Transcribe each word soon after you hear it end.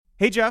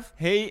Hey, Jeff.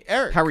 Hey,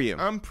 Eric. How are you?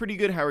 I'm pretty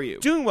good. How are you?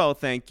 Doing well,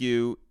 thank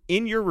you.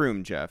 In your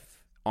room, Jeff,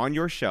 on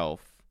your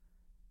shelf,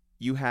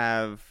 you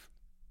have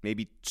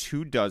maybe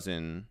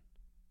 24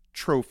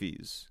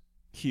 trophies.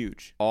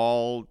 Huge.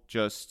 All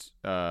just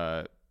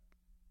one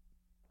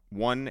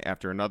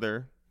after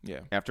another.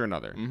 Yeah. After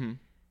another. Mm-hmm.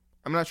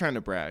 I'm not trying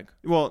to brag.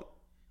 Well,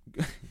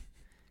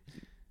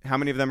 how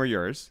many of them are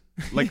yours?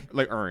 Like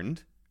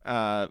earned?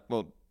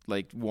 Well,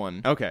 like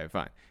one. Okay,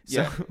 fine.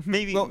 So Yeah.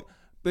 maybe. Well,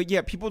 but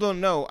yeah, people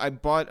don't know. I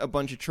bought a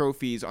bunch of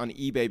trophies on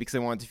eBay because I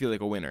wanted to feel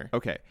like a winner.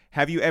 Okay.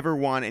 Have you ever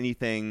won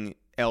anything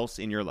else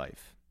in your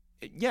life?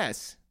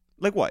 Yes.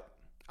 Like what?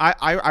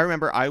 I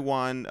remember I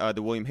won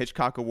the William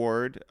Hitchcock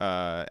Award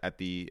at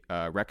the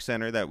rec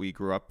center that we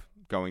grew up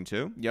going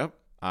to. Yep.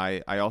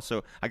 I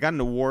got an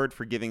award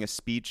for giving a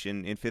speech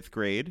in 5th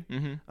grade.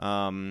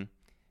 Mm-hmm.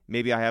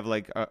 Maybe I have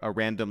like a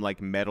random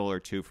like medal or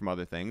two from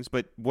other things.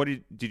 But what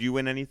did you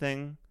win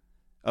anything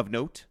of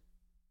note?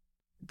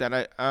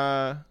 That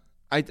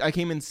I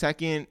came in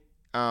second.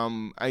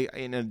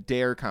 In a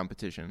dare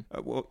competition.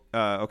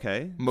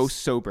 Okay.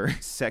 Most sober.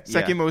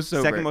 Second most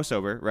sober. Second most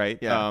sober, right?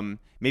 Yeah.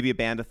 Maybe a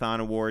Bandathon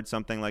award,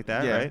 something like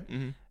that, Yeah. right?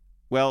 Mm-hmm.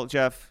 Well,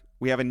 Jeff,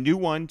 we have a new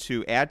one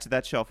to add to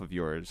that shelf of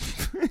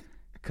yours.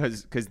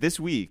 Because this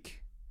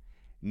week,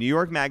 New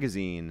York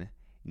Magazine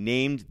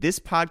named this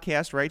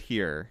podcast right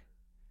here,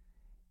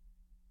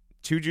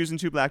 Two Jews and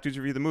Two Black Dudes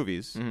Review the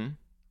Movies, Mm-hmm.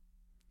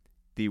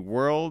 the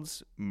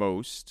world's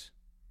most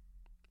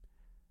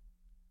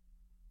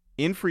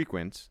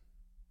infrequent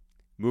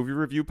movie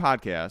review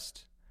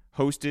podcast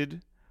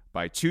hosted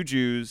by two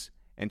Jews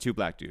and two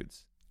black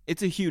dudes.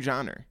 It's a huge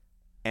honor.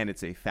 And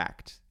it's a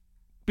fact.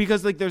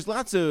 Because like there's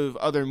lots of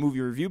other movie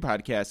review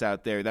podcasts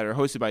out there that are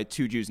hosted by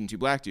two Jews and two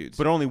black dudes.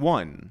 But only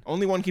one.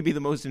 Only one can be the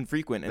most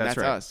infrequent, and that's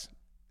right. us.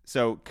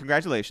 So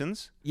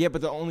congratulations. Yeah, but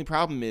the only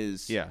problem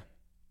is Yeah.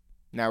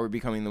 now we're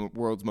becoming the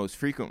world's most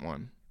frequent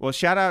one. Well,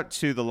 shout out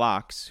to the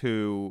Locks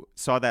who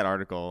saw that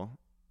article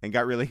and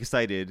got really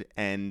excited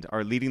and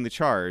are leading the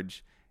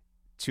charge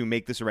to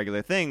make this a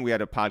regular thing. We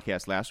had a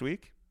podcast last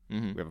week.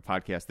 Mm-hmm. We have a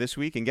podcast this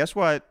week. And guess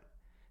what?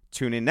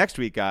 Tune in next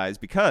week, guys,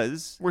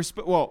 because...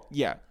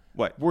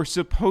 What? We're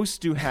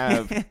supposed to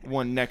have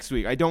one next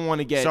week. I don't want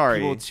to get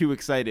people too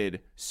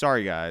excited.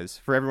 Sorry, guys.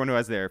 For everyone who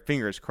has their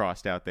fingers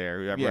crossed out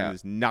there, everyone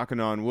who's knocking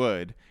on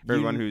wood, for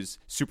everyone who's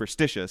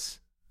superstitious.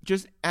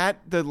 Just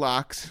at the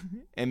Locks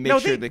and make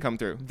sure they come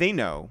through. They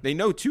know. They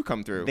know to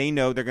come through. They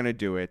know they're going to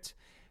do it.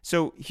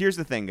 So here's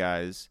the thing,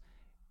 guys.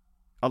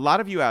 A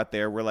lot of you out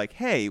there were like,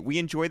 hey, we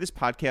enjoy this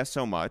podcast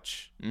so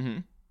much. Mm-hmm.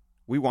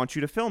 We want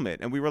you to film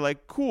it. And we were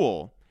like,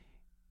 cool.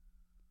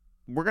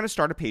 We're going to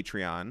start a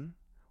Patreon.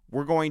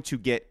 We're going to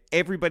get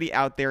everybody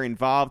out there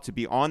involved to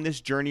be on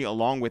this journey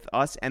along with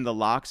us and the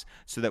Locks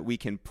so that we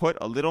can put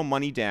a little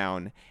money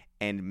down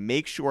and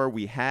make sure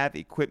we have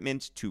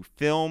equipment to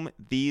film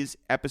these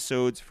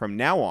episodes from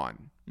now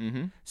on.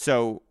 Mm-hmm.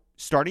 So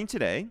starting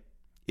today,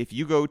 if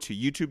you go to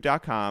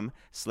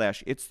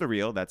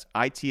youtube.com/itsthereal, that's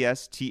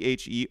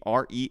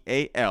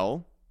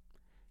ITSTHEREAL,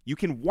 you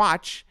can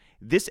watch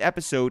this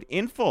episode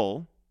in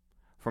full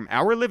from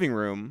our living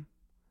room,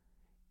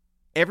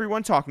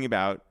 everyone talking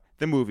about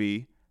the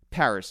movie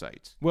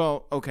Parasite.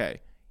 Well,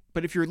 okay.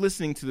 But if you're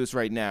listening to this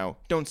right now,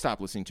 don't stop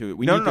listening to it.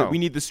 We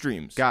need the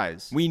streams.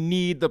 Guys. We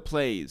need the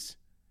plays.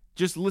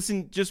 Just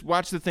listen, just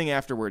watch the thing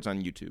afterwards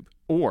on YouTube.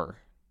 Or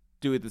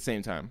do it at the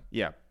same time.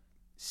 Yeah.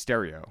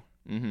 Stereo.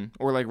 Mm-hmm.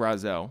 Or like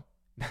Rozelle.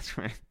 That's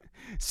right.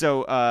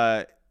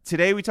 So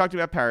today we talked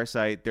about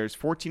Parasite. There's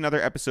 14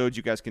 other episodes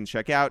you guys can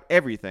check out.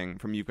 Everything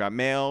from You've Got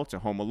Mail to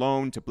Home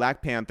Alone to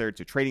Black Panther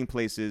to Trading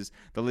Places.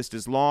 The list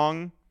is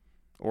long,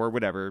 or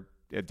whatever.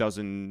 More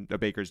than a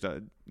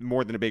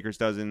baker's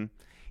dozen.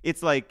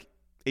 It's like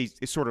a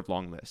sort of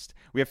long list.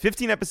 We have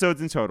 15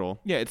 episodes in total.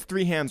 Yeah, it's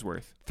 3 hands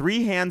worth.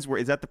 3 hands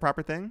worth. Is that the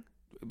proper thing?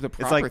 The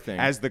proper it's like thing.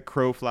 As the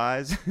crow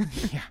flies.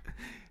 Yeah.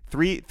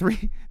 Three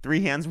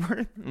hands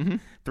worth. Mm-hmm.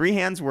 3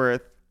 hands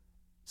worth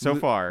so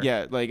far.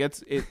 Yeah, like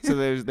it's so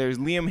there's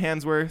Liam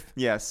Hansworth.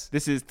 Yes.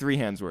 This is 3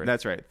 hands worth.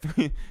 That's right.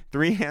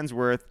 3 hands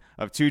worth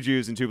of two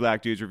Jews and two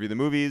black dudes review the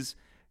movies.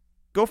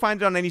 Go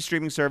find it on any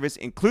streaming service,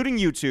 including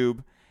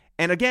YouTube.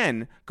 And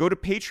again, go to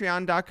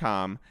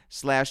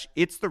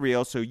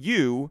patreon.com/itsthereal so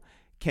you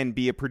can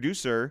be a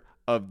producer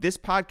of this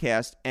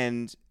podcast.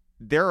 And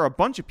there are a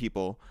bunch of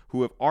people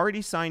who have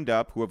already signed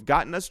up, who have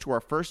gotten us to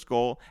our first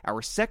goal.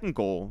 Our second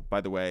goal,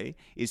 by the way,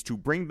 is to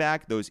bring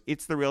back those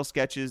It's the Real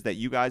sketches that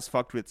you guys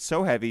fucked with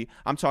so heavy.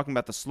 I'm talking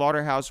about the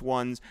Slaughterhouse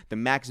ones, the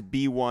Max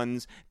B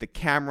ones, the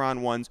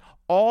Cameron ones,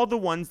 all the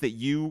ones that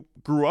you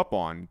grew up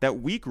on,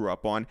 that we grew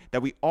up on,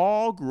 that we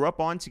all grew up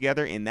on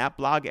together in that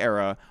blog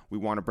era. We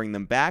want to bring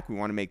them back. We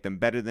want to make them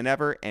better than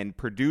ever and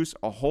produce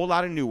a whole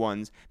lot of new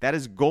ones. That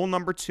is goal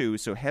number 2.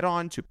 So head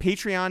on to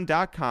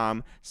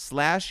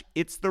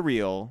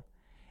patreon.com/itsthereal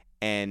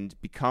and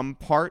become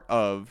part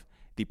of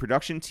the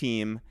production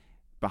team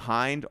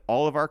behind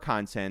all of our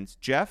content.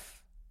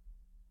 Jeff?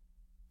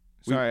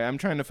 Sorry, I'm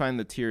trying to find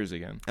the tiers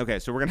again. Okay,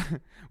 so we're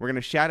gonna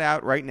shout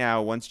out right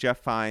now once Jeff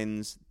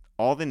finds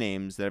all the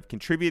names that have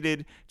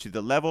contributed to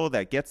the level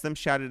that gets them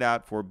shouted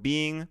out for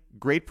being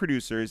great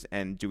producers.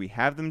 And do we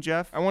have them,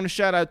 Jeff? I want to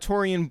shout out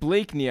Torian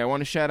Blakeney. I want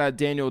to shout out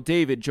Daniel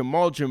David,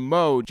 Jamal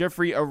Jamo,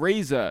 Jeffrey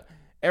Areza,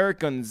 Eric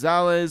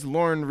Gonzalez,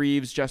 Lauren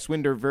Reeves,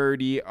 Jaswinder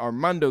Verdi,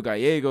 Armando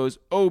Gallegos,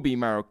 Obi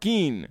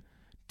Marroquin,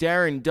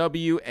 Darren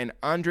W., and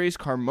Andres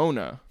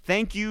Carmona.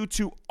 Thank you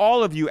to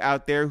all of you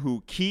out there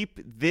who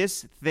keep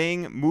this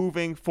thing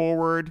moving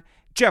forward.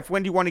 Jeff,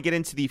 when do you want to get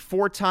into the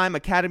 4-time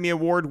Academy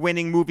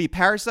Award-winning movie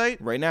Parasite?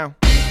 Right now.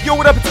 Yo,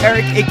 what up? It's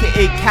Eric,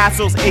 a.k.a.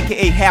 Castles,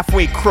 a.k.a.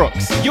 Halfway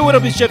Crooks. Yo, what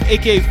up? It's Jeff,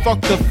 a.k.a.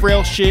 Fuck the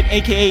Frail Shit,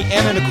 a.k.a.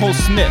 Anna Nicole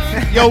Smith.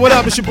 Yo, what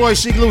up? It's your boy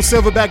Sheik Lou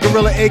Silverback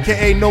Gorilla,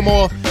 a.k.a. No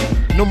more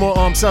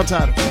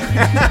subtitles.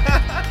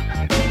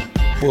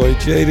 Boy,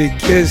 Jada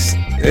Kiss,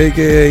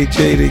 a.k.a.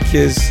 Jada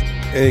Kiss,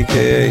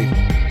 a.k.a.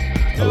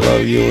 I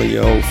love you and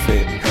your whole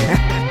family.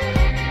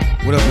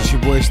 What up, it's your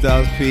boy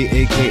Styles P,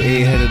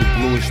 a.k.a. head of the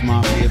Bluish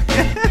Mafia,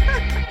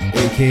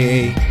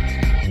 a.k.a.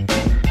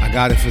 I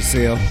got it for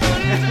sale,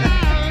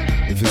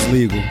 if it's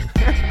legal,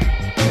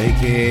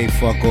 a.k.a.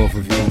 fuck off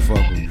if you don't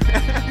fuck with me.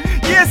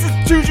 Yes,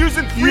 it's 2 Jews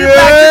and 3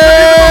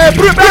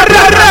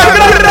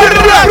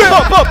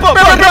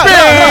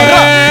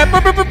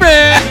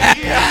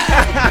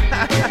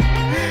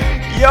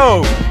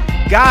 Yo,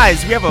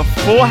 guys, we have a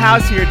full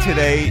house here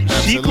today.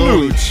 Sheik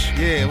Luch.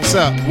 Yeah, what's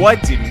up?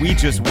 What did we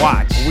just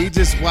watch? We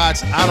just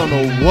watched, I don't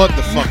know what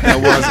the fuck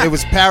that was. It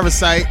was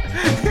Parasite,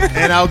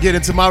 and I'll get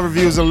into my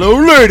reviews a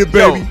little later,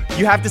 baby. Yo,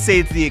 you have to say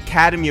it's the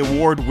Academy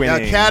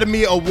Award-winning.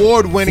 Academy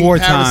Award-winning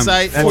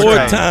Parasite.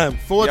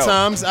 Four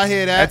times, I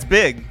hear that. That's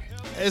big.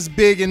 It's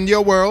big in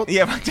your world.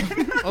 Yeah.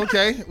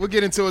 Okay, we'll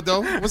get into it,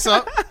 though. What's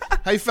up?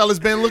 How you fellas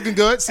been? Looking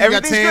good? See,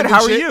 everything's good.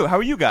 How are you? How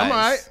are you guys? I'm all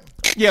right.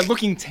 Yeah,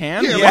 looking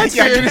tan. Yeah, I see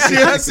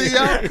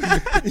y'all.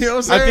 You know what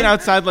I'm saying? I've been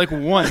outside like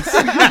once.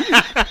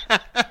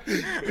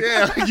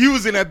 Yeah, you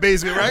was in that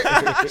basement,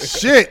 right?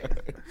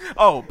 Shit.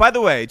 Oh, by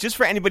the way, just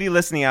for anybody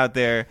listening out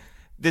there,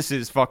 this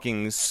is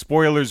fucking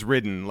spoilers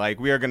ridden. Like,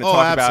 we are going to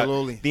talk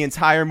about the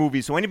entire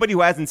movie. So anybody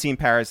who hasn't seen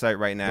Parasite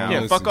right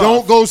now, fuck off.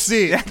 Don't go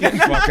see it. Get the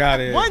fuck out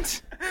of here.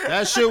 What?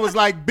 That shit was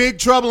like Big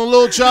Trouble in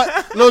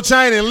Little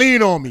China and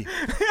Lean on Me.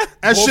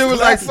 That shit was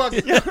like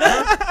fucking.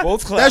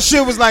 Both class. That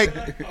shit was like.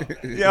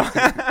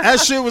 That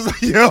shit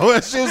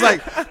was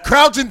like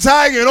Crouching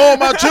Tiger and All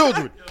My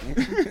Children.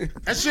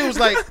 That shit was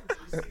like,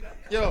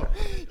 yo.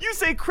 You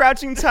say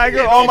Crouching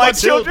Tiger, All My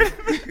Children?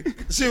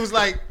 She was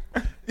like.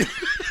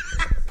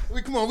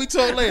 Come on, we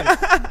talk later.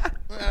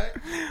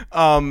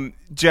 All right.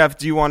 Jeff,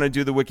 do you want to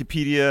do the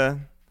Wikipedia?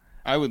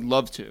 I would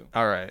love to.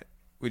 All right.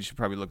 We should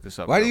probably look this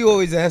up. Why do you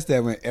always ask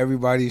that when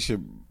everybody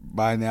should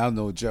by now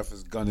know Jeff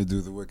is going to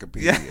do the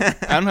Wikipedia?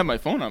 I don't have my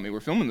phone on me. We're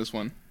filming this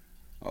one.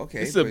 Okay.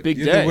 This is a big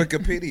you're day. You're the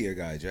Wikipedia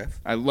guy, Jeff.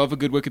 I love a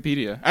good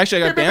Wikipedia.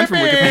 Actually, I got banned from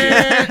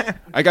Wikipedia.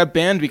 I got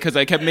banned because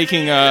I kept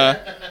making,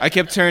 I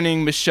kept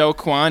turning Michelle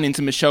Kwan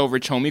into Michelle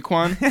Richomi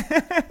Kwan.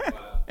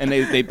 And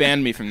they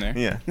banned me from there.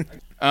 Yeah.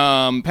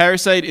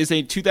 Parasite is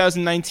a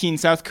 2019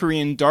 South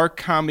Korean dark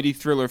comedy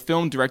thriller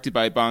film directed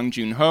by Bong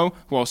Joon-ho,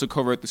 who also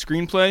co-wrote the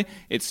screenplay.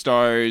 It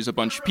stars a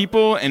bunch of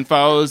people and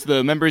follows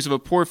the members of a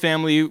poor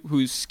family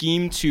who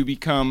scheme to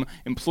become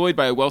employed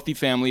by a wealthy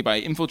family by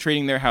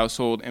infiltrating their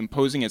household and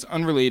posing as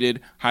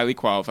unrelated, highly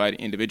qualified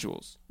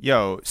individuals.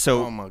 Yo,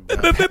 so... Oh, my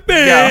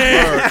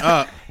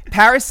God.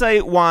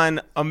 Parasite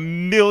won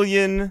 1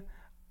 million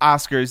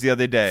Oscars the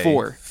other day.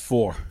 4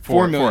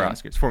 million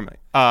Oscars. 4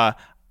 million.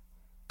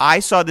 I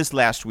saw this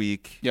last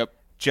week. Yep.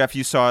 Jeff,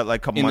 you saw it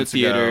like a couple months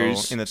ago.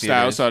 In the theaters.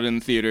 Styles saw it in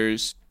the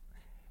theaters.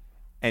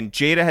 And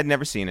Jada had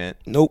never seen it.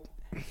 Nope.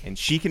 And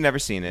Sheik had never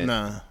seen it.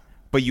 Nah.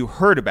 But you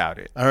heard about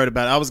it. I heard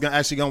about it. I was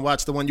actually going to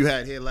watch the one you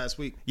had here last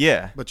week.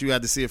 Yeah. But you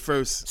had to see it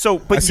first. So,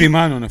 but I see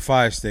mine on a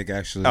Fire Stick,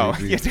 actually. Oh,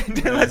 yeah.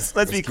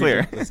 let's be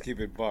clear. Let's keep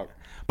it buck.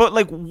 But,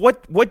 like,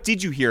 what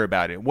did you hear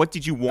about it? What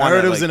did you want? I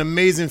heard it was an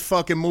amazing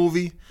fucking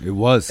movie. It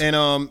was. And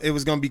it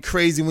was going to be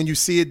crazy when you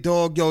see it,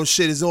 dog. Yo,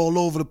 shit is all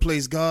over the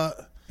place,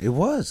 God. It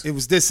was. It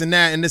was this and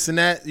that and this and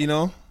that, you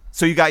know?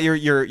 So you got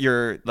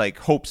your like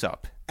hopes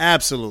up.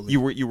 Absolutely. You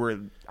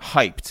were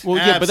hyped. Well,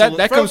 yeah, but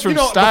that comes from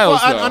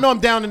Styles, though. I know I'm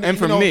down in and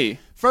from me.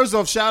 First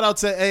off, shout out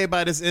to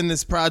everybody that's in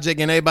this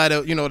project and everybody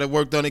that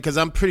worked on it, because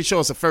I'm pretty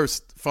sure it's a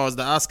first as far as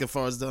the Oscar, as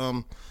far as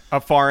the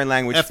a foreign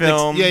language Netflix.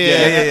 film.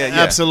 Yeah,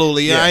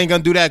 absolutely. Yeah, I ain't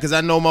gonna do that because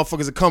I know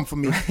motherfuckers will come for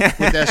me with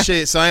that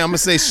shit. So I'm gonna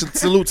say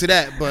salute to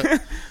that,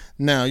 but.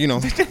 Now, yeah.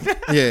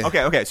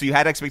 Okay. So you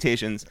had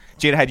expectations.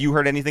 Jada, had you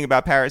heard anything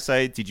about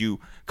Parasite? Did you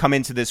come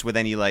into this with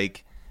any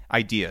like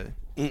idea?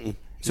 Mm-mm.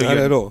 So Not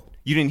at all.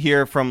 You didn't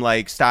hear from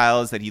like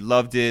Styles that he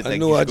loved it. I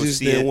know. I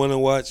just didn't want to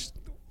watch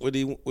what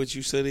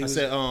you said. He was.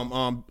 I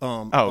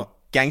said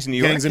Gangs in New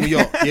York. Gangs in New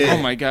York. Yeah.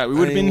 Oh my God, we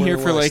would have been here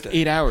for like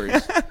 8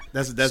 hours.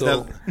 That's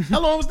how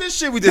long was this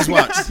shit we just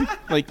watched?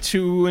 Like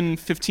 2 and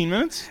 15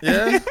 minutes.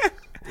 Yeah.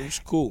 It was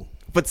cool.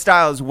 But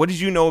Styles, what did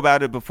you know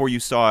about it before you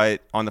saw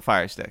it on the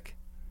Fire Stick?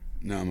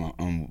 No,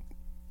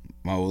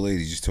 my old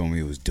lady just told me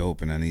it was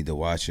dope and I need to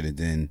watch it. And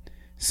then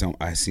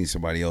I seen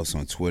somebody else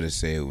on Twitter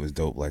say it was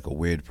dope, like a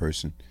weird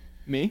person.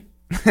 Me?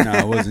 Nah,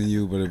 it wasn't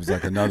you, but it was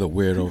like another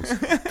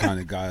weirdo kind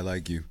of guy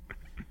like you.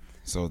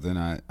 So then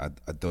I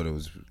thought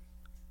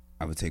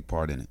I would take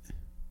part in it.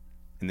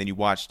 And then you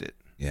watched it.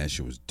 Yeah, that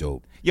shit was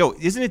dope. Yo,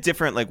 isn't it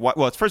different? Like,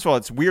 well, first of all,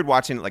 it's weird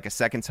watching it like a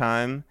second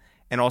time,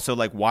 and also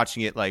like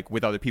watching it like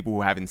with other people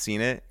who haven't seen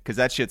it, because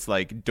that shit's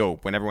like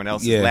dope when everyone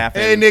else is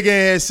laughing. Hey,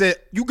 nigga, said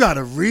you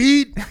gotta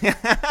read.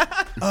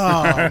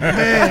 Oh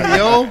man,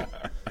 yo,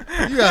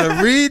 you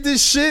gotta read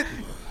this shit.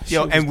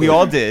 Yo, and we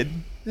all did.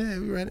 Yeah,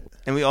 we read it.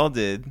 And we all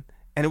did,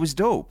 and it was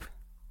dope.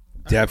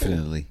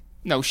 Definitely.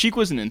 No, Sheik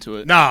wasn't into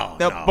it. No,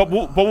 But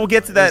we'll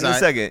get to that in a It's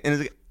second.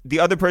 And the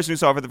other person who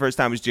saw it for the first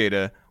time was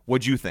Jada.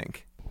 What'd you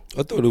think?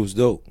 I thought it was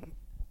dope.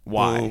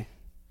 Why?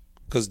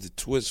 Because the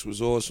twist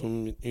was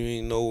awesome. You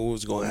didn't know what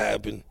was going to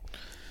happen.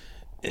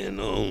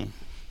 And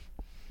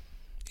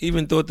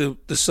even thought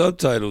the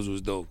subtitles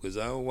was dope, because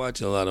I don't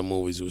watch a lot of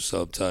movies with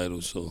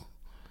subtitles. So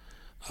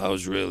I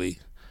was really,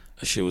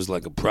 that shit was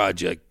like a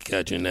project,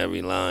 catching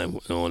every line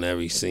on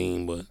every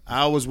scene. But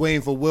I was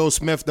waiting for Will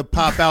Smith to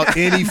pop out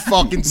any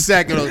fucking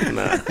second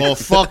or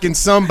fucking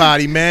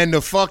somebody, man.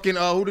 The fucking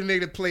who the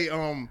nigga play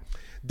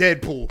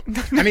Deadpool?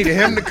 I needed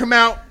him to come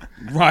out.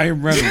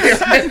 Ryan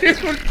Reynolds.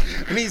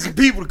 I need some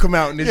people to come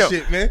out in this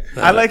shit, man.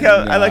 I like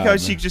how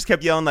Sheik just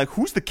kept yelling like,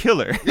 "Who's the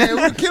killer?" Yeah,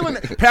 we're killing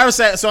it.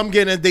 Parasite. So I'm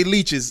getting they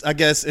leeches, I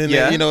guess, and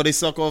Yeah. they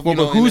suck off. Well,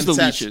 but who's the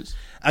leeches?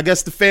 I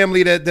guess the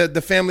family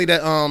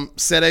that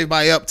set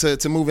everybody up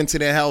to move into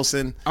their house,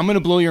 and I'm gonna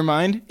blow your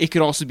mind. It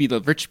could also be the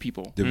rich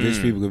people. The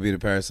rich people could be the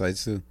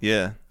parasites too.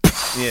 Yeah.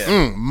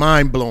 Yeah.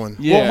 mind blowing.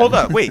 Yeah. Well, hold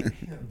up. Wait.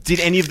 Did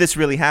any of this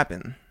really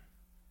happen?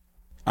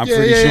 I'm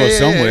pretty sure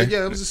somewhere.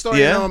 Yeah, it was a story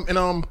Yeah? in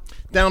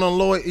down on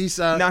Lower East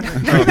Side.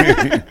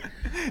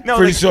 No,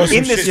 Pretty like, sure some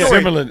in this shit story,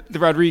 similar. The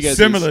Rodriguez.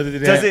 Similar to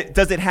that.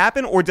 does it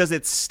happen, or does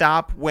it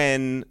stop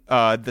when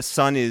the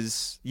son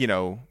is I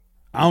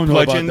don't know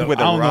bludgeoned about with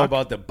a I don't know rock?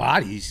 about the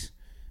bodies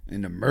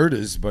and the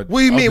murders, but What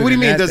do you mean? other What do you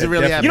than mean? that, Does it that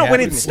really happen? You know,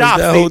 when it definitely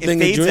stops, that whole it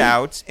thing a fades dream?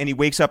 out, and he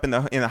wakes up in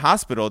the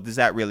hospital. Does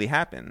that really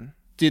happen?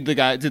 Did the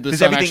Does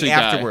son everything actually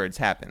die? afterwards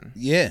happen?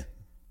 Yeah.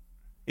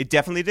 It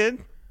definitely did.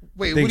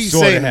 Wait, They what are you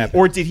sorta saying? happened.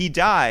 Or did he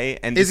die?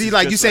 And Is this he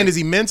like you just saying? Is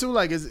he mental?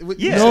 Like is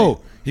Yeah.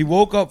 No, he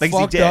woke up Like, is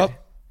he fucked dead? up,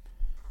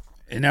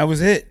 and that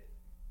was it.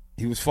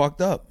 He was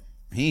fucked up.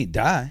 He ain't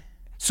die.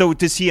 So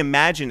does he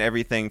imagine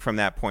everything from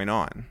that point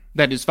on?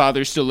 That his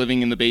father's still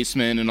living in the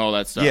basement and all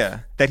that stuff. Yeah,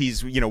 that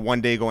he's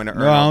one day going to earn.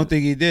 No, I all don't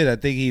think he did. I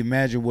think he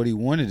imagined what he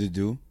wanted to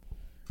do,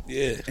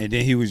 yeah, and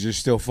then he was just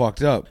still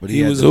fucked up. But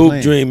he had was the hoop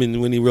plan. dreaming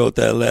when he wrote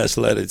that last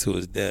letter to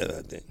his dad,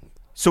 I think.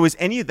 So is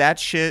any of that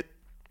shit?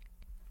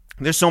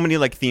 There's so many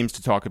like themes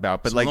to talk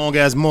about, but like long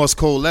as Morse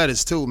code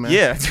letters too, man?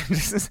 yeah,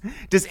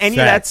 does any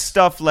of that Facts.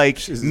 stuff like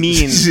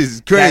mean this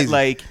is crazy. that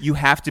like you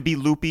have to be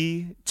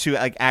loopy to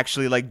like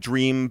actually like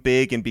dream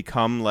big and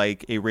become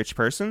like a rich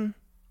person?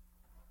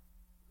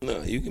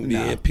 No, you can be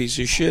a piece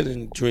of shit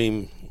and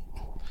dream.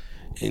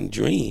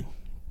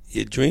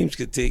 Your dreams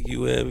could take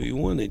you wherever you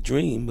want to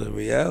dream, but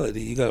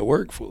reality, you got to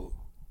work for it.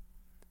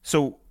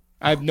 So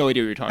I have no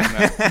idea what you're talking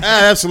about.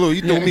 Absolutely.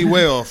 You threw me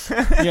way off.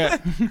 Yeah.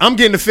 I'm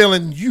getting the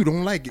feeling you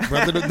don't like it,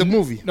 brother. The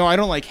movie. No, I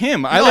don't like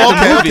him. I Oh,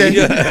 like the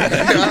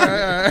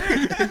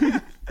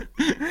movie.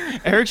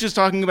 okay. Eric's just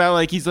talking about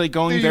like he's like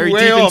going Dude, very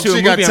way deep off. into a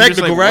She movie. got I'm just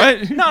technical, like, right?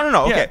 what?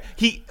 no. Yeah.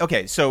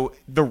 Okay. So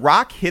the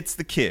rock hits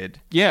the kid.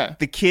 Yeah.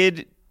 The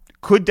kid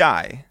could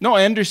die. No,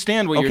 I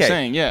understand what Okay. you're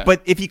saying. Yeah.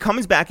 But if he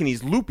comes back and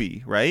he's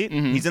loopy, right?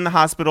 He's in the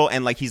hospital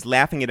and like he's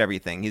laughing at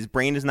everything. His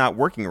brain is not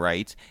working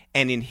right.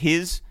 And in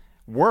his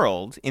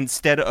world,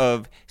 instead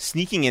of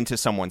sneaking into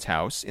someone's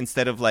house,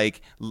 instead of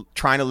like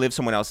trying to live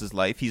someone else's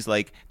life, he's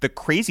like the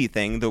crazy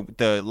thing,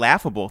 the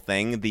laughable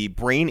thing, the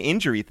brain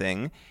injury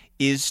thing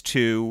is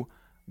to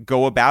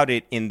go about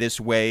it in this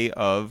way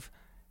of,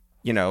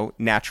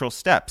 natural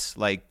steps,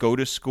 like go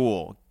to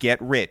school, get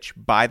rich,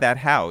 buy that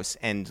house,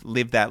 and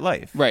live that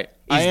life. right.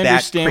 Is I that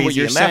understand what crazy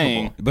you're and laughable?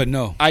 saying. But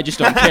no. I just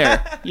don't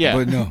care. Yeah.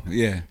 But no.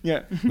 Yeah.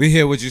 Yeah. We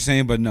hear what you're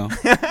saying, but no.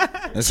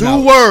 That's Two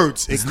not-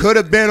 words. It could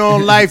have been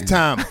on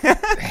Lifetime.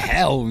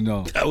 Hell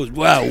no. That was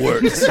wild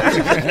words.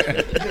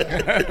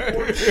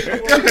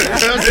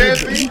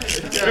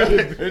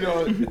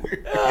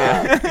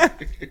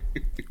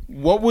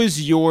 What was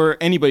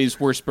anybody's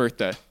worst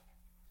birthday?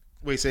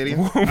 Wait, say it again.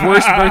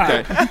 Worst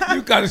birthday.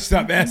 You gotta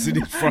stop asking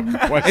these fucking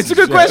questions. It's a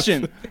good Jeff.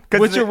 question.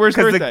 What's your worst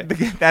 'cause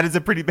birthday? that is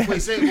a pretty bad.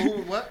 Wait, say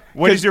what?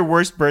 What is your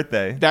worst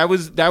birthday? That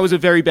was a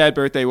very bad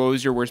birthday. What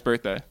was your worst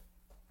birthday?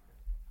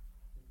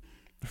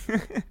 I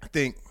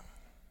think.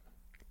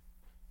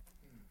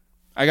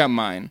 I got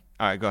mine.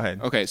 All right, go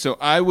ahead. Okay, so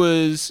I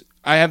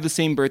have the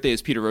same birthday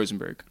as Peter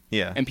Rosenberg.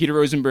 Yeah. And Peter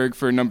Rosenberg,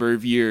 for a number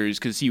of years,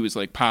 because he was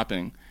like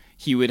popping,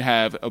 he would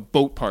have a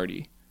boat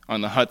party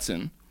on the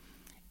Hudson.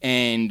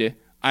 And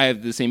I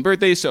have the same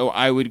birthday, so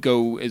I would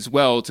go as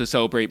well to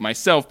celebrate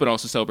myself, but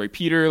also celebrate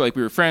Peter. Like,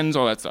 we were friends,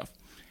 all that stuff.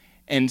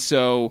 And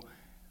so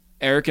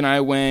Eric and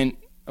I went,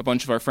 a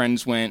bunch of our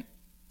friends went,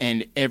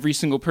 and every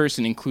single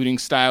person, including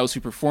Styles, who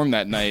performed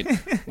that night,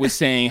 was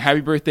saying "Happy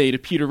birthday" to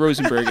Peter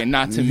Rosenberg and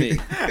not to me.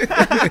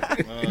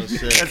 Oh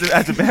shit.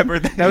 That's a bad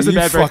birthday. That was a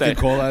bad birthday. You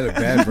fucking call that a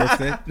bad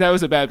birthday? That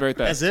was a bad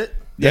birthday. That's it.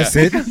 That's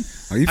it?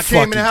 Are you I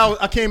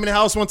came in the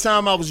house one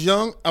time. I was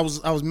young. I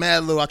was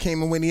mad little. I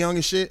came in when the young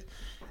and shit.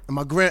 And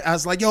I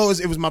was like, yo,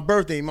 it was my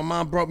birthday. My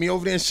mom brought me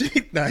over there and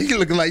shit. Nah, he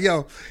looking like,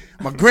 yo,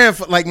 my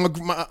grandfather, like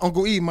my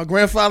Uncle E, my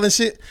grandfather and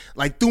shit,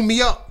 like threw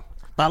me up.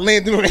 I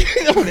landed on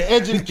the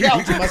edge of the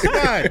couch on my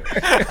spine.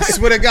 I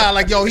swear to God,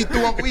 like, yo, he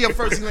threw Uncle E up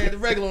first. He landed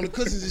regular on the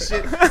cushions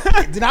and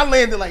shit. Then I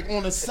landed like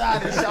on the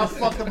side and shit. I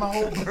fucked up my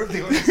whole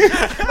birthday.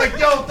 Like,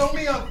 yo, throw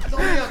me up.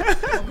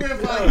 My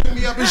grandfather threw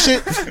me up and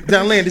shit.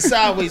 Then I landed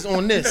sideways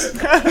on this.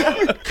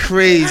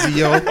 Crazy,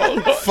 yo.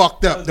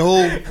 Fucked up. The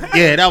whole,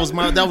 yeah, that was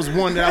one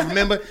that I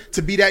remember,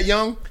 to be that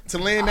young, to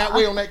land that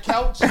way on that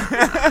couch. You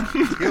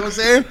know what I'm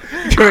saying?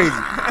 Crazy.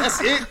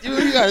 That's it.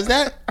 You got, is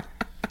that?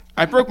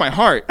 I broke my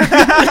heart.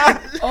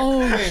 Oh,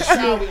 man,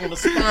 sideways on the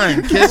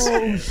spine,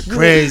 kiss.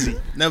 Crazy.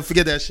 Never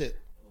forget that shit.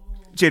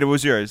 Jada, what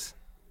was yours?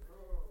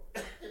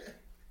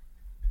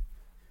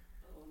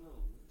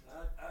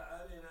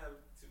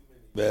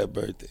 Bad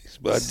birthdays,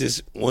 but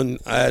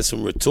I had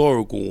some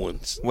rhetorical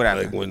ones. What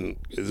happened? Like when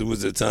it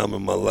was a time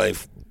in my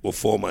life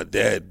before my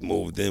dad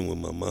moved in with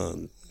my mom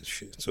and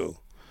shit. So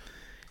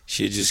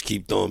she'd just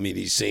keep throwing me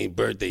these same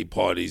birthday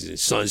parties in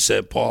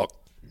Sunset Park.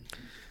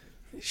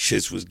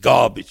 Shits was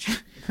garbage.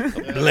 A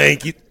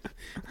blanket,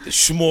 the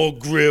small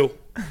grill,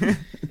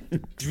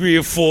 3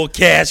 or 4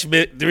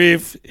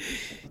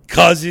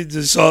 cousins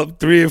or something,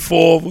 3 or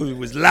 4. It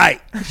was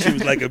light. She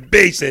was like a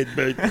basehead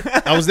birthday.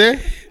 I was there?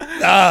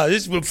 Nah,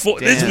 this was before.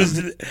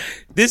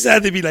 This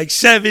had to be like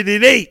 7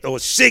 and 8 or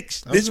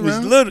 6. This was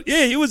around? little.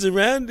 Yeah, he was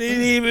around. They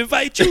didn't even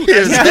invite you.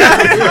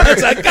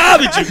 That's how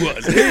garbage it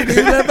was. They didn't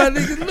even let my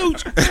niggas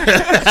loose.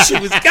 That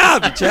shit was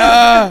garbage. You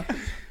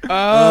know what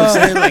I'm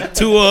saying? Like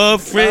 2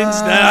 of her friends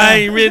that I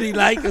ain't really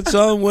like or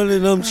something. One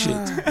of them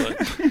shits.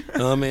 But, you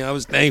know what I mean? I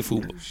was thankful.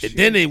 And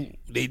then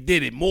they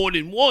did it more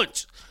than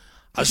once.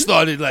 I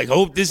started like,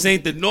 hope this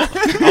ain't the norm.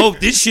 I hope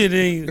this shit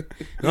ain't, you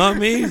know what I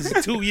mean? It's a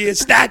 2-year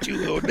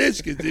statue on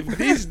this, because if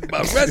this is my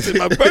rest of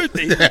my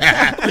birthday,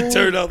 it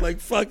turned out like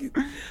fucking,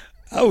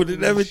 I would have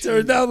never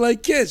turned out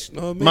like Kiss. You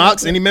know what I mean?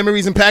 Mox, any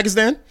memories in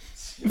Pakistan?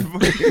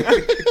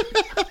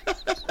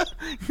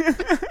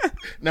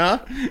 Nah?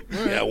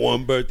 Yeah,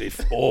 one birthday,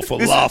 all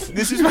falafel.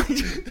 This is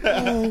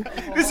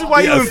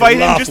why Yeah, you invite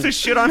him, falafel. just to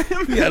shit on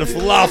him. He had a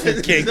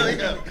falafel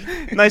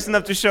cake. Nice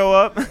enough to show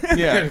up.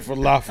 Yeah.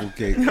 Falafel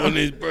cake. On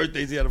his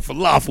birthdays, he had a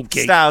falafel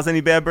cake. Styles,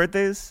 any bad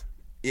birthdays?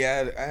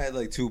 Yeah, I had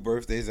like 2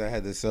 birthdays I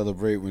had to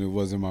celebrate when it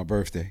wasn't my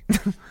birthday.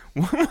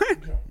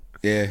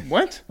 Yeah.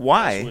 What?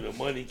 Why? When the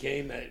money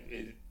came,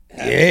 it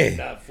Yeah.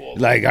 not fall.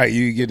 Like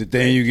you get the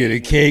thing, you get a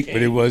cake,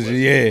 but it wasn't,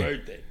 his yeah.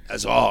 birthday.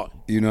 That's hard.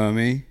 You know what I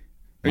mean?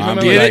 Are you Mom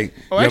talking be about like,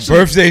 oh, your actually-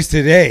 birthday's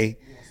today,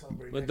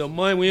 But the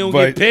money, we don't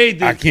but get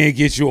paid. I can't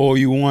get you all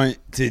you want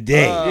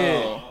today.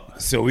 Yeah.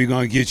 So we're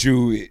going to get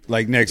you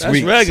like next That's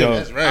week.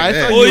 regular. So, I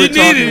thought All you you were needed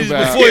talking is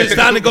about. before it's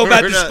time to go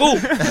back to school.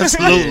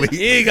 Absolutely.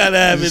 You ain't gotta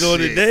have it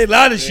on the day. A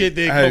lot of shit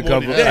they I had a come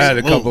on couple. the I had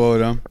a day. couple of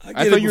them. I get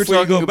thought it you were before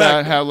talking go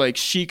about back. how like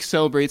Sheik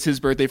celebrates his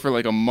birthday for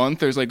like a month.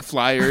 There's like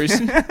flyers.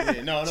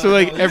 No, So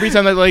like every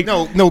time that like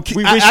no.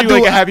 we wish you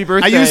like a happy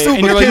birthday. I used to,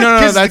 and but you're like, Kiss, no,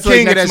 Kiss is that's the like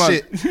king of next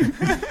that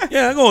month. shit.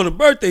 Yeah, I go on a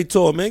birthday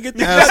tour, man. Get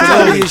the fuck Absolutely.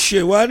 out of here,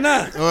 shit. Why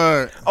not?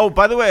 Oh,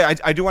 by the way,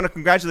 I do want to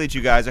congratulate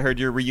you guys. I heard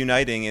you're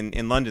reuniting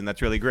in London.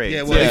 That's really great.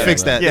 Yeah, well, Yeah. they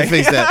fixed that. Yeah. They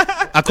fixed that.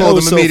 I That called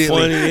was them so immediately.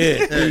 funny.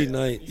 Yeah, pretty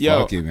nice. Yo,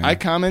 Fuck you, man. I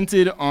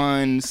commented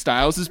on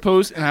Styles'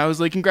 post and I was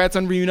like, congrats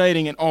on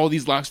reuniting, and all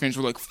these Locks fans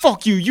were like,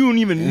 fuck you, you don't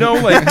even know.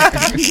 Like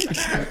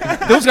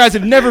those guys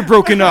have never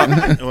broken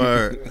up.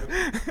 Word.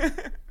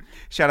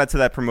 Shout out to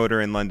that promoter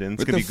in London.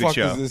 It's What gonna the be a good fuck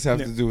show. does this have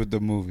to do with the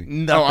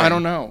movie? Oh, I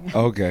don't know.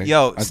 Okay.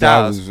 Yo, I thought it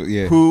Styles, was-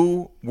 yeah.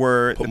 who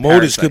were the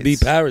Promoters could be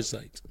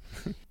parasites?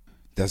 parasites.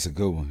 That's a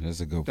good one. That's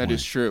a good That point.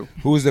 is true.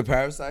 Who was the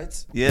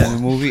parasites? Yeah. In the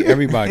movie?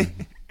 Everybody.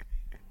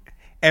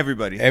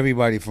 Everybody.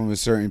 Everybody from a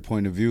certain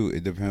point of view.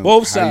 It depends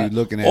Both how sides. you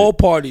looking at All it.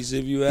 parties,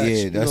 if you ask. Yeah,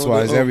 you that's know, why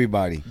the- it's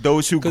everybody.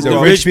 Those who Because grew the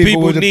up. rich people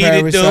people were the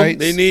needed them.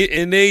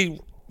 parasites.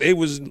 They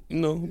was, you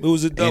know, it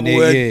was a double And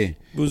edge. they, It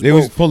was they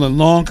was both. pulling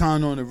long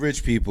con on the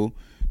rich people,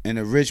 and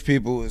the rich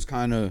people was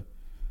kind of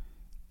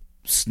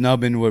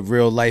snubbing what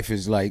real life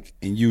is like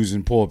and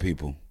using poor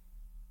people.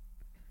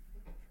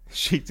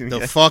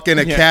 The fucking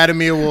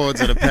Academy Awards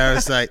of the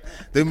Parasite.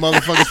 Them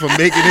motherfuckers for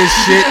making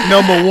this shit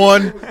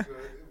 #1.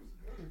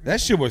 That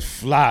shit was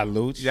fly,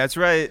 Luch. That's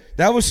right.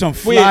 That was some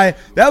fly.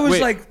 that was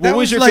wait, like what that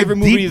was was your like favorite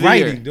movie deep of the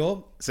year? writing,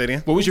 dog. Say it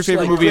again. What was your It's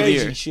favorite like movie of the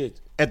crazy year? Shit.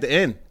 At the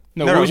end.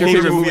 No, No, what was your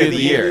favorite movie of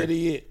the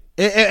year?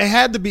 It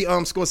had to be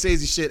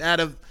Scorsese shit out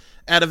of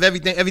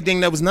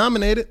everything that was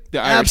nominated. The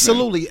Irishman.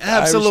 Absolutely.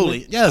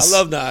 Irishman. Yes. I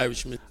love The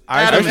Irishman.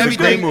 out of Irishman's a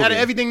great everything, movie. out of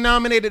everything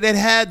nominated, it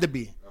had to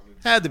be.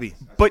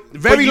 But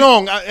Very you-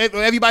 long.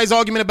 Everybody's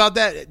argument about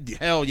that.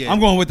 Hell yeah. I'm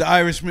going with the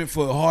Irishman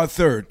for a hard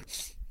third.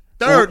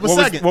 Third. What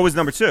What's second? what was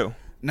number 2?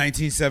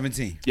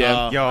 1917.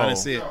 Yeah. Yo. I didn't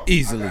see it.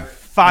 Easily.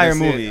 Fire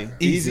That's it. movie.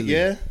 Easily.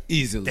 Yeah.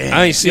 Easily.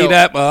 I ain't see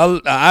that,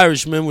 but the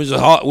Irishman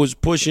was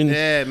pushing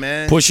Yeah,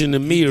 man. pushing the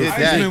meter. did for that.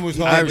 me. Irishman was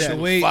hard. Irishman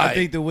The way, fire. I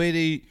think the way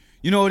they,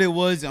 you know what it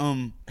was?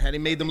 Had he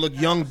made them look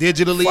young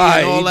digitally Fire.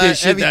 and all He that, did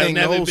shit that everything,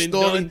 the never whole been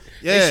story. done.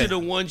 They Yeah, should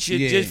have won shit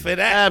Yeah. just for that.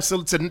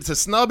 absolutely. To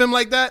snub him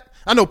like that,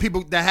 I know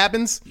people that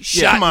happens.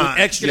 Shot come on,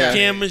 with extra yeah.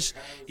 cameras.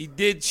 He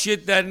did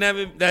shit that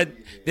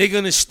they're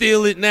gonna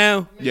steal it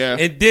now. Yeah.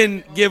 And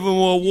then give him an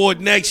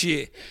award next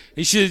year.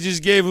 He should have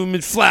just gave him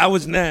his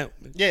flowers now.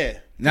 Yeah,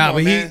 Nah, Come but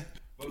on, he- man.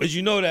 But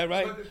you know that,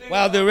 right?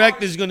 While the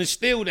director's gonna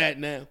steal that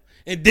now,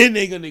 and then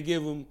they're gonna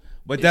give him.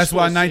 But his that's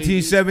why Scorsese.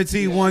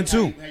 1917 won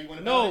too.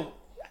 No,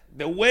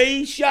 the way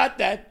he shot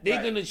that,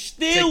 they're gonna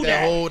steal Take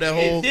that whole-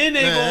 and then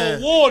they yeah. gonna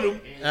award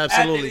him.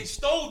 Absolutely. After they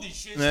stole this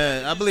shit.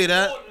 Yeah, I believe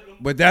that.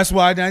 But that's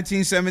why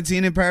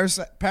 1917 and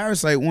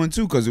Parasite won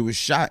too, because it was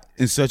shot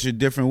in such a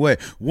different way.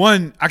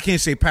 One, I can't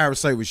say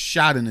Parasite was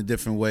shot in a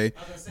different way,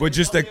 but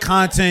just the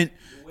content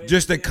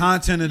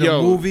of the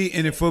Yo, movie,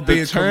 and if it be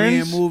a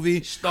Korean turns,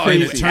 movie, started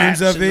and the with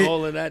terms apps of and it,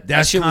 all of that. That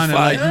that's shit was kind of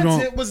fire. like you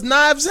don't. It was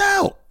Knives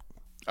Out.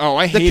 Oh,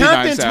 I The hated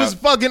contents Knives was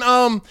Out.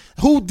 fucking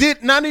who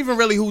did not even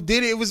really who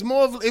did it. It was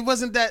more of it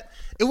wasn't that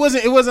it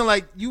wasn't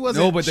like you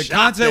wasn't No, but the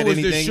shocked content at was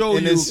to anything show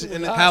in you this-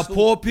 in the- how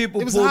poor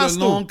people it was pulled a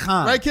hostile. long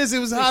con. Right, kids? It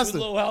was It's a hostile.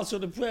 little House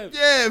of the Prep.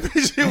 Yeah,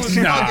 bitch, it was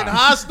Nah. fucking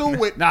hostile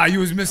with Nah, you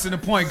was missing the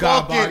point,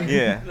 God Fucking- body.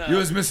 Yeah. You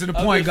was missing the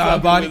I'm point, just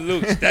God fucking body. with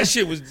Luke. That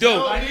shit was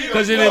dope.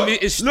 Because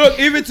it's Look,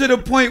 even to the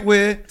point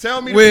where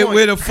Tell me the where, point.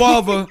 where the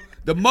father,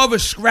 the mother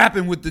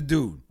scrapping with the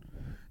dude.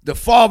 The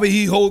father,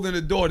 he holding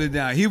the daughter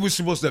down. He was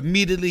supposed to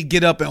immediately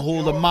get up and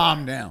hold the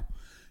mom down.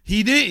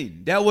 He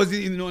didn't. That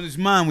wasn't even on his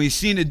mind. When he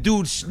seen the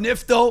dude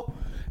sniff though,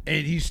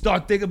 and he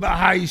start thinking about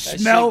how he That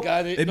smelled, shit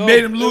got it. it No,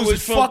 made him it lose was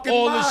his from fucking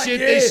all the mind. shit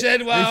Yeah. they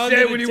said while They under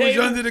said the when he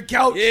table. was under the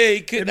couch. Yeah, he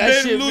could. It That made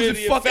him shit lose really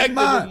his fucking affected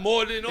mind. him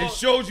more than all. It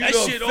shows you that the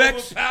shit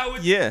effects.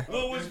 overpowered. Yeah.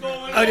 What was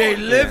going Are they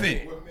on?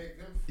 living?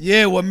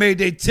 Yeah, what made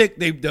they tick?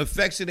 The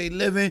effects that they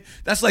living.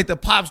 That's like the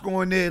pops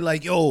going there,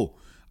 like, yo,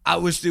 I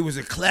wish there was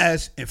a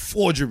class in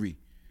forgery.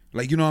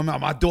 Like, you know what I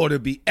mean? My daughter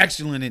would be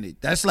excellent in it.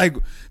 That's like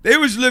they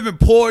was living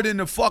poor than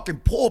the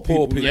fucking poor people.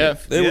 Poor people. Yeah.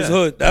 They was Yeah.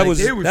 hood. That Like, was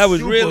they was that was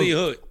super- really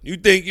hood. You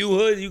think you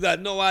hood? You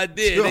got no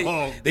idea.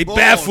 Yo, They balls.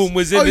 bathroom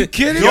was in Oh, the you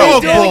kidding?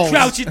 Dog Yo, balls.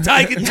 crouching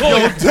tiger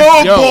toilet.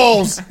 dog Yo.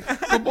 balls.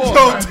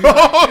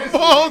 Dog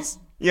balls.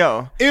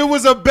 Yo. It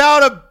was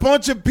about a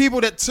bunch of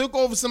people that took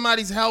over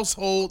somebody's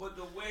household.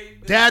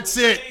 That's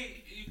it.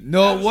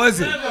 No, it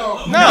wasn't.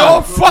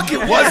 No, fuck it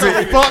What wasn't.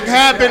 the fuck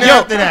happened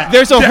after that?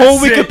 There's a whole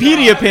That's it.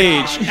 Wikipedia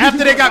page.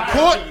 After they got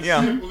caught?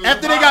 Yeah.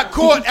 After they got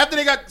caught? After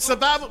they got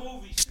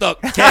survival?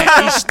 Stuck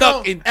cat. He's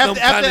stuck in some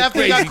kind of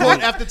after he crazy got caught,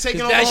 movie. after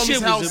taking 'Cause over that Holmes' shit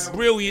was house. a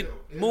brilliant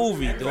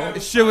movie, dog.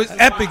 This shit was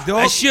epic,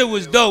 dog. That shit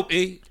was dope,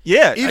 eh?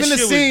 Yeah. Even the shit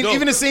was scene, dope.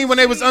 even the scene when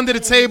they was under the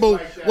table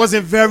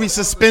wasn't very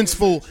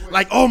suspenseful.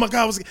 Like, oh my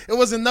God, it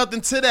wasn't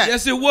nothing to that.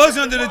 Yes, it was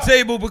under the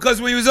table because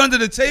when he was under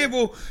the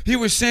table, he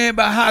was saying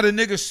about how the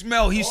nigga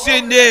smell. He's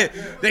sitting there.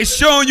 They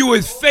showing you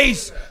his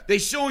face. They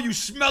showing you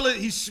smell it.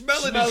 He's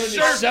smelling his Smelling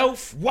shirt.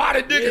 himself.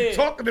 Why the nigga Yeah.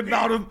 talking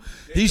about him?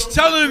 He's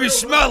telling him he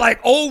smell like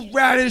Old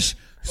Radish,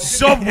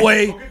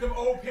 Subway.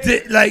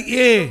 Like,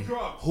 yeah.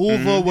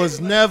 Hoover was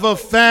never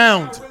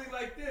found.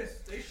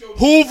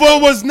 Hoover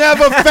was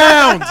never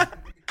found.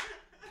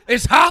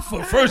 It's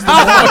Hoffa, first of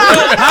all.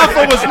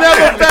 Hoffa was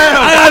never found.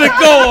 I gotta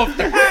go off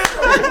that.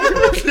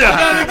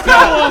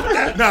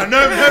 No,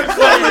 never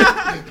funny.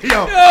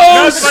 Yo,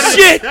 Oh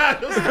shit!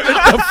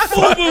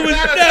 Hoover was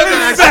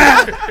never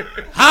found.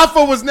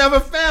 Hoffa was never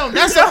found.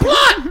 That's a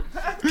plot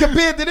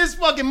compared to this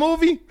fucking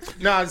movie.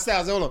 Nah,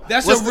 Styles, hold on.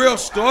 That's What's a the- real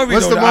story,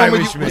 What's though, the the one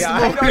with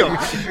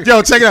Irishman.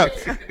 Yo, check it out.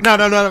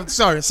 No.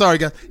 Sorry,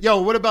 guys.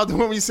 Yo, what about the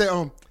one where you said,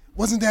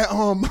 wasn't that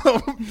from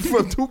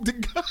Duke the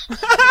God?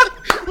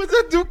 Was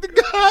that Duke the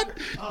God?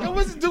 That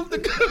wasn't Duke the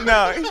God.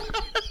 No.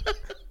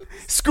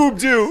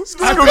 Scoob-Doo.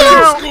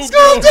 Scoob-Doo.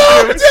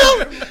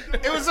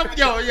 It was some,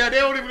 yeah, they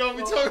don't even know what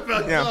we talking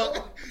about. Yeah.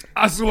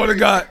 I swear to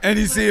God, and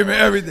he see him in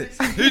everything.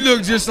 He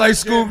looked just like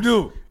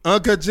Scoob-Doo.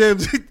 Uncle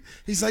Jim's.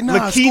 He's like,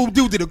 nah, Lakeith-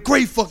 Scoob-Doo did a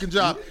great fucking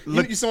job.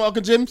 You saw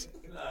Uncle Jim's?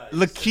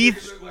 Lakeith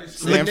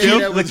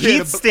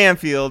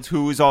Stanfield,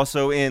 who is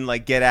also in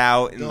like Get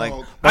Out and like.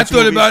 Dog. I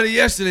thought about it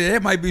yesterday.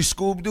 That might be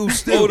Scoob-Doo Oh,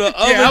 still. the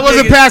other Yeah, I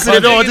wasn't nigga- passing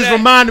it the though. It nigga just that-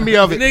 reminded me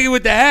of The it. nigga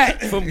with the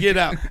hat from Get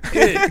Out.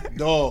 Yeah.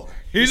 Dog.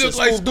 He said looked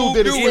like Scoob-Doo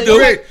did it Scoob-Doo with great.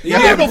 great. Yeah,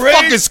 I know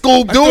braids.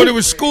 fucking Scoob-Doo. I thought it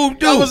was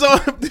Scoob-Doo. I was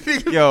on.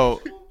 Yo,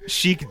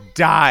 Sheik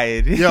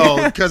died.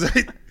 Yo, because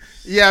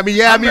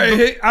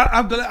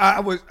I'm glad I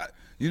was.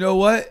 You know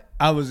what?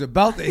 I was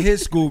about to hit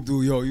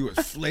Scoob-Doo. Yo, you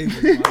was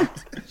flaming. Man.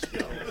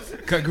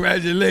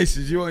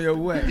 Congratulations, you on your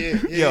way.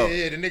 Yo.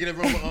 The nigga that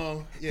wrote,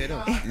 no.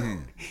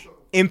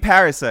 In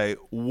Parasite,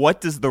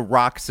 what does the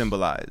rock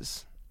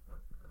symbolize?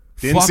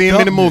 Didn't see him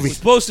in the movie.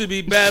 Supposed to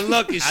be bad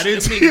luck. I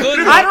didn't see good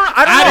him. luck. I don't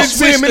I know. didn't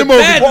see him in the Switch to movie.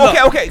 bad Well,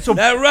 luck. okay. So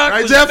That rock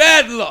Right, was Jeff?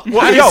 bad luck.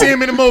 Well, I yo, didn't see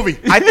him in the movie.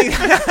 I think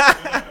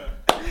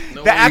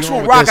The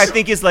actual Rock, I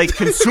think, is like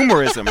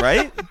consumerism,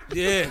 right?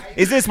 Yeah.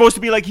 Isn't it supposed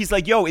to be like he's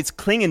like, yo, it's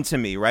clinging to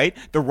me, right?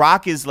 The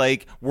Rock is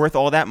like worth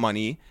all that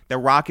money. The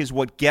Rock is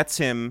what gets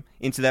him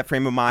into that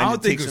frame of mind. I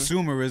don't think takes him.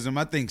 consumerism.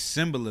 I think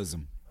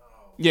symbolism.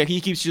 Yeah,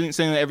 he keeps saying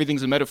that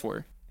everything's a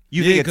metaphor.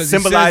 You Yeah, think it 'cause he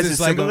says symbolizes it's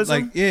like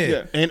symbolism?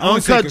 Yeah. And I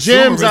would say Uncut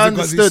Gems, I consumerism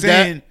 'cause he's understood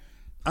that. saying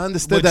I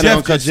understood what that Jeff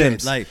Uncut just said,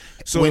 Gems. like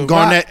so When the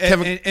Garnett, Rock-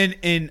 Kevin-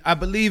 and I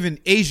believe in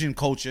Asian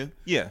culture,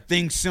 Yeah.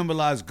 things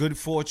symbolize good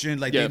fortune.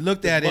 Like Yeah. they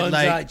looked The at it bonsai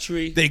like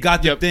tree. they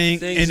got the Yep. thing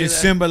Things and of it that-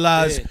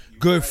 symbolized yeah.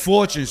 good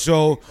fortune.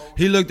 So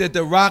he looked at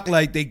the Rock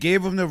like they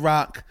gave him the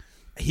Rock.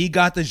 He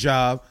got the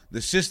job.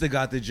 The sister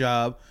got the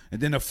job,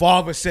 and then the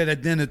father said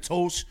at dinner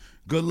toast.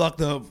 Good luck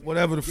to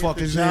whatever the fuck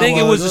his job. I name think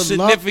it was a Good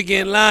luck.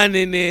 significant line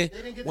in there.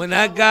 When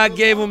that guy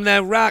gave him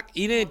that rock,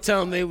 he didn't tell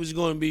them they was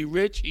going to be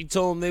rich. He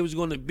told them they was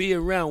going to be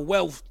around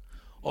wealth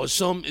or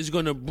something is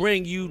going to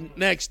bring you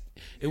next.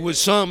 It was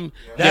something.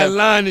 That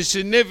line is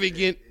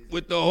significant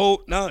with the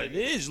whole. No, it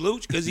is,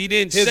 Luch, because he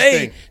didn't His say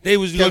thing. they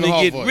was going Kevin to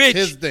Hart get voice. rich.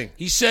 His thing.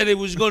 He said it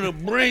was going to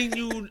bring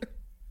you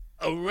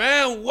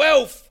around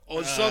wealth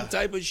or some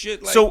type of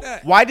shit like So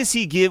that. why does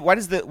he give? Why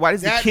does the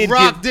That kid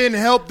Rock give? didn't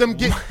help them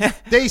get.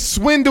 They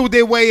swindled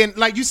their way in.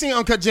 Like you seen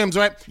Uncut Gems,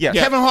 right? Yeah.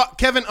 Kevin Hart,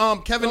 Kevin No,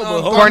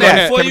 but hold Garnett. on.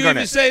 Before Kevin you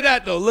Garnett. even say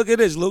that, though, look at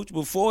this, Luch.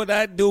 Before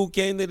that dude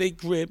came to their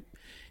crib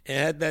and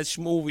had that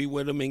smoothie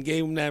with him and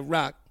gave him that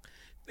rock,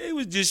 they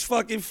was just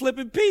fucking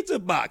flipping pizza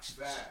boxes.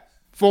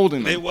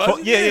 Folding They them. was,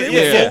 Yeah, they yeah,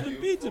 was yeah.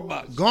 folding pizza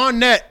boxes.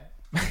 Garnett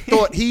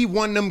thought he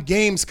won them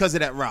games because of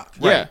that Rock.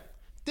 Yeah.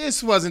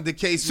 This wasn't the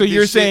case. So with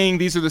you're this shit. saying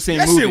these are the same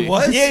Yes, movie? it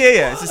was.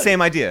 Yeah. It's the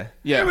same idea.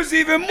 Yeah. It was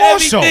even more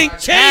so. Everything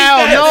changed. Hell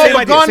that no, same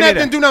but idea, same Garnett idea.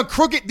 didn't do nothing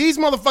crooked. These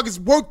motherfuckers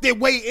worked their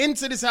way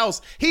into this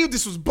house. He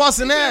just was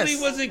busting ass. He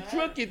wasn't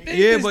crooked. They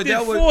Yeah, just but did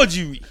that was-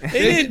 forgery. They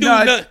didn't do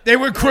Nah, nothing. They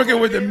were crooked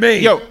with the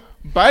maid. Yo,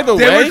 by the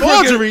They way, went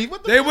crooked. Forgery?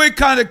 What the They went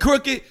kind of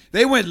crooked.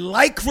 They went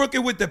light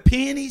crooked with the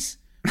panties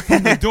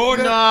from the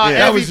daughter. Nah,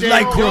 that was everything,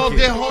 light yo, crooked.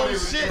 their whole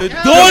shit. The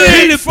Hell daughter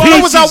yeah. and the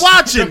What was I peaches.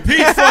 watching?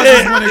 Peach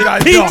fuzz when it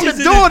got Peaches dark. and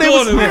the daughter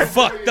was- daughter were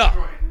fucked up.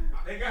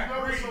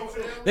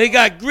 They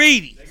got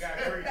greedy.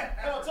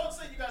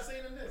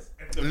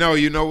 No,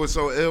 you know what's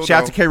so ill?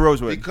 Shout out though? to K.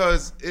 Rosewood.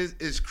 Because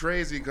it's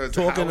crazy. Because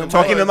Talking to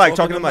Talking to Mike. Mike,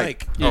 talking to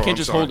Mike. you Oh, can't I'm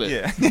just sorry. hold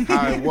it. Yeah.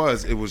 how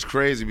it was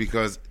crazy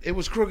because it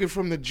was crooked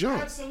from the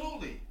jump.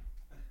 Absolutely.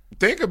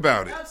 Think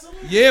about it.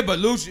 Yeah, but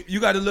Lucy, you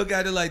got to look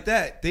at it like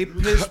that. They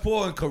piss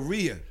poor in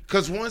Korea.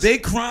 Because once They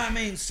crime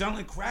ain't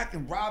selling crack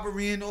and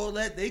robbery and all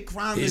that. They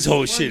crime. His is whole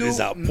one shit dude-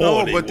 is out no,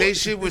 poor. but they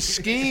shit was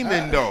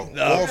scheming though,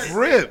 off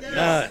rip.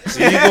 Nah,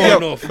 so you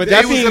going off. But They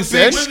that was being a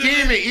said, big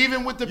scheming,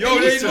 even with the Yo,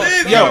 they pizza.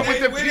 live, yo, Even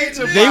with the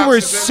pizza they were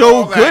boxes and so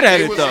all that. good at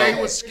They it, was- though.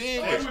 They was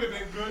scheming.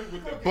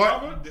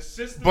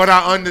 But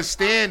I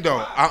understand though.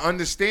 I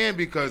understand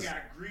because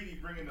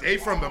they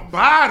from the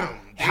bottom.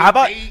 How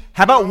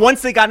about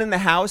once they got in the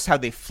house, how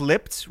they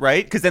flipped,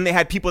 right? Because then they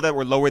had people that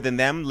were lower than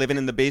them living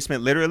in the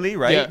basement, literally,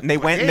 right? Yeah. And they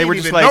went They and they were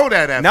didn't just even like, know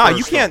that at "Nah,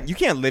 first, you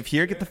can't live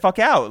here. Get the fuck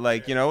out.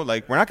 Like, you know,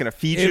 like we're not gonna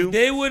feed you." If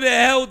they would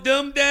have held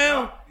them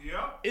down,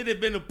 it'd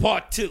have been a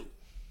part 2.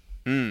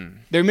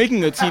 they're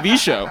making a TV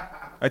show.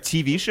 A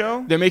TV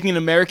show? They're making an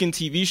American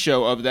TV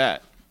show of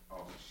that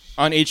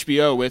on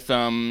HBO with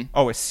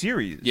Oh, a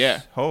series.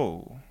 Yeah.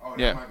 Oh.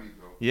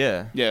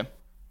 yeah. Yeah.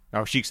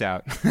 Oh, Sheik's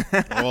out.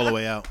 All the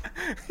way out.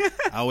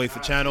 I'll wait for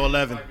Channel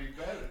 11.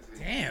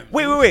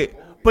 Wait.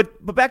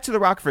 But back to The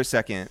Rock for a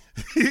second.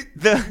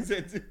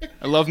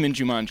 I love Min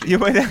Jumanji.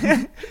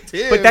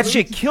 But that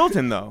shit killed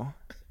him though.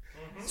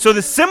 So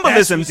the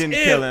symbolism That's didn't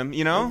what's kill ill. him,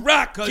 you know? The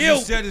Rock Because he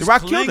killed. said it's The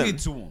Rock killed clinging him.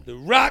 to him. The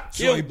Rock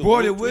So killed. he them.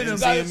 brought it with You him.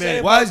 gotta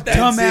say Why about is that.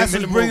 dumbass in is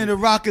the bringing movie. the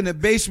Rock in the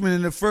basement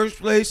in the first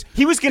place?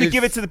 He was going to It's-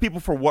 give it to the people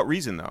for what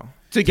reason though?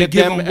 To get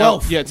give them them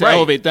wealth. Yeah, to Right.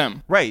 elevate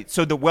them. Right.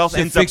 So the wealth To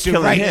ends up fix it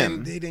killing right.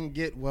 him. They didn't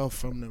get wealth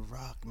from The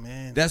Rock,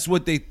 man. That's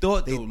what they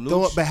thought, though,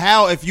 Luch. But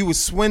how if you was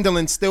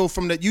swindling still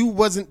from that? You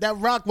wasn't. That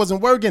Rock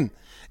wasn't working.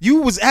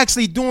 You was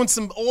actually doing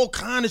some all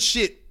kind of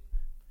shit.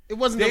 It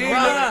wasn't They The ain't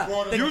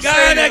Rock. The You guy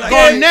saying that like-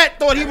 Garnett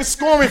thought he was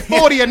scoring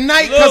 40 a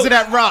night because of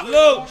that Rock.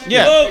 Look,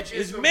 Yeah. look,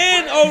 his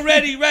man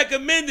already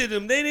recommended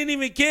him. They didn't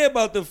even care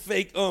about the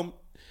fake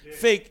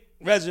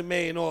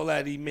resume and all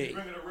that he made.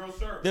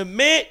 The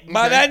man,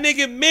 by that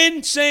nigga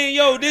Min saying,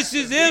 yo, this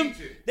is him,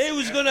 they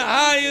was gonna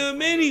hire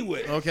him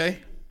anyway. Okay.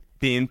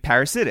 Being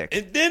parasitic.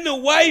 And then the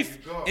wife,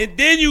 and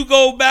then you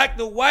go back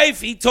to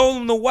wife. He told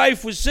him the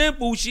wife was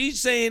simple.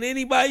 She's saying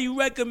anybody you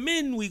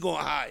recommend, we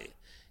gonna hire.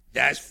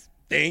 That's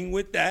thing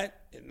with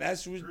that, and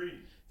that's what.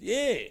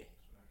 Yeah,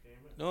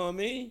 know what I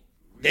mean?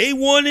 They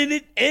wanted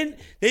it, and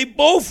they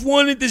both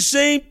wanted the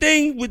same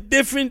thing with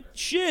different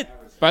shit.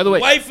 By the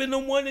way, Wife and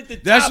them wanted the.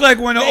 That's top like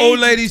when the old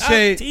paid, lady top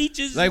said,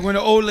 teachers. like when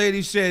the old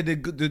lady said,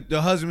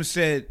 the husband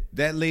said,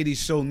 that lady's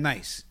so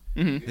nice.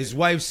 His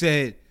wife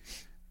said,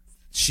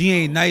 she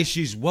ain't nice,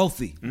 she's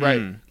wealthy.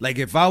 right. Like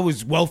if I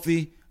was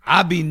wealthy,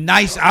 I'd be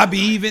nice, I'd be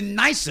even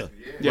nicer.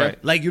 Yeah.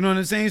 Right. Like, you know what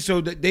I'm saying? So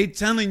they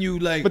telling you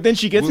like. But then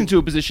she gets into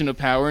a position of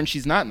power and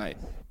she's not nice.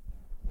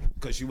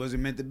 Because she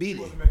wasn't meant to be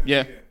there.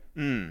 Yeah.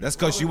 That's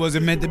because she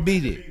wasn't meant to be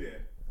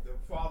there. The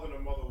father and the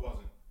mother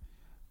wasn't.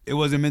 It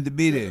wasn't meant to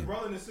be there.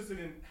 brother and the sister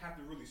didn't have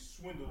to really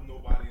swindle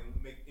nobody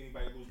and make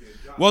anybody lose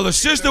their job. Well, the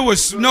sister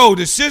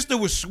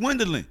was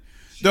swindling.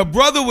 The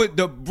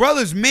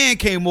brother's man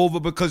came over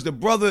because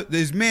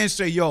his man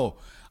said, "Yo,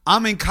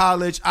 I'm in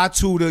college. I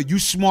tutor. You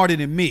smarter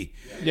than me."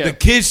 Yeah. The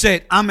kid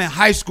said, "I'm in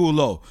high school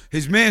though."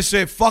 His man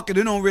said, "Fuck it.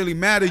 It don't really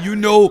matter. You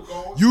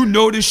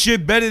know this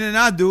shit better than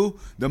I do.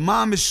 The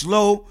mom is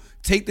slow.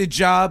 Take the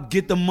job.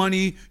 Get the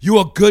money. You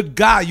a good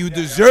guy. You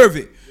deserve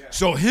it."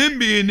 So him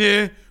being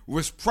there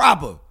was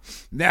proper.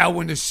 Now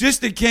when the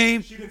sister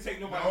came, She didn't take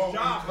nobody's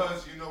job.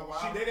 because you know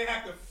why? They didn't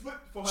have to flip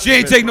for her. she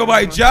ain't take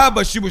nobody's job,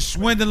 but she was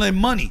swindling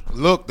money.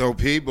 Look though,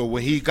 P, but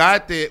when he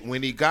got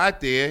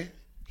there,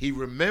 he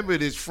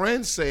remembered his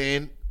friend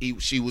saying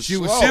she was She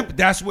slow. was simple.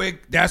 That's where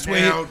Now, his the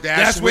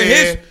parasite.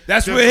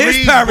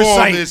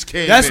 greaseballness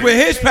came That's in.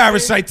 where his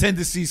parasite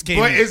tendencies came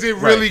But in. is it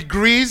really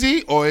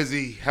greasy or is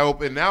he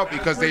helping out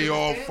because they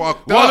all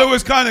fucked Well, up? it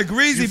was kind of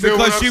greasy You feel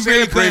because what she I'm really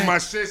saying? Bring couldn't. my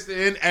sister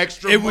in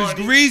extra It was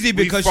money. greasy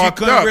We because she fucked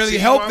couldn't up. really See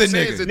help what the I'm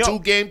saying? nigga. It's a No.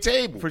 2-game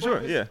table. For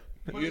sure, yeah.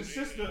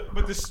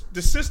 But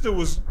the sister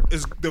was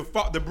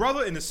the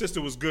brother and the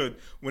sister was good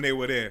when they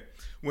were there.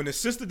 When the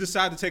sister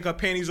decided to take her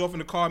panties off in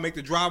the car and make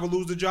the driver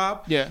lose the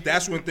job,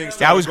 that's when things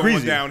started was going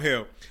greasy.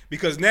 downhill.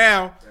 Because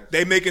now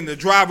they making the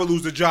driver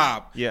lose the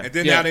job, Yeah. and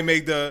then Yeah. now they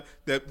make the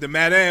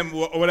madam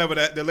or whatever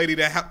the lady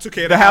that took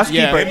care of The house,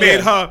 housekeeper, they made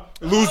yeah. her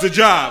lose the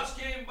job.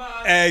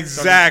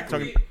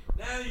 Exactly.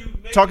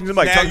 Talking to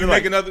Mike. Now Talking you to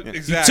make Mike. another. You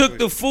Exactly. took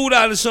the food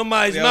out of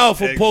somebody's Yes,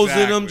 mouth opposed to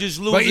them exactly. just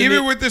losing But even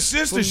it. with the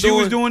sister, from she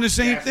was doing- doing the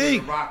same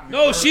thing.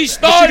 No, she But she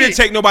started. didn't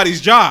take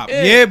nobody's job.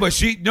 Yeah, but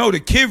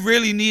the kid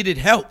really needed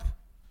help.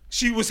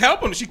 She was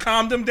helping. She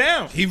calmed him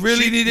down. He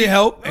really needed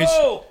help. And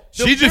No,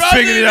 she the just brother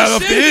figured it and out the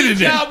off the sister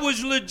internet. job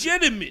was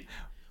legitimate.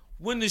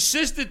 When the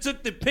sister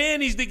took the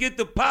panties to get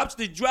the pops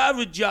the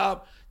driver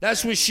job,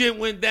 that's when shit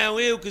went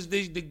downhill because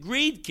the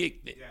greed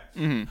kicked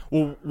in.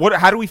 Well,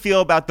 how do we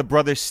feel about the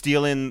brother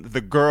stealing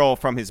the girl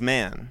from his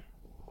man?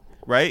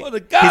 Right? Well, the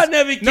guy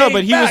never came back.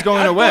 but he was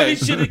going I away. thought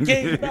he should have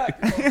came back.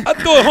 I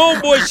thought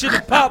homeboy should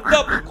have popped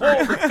up and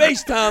called the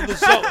FaceTime or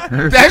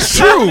something. That's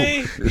You know true. what I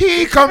mean?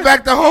 He ain't come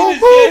back the whole He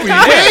movie.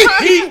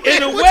 just- he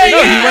in a way,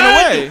 No, he went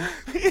away.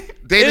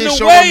 They In didn't a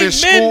show way, him in men-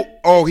 school.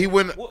 Oh, he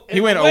went.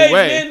 He went the way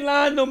away. Men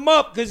lined him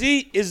up because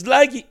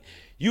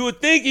you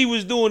would think he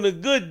was doing a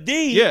good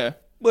deed. Yeah.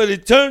 But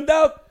it turned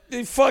out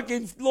they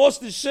fucking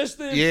lost his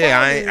sister. And Yeah,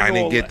 father I and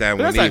didn't all get that But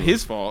one that's not either.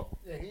 his fault.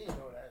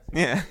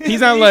 Yeah.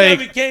 He's not He like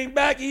never came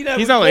back. He never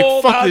he's not like,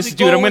 called, fuck how's this it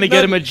dude, I'm going? gonna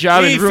get him a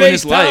job He and ruin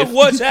his FaceTime, life.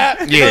 What's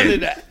happening? Yeah. None of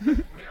that.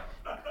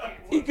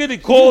 He could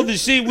have called to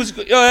see what's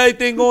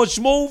everything going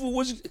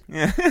smooth.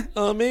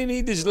 I mean,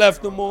 he just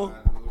left them on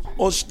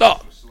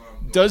stop.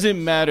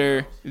 doesn't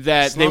matter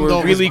that they Slumdog were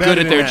was really better good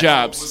at than their that.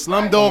 jobs.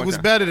 Slumdog was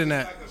better than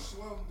that.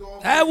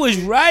 That was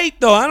right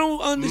though. I don't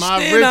My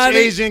understand how rich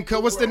they. Asian,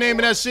 what's the name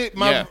of that shit?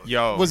 Yeah.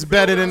 Yo. Was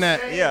better than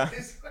that. Yeah.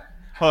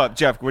 Hold up,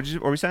 Jeff. What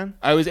were we saying?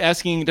 I was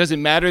asking, does it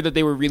matter that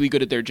they were really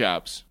good at their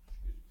jobs?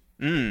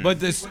 But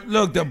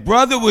the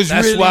brother was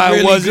That's really, why it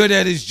really wasn't- good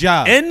at his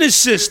job. And the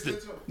sister.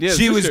 Yeah,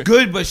 she was sister.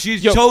 good, but she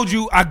told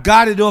you, I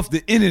got it off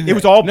the internet. It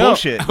was all No,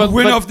 bullshit. I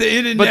went off the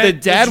internet. But the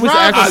dad was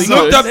right. actually I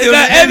looked good. up They the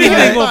got internet,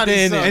 everything off the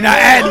internet. and I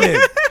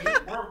ad-libbed.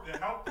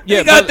 Yeah,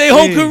 They got but- their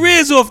whole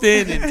careers off the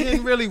internet. It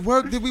didn't really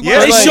work. Did we? Yeah,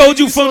 watch They it? showed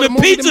you We from saw the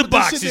movie, pizza but this shit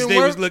boxes didn't they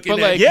work. was looking But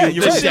at. like, Yeah, the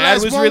you're right. dad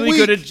Last was one really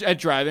good week. at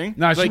driving.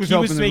 Nah, she like was he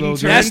was helping a making little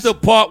turns. bit. That's the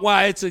part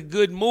why it's a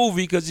good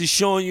movie because it's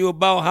showing you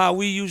about how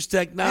we use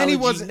technology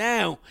wasn't-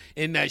 now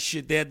and that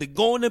shit. They had to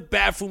go in the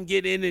bathroom,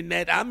 get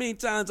internet. How many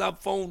times our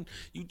phone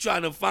you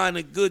trying to find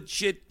a good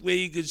shit where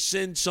you could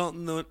send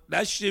something?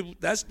 That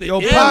shit. That's the. Yo,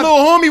 end. My little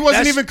homie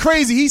wasn't That's- even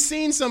crazy. He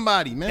seen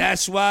somebody, man.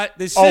 That's why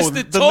the Oh,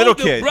 sister the told little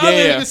the kid. brother.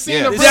 Yeah, He seen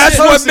yeah. a black That's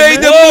what person, made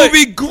man. the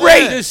movie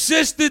great. The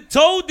sister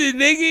told the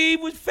nigga he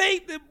was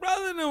fake. The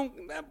brother don't.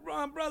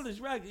 My brother's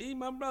right.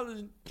 My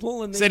brother's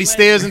pulling. Said he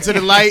stares into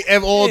the light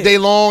all day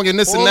long and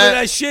this All and of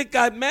that. that shit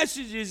got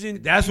messages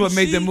and That's what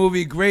made the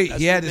movie great.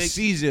 That's He had what a makes-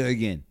 seizure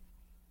again.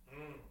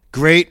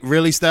 Great,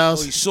 really, Oh,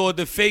 Styles. he saw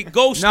the fake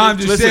ghost. No, I'm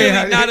It just was saying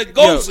really how, not a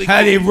ghost.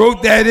 how they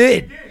wrote that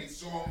in.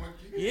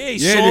 Yeah, he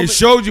Yeah, saw they him.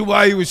 showed you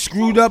why he was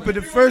screwed up in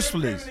the first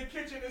place.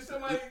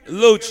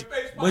 Luch.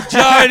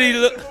 Majority.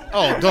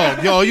 Oh,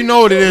 dog, yo, you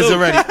know what it is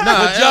already.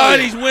 Nah,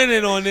 Majority's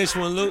winning on this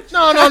one, Luch.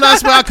 no,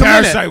 that's where I come in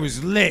Parasite at.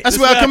 was lit. That's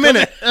where I come in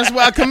at. That's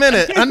where I come in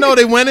at. I know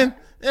they winning.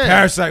 Yeah.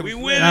 Parasite We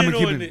was winning I'ma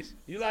keep on it- this.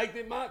 You liked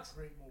it, Mox?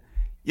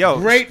 Yo,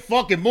 Great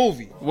fucking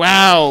movie.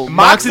 Wow, Mox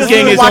Mox is doesn't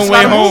getting his watch own a way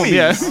lot of home. movies.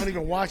 Yeah. I don't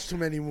even watch too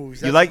many movies.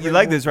 you That's like a you great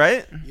like movie. this,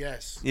 right?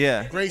 Yes.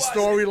 Yeah. Great And he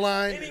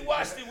storyline.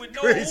 watched it with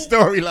no Great hoop.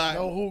 storyline.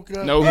 No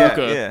hookah. No Yeah.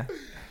 hookah. Yeah.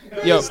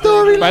 Yo,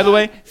 by the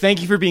way,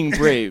 thank you for being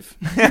brave.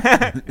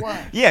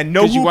 Yeah.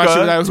 No Did you watch it hookah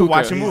without to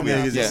watch a hookah?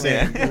 movie. Yeah.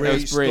 Yeah. That Great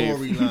was brave.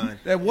 storyline.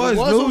 That was, It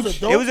was Luch. a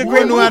dope It was a movie. great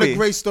You know how movie. the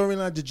great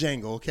storyline to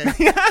Django, okay?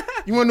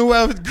 You want to know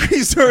how the great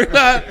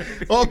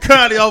storyline? All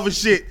kind of other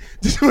shit.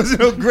 This was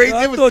no great.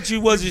 I it was- thought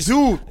you wasn't.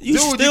 Dude, you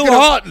dude, still could've-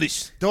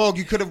 heartless. Dog,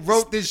 you could have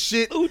wrote this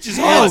shit. Luch is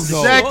Oh, heartless.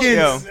 seconds.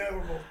 Yo.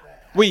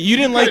 Wait, you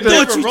didn't like I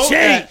thought the? you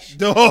changed.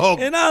 Dog.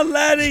 In our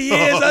latter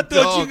years, I thought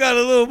Dog. you got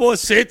a little more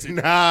sensitive.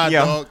 Nah,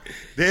 Yeah. dog.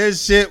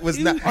 This shit was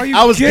not. Are you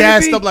I was kidding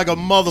gassed me? up like a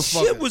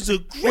motherfucker. Shit was a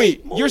great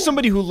Wait, movie. you're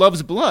somebody who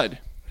loves blood.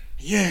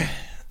 Yeah.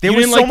 There You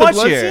was didn't so like the much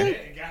blood here. scene?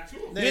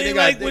 They You ain't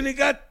got- like they- when it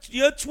got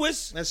your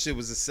twist? That shit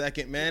was a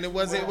second, man. It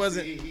wasn't.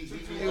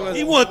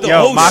 He want the Yo,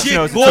 whole Mox shit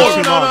knows No, it's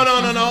going. too no, long.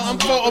 no, no, no,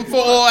 no. I'm for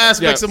all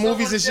aspects Yeah. of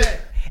movies and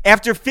shit.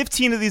 After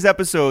 15 of these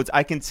episodes,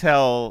 I can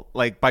tell,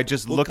 like, by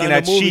just What looking kind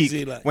at of movies Sheik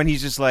he like? when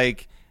he's just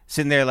like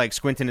sitting there, like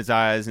squinting his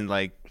eyes and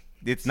like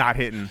it's not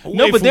hitting.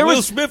 No, Wait but for there Will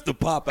was- Smith to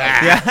pop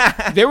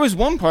out. There was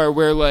one part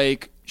where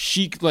like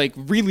Sheik like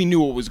really knew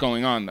what was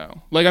going on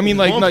though. Like I mean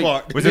like One like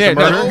part. Was it the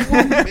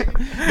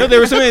murder? No, there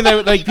was something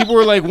that like people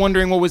were like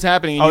wondering what was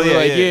happening, and Oh, you were yeah,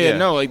 like, yeah, yeah, yeah.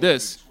 no, like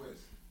this.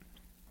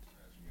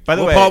 By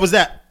the What way, part was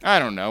that? I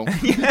don't know.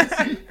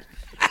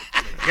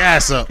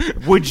 Gas up.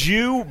 would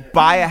you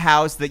buy a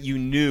house that you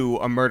knew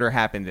a murder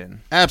happened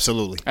in?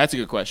 Absolutely. That's a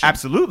good question.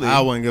 Absolutely.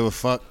 I wouldn't give a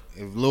fuck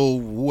if Lil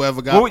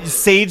whoever got. What would you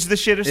sage the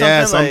shit or something?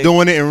 Yes, I'm Like-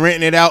 doing it and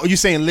renting it out. You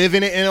saying live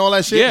in it and all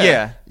that shit? Yeah.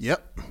 Yeah.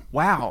 Yep.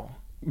 Wow.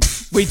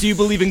 Wait, do you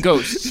believe in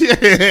ghosts?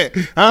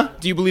 Huh?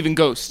 Do you believe in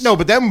ghosts? No,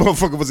 but that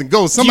motherfucker was in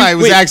Ghost. Somebody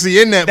was wait, actually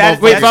in that that-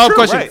 motherfucker. Wait, That's follow-up true,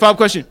 question. right. Follow-up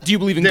question. Do you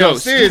believe in Damn,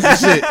 ghosts? serious as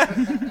shit.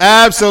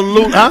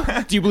 Absolute,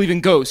 huh? Do you believe in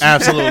ghosts?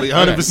 Absolutely,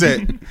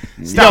 100%.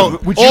 Stop. Yo,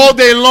 Would you- all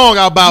day long,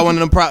 I'll buy one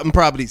of them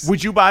properties.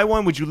 Would you buy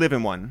one? Would you live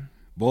in one?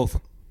 Both.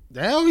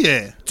 Hell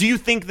yeah! Do you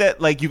think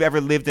that like you've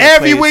ever lived in a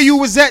Everywhere place- you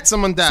was at,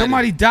 someone died.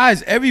 Somebody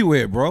dies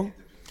everywhere, bro.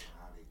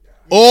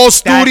 all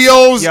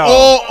studios, yo.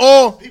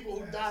 all. People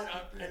who died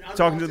in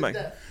Talking to the unwanted mic.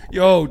 death.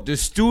 Yo, the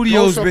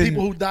studio's Those are been.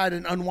 people who died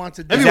in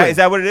unwanted Is death. that, is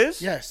that what it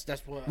is? Yes,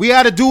 that's what. We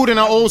had a dude in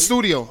our old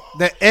studio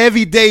that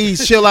every day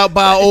he's chill out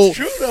by our old.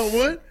 True though,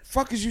 what?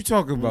 Fuck is you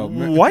talking about,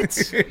 man? What?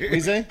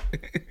 You say?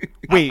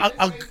 Wait.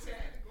 well,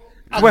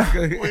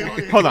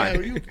 Wait, hold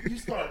on. You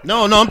start.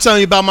 No, I'm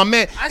telling you about my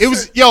man. I It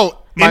was said-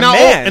 My in our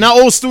man. in our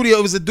old studio.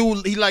 It was a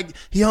dude.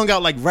 He hung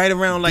out like right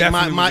around like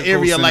Definitely my was a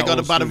area, ghost in like the on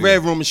old by the studio.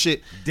 red room and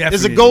shit. There's a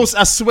Definitely. ghost.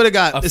 I swear to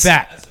God, A it's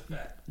fact.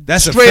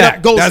 That's a straight fact.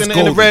 up ghost That's in the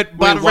golden. red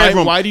by Wait, the why- red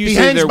room. why do you he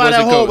say hangs there by was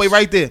that a hallway ghost?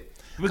 right there?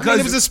 Because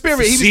it was a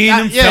spirit. He was, seen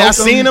him, I felt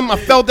seen him. him. I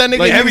felt that nigga.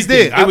 Like he was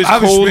everything. there. It was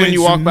I've cold when experienced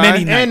you walked by? many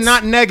And nights.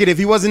 not negative.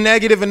 He wasn't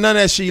negative and none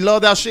of that shit. He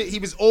loved our shit. He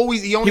was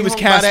always. He only He was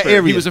hung by that Casper.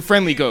 area. He was a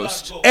friendly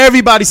ghost.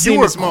 Everybody seen You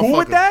were this cool motherfucker.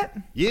 with that?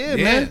 Yeah,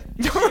 Yeah. man.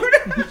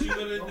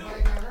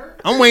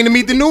 I'm waiting to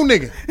meet the new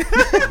nigga.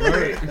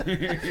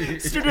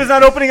 Studio's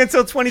not opening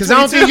until Cause I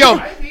 2022.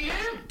 don't think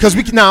Cause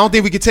I don't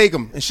think we could take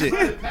him and shit.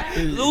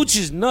 Luch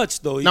is nuts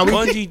though. He No, we-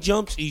 bungee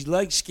jumps. He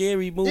likes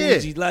scary movies.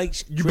 Yeah. He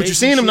likes. But you crazy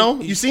seen him shit. though?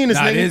 You seen this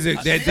Nah, nigga? there's a,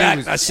 that Fact, there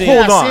was, I seen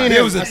Hold him. on. I seen there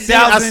him. was a I seen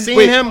thousand,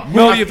 him.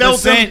 million I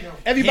felt him. percent.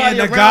 Everybody he and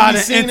the around me god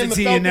seen him and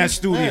entity felt in that him.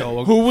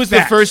 studio. Who was the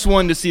Facts. first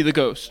one to see the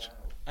ghost?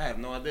 I have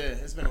no idea.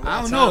 It's been a long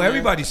I don't time, know. man.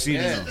 Everybody's seen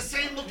it. The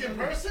same looking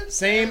person.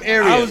 Same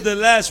area. I was the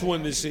last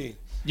one to see.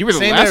 You were the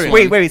Same last area.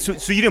 one. Wait.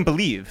 So you didn't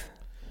believe?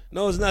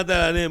 No, it's not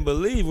that I didn't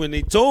believe when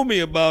they told me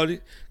about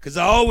it, because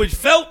I always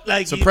felt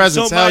like It's a he was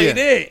presence, somebody hell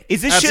yeah. there.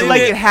 Is this Absolutely.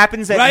 shit like it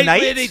happens at right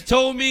night? where they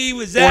told me he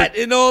was at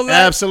and all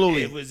that.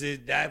 Absolutely. It was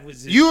it. That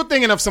was it. You were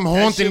thinking of some shit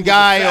haunting was a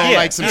guy fact. or Yeah,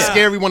 like some yeah.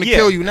 scary want to Yeah.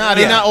 kill you. Nah,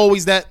 they're Yeah. not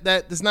always that.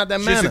 It's not that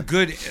Just a manner.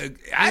 good.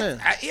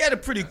 He had a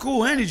pretty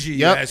cool energy.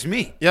 Yep. You ask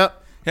me. Yep.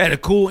 Had a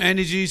cool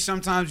energy.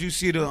 Sometimes you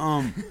see the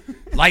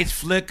lights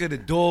flicker, the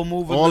door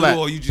move a All little, that.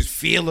 or you just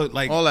feel it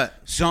like All that.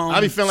 Something.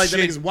 I be feeling like the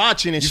shit. niggas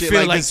watching and You shit.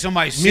 feel like this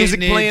somebody's music sitting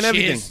there, playing, cheers.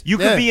 everything. You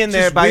could Yeah. be in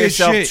there Just by weird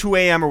yourself, shit. 2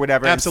 a.m. or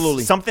whatever. and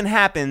Absolutely. Something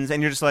happens,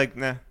 and you're just like,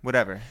 nah,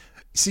 whatever.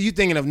 See, you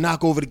thinking of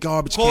knock over the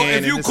garbage Call- can. if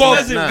and you this call-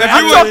 and that. If Nah. you're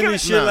I'm talking talking-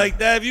 shit Nah. like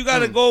that, if you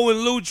gotta go in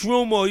Luch's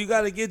room or you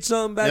gotta get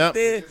something back Yep.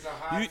 there,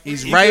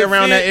 He's he right can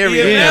around fit- that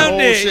area. he Yeah, around whole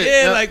there. shit.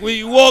 Yeah, Yep. like when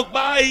you walk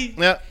by,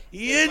 Yep.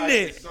 he in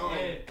there.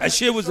 That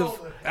shit was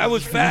that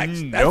was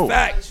facts. That's No.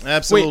 facts.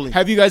 Absolutely. Wait,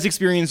 have you guys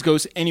experienced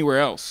ghosts anywhere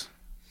else,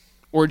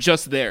 or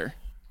just there?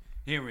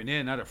 Here and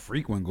there, not a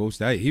frequent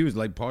ghost. He was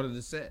like part of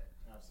the set.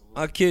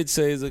 My kids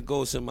say there's a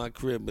ghost in my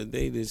crib, but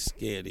they just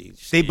scared.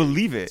 They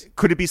believe it.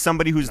 Could it be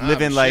somebody who's Nah,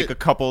 living but like shit. a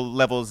couple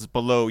levels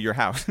below your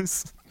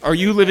house? Are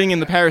you living in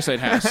the Parasite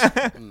house?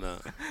 Nah,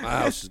 my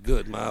house is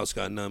good. My house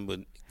got nothing but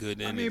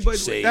good energy. I mean, but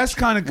sage. that's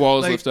kind of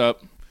Walls like, lift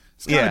up.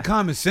 It's kind of Yeah.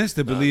 common sense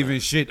to believe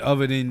in shit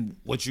other than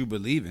what you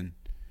believe in.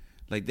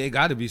 Like they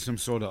got to be some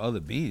sort of other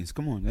beings.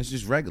 Come on, that's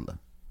just regular.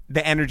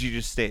 The energy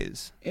just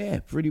stays. Yeah,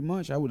 pretty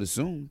much. I would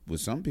assume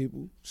with some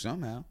people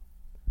somehow.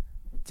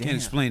 Damn. Can't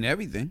explain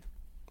everything.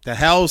 The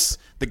house,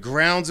 the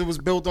grounds it was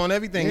built on,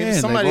 everything. It was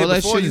Yeah, somebody like all there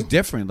that before shit you. is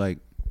different. Like,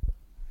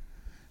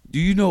 do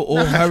you know all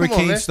Nah, come on, man.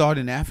 hurricanes start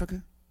in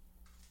Africa?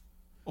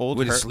 Old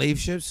Where the hur- slave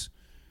ships?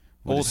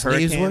 Where Old the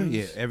slaves were? hurricanes?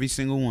 Yeah, every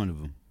single one of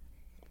them.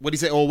 What'd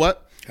he say? Oh,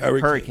 what?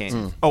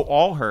 hurricanes. Oh,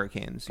 all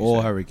hurricanes. you All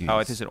said. hurricanes. Oh,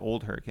 I just said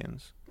old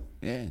hurricanes.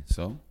 Yeah,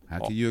 so how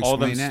can you All of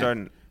them explain that?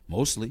 starting.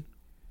 Mostly.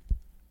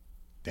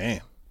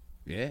 Damn.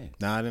 Yeah.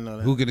 Nah, I didn't know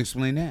that. Who can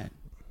explain that?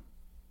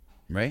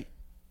 Right?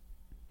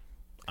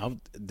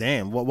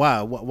 Damn.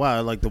 Why? Why?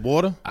 Like the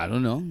water? I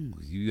don't know.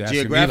 You asking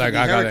me Geographically, like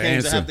I got an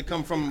hurricanes that answer. have to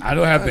come from. I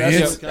don't have the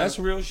answer. That's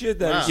real shit.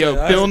 That Wow. he Yo,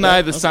 said. Bill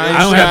Nye the Science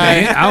I don't Guy.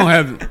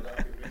 have.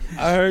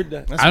 I heard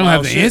that. That's I don't have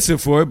wild the shit. answer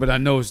for it, but I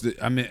know it's.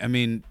 I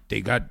mean,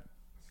 they got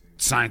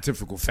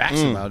scientific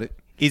facts about it.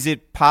 Is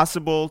it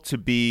possible to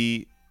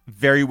be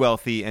very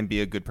wealthy and be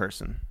a good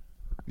person?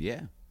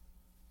 Yeah,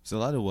 it's a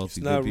lot of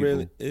wealthy It's not good people.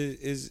 really.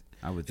 It's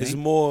I would it's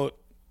think. more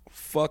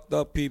fucked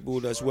up people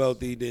that's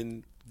wealthy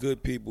than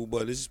good people,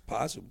 but it's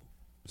possible.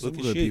 Some Look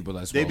at good shit. people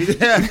that's They, wealthy.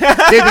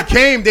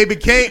 they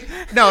became.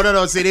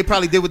 No. See, they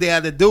probably did what they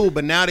had to do,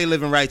 but now they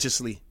living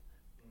righteously.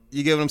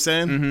 You get what I'm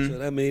saying? So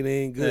that mean they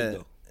ain't good Yeah.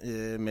 though.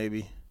 Yeah,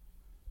 maybe.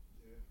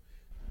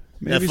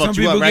 Maybe That some fucked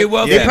you people up, right? get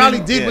wealthy. They probably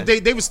Yeah. did Yeah. what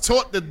they was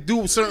taught to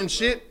do certain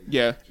shit,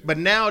 Yeah. but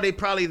now they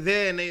probably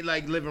there and they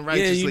like living Yeah,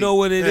 righteously. you know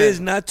what it is.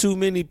 Yeah. Not too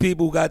many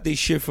people got this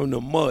shit from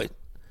the mud.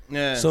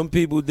 Yeah. Some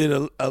people did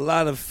a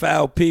lot of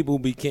foul people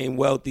became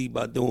wealthy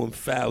by doing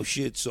foul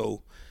shit,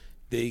 so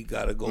they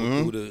gotta go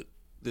through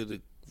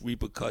the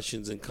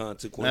repercussions and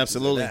consequences.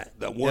 Absolutely. Of that.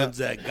 The ones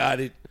that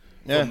got it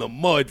Yeah. from the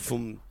mud,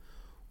 from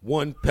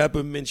one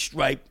peppermint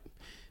stripe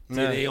to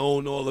Yeah. they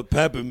own all the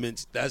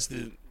peppermints.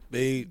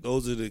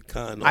 Those are the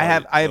kind. I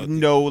have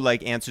no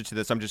like answer to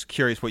this. I'm just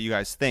curious what you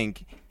guys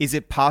think. Is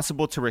it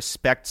possible to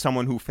respect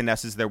someone who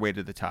finesses their way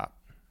to the top?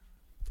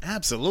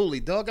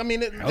 Absolutely, dog. I mean,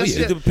 that's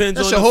yeah. It depends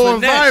that's on your the whole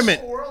finesse.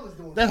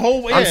 environment. That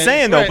whole. I'm yeah,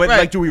 saying though, right, but right.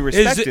 like, do we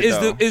respect it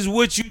though? Is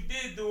what you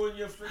did during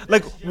your finesse.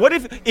 Like, what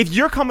if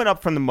you're coming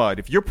up from the mud?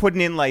 If you're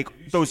putting in like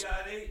You those, see how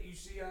they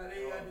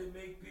had to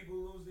make people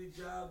lose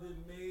their job,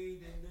 the maid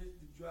and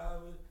the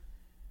driver,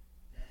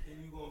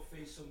 and you gonna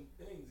face some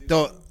things. If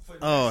Dog- you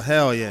oh, finesse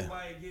hell yeah.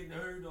 Nobody getting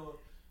hurt, or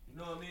you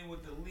know what I mean,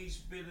 with the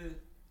least bit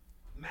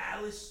of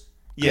malice.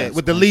 Yeah,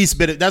 with the least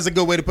bit of, that's a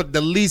good way to put it,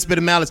 the least bit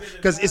of malice,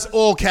 because it's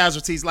all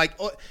casualties. Like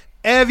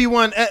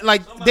everyone,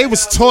 like they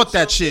was taught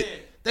that shit.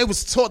 They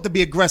was taught to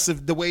be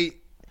aggressive the way.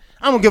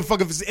 I don't give a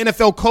fuck if it's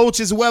NFL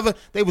coaches, whoever.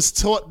 They was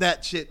taught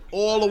that shit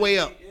all the way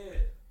up.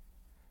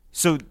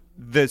 so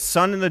the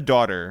son and the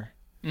daughter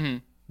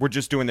were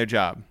just doing their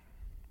job.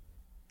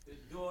 The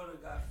daughter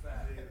got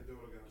fat. The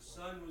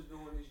son was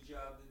doing his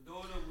job.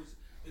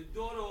 The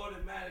daughter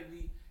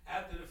automatically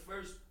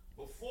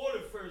before the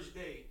first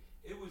day,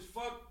 it was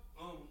fuck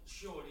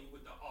Shorty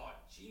with the art.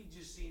 She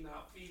just seen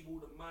how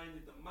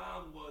feeble-minded the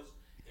mom was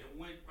and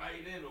went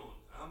right in on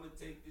it. I'm gonna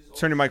take this.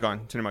 Turn your mic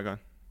on. Turn your mic on.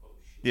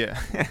 Yeah.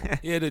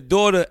 Yeah, the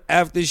daughter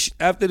after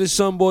the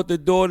son brought the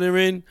daughter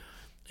in,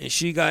 and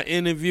she got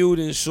interviewed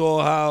and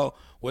saw how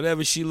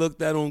whatever she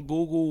looked at on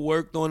Google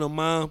worked on her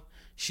mom.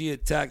 She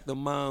attacked the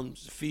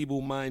mom's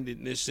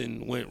feeble-mindedness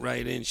and went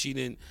right in. She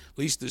didn't. At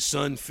least the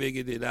son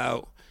figured it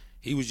out.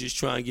 He was just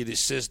trying to get his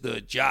sister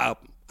a job.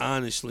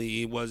 Honestly,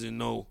 he wasn't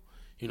no.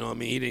 You know what I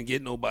mean? He didn't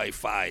get nobody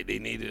fired. They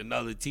needed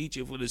another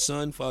teacher for the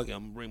son. Fuck it,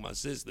 I'm going to bring my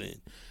sister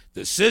in.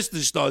 The sister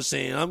starts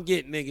saying, I'm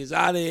getting niggas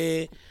out of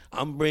here.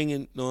 I'm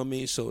bringing, you know what I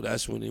mean? So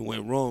that's when it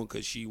went wrong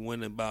because she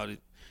went about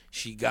it.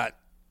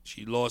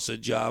 She lost her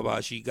job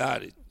how she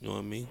got it. You know what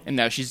I mean? And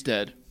now she's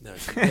dead. Now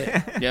she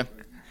dead. Yeah.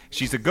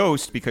 She's a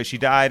ghost because she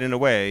died in a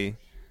way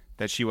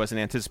that she wasn't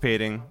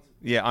anticipating.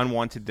 Yeah,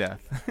 unwanted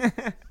death.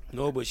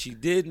 No, but she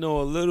did know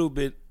a little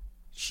bit.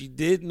 She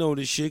did know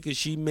the shit because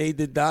she made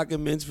the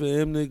documents for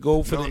him to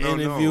go for the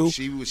interview.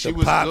 She was the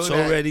good pops at-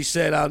 already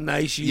said how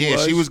nice she was. Yeah,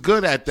 she was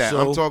good at that.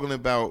 So- I'm talking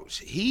about.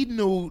 He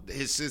knew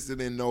his sister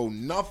didn't know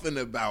nothing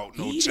about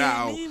no He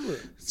child. didn't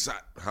either.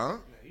 Huh?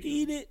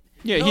 He did.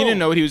 Yeah, No. he didn't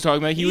know what he was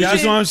talking about. He was That's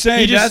just, what I'm saying.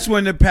 he just- That's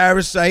when the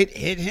parasite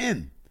hit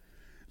him.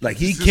 Like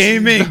he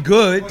came in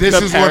good. This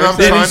is what I'm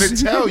Then trying he-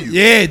 to tell you.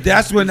 Yeah,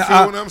 that's when You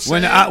feel what I'm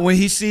saying? when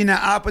he seen the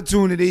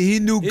opportunity, he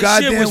knew His shit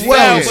goddamn was well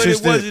foul, his but it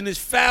sister wasn't as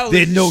foul as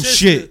did his no sister.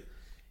 shit.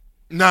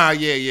 Nah,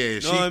 yeah.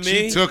 Know what I She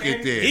mean? took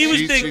it there. He was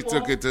she thinking-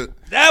 took it to.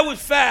 That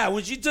was foul.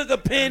 When she took her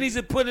panties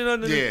and put it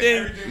under the Yeah,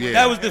 thing, yeah.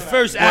 that was the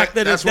first act of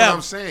the That's what devil.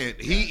 I'm saying.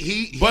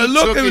 He But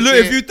look, took it if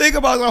there. you think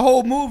about the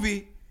whole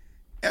movie,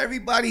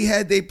 everybody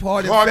had their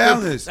part in Part of-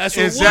 foulness. That's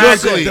what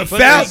Exactly. The was.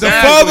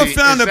 father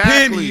found the exactly.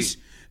 panties.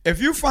 If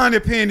you find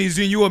the panties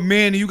and you a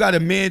man and you got a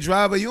man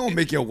driver, you don't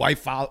make your wife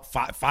fire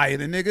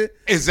the nigga.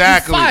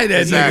 Exactly. You fire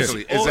that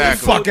Exactly. nigga.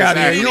 Exactly. Fuck out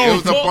of here. You Exactly. know, It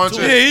was a bunch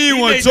of. yeah, he didn't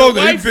want made to talk. the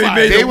He wife fire.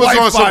 made They the was wife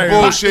on some fire.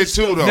 bullshit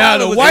too, though. Now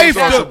They the was wife,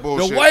 on some the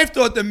bullshit. wife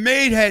thought the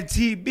maid had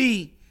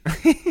TB,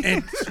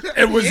 and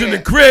it was in the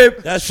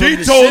crib. That's She from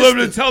the told him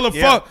to sister. tell her,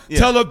 Yeah, yeah.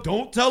 tell her,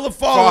 don't tell her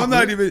father. I'm not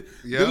Father. even.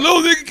 Yeah. The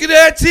little nigga could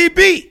have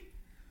TB.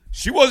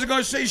 She wasn't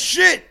gonna say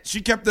shit. She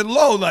kept it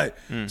low, like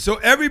so.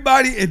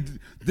 Everybody, and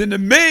then the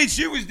maid,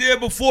 she was there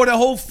before the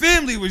whole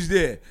family was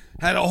there.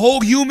 Had a whole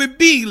human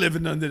being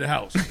living under the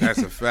house. That's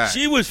a fact.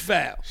 She was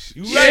foul.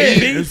 You Yeah, right,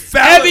 B? it's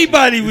foul.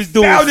 Everybody was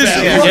doing Foul foul. as a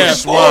She Yeah.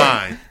 was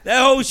swine.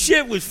 That whole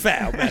shit was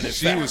foul, man.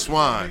 She was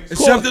swine.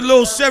 Except the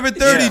little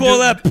 7:30. You call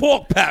that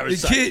pork the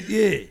parasite. kid?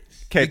 Yeah.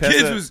 Okay, The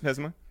kids was-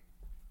 Pesma?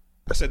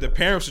 I said the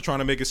parents were trying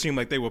to make it seem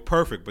like they were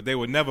perfect, but they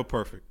were never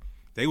perfect.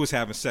 They was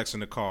having sex in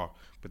the car,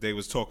 but they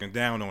was talking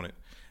down on it.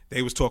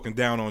 They was talking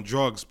down on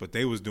drugs, but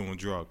they was doing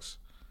drugs.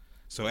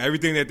 So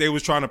everything that they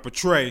was trying to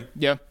portray,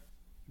 Yeah.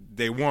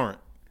 they weren't.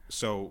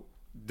 So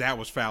that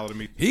was foul to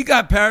me. He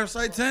got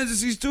parasite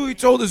tendencies too. He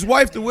told his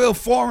wife to wear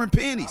foreign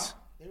panties.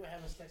 They were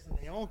having sex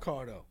in their own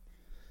car though.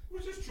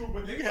 Which is true,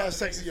 but You can have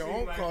sex in your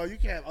own car. You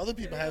can't have other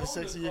people having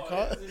sex in your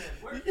car.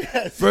 You can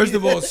have- First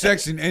of all,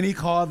 sex in any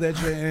car that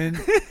you're in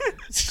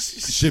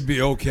should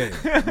be okay.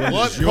 Whether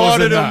What it's yours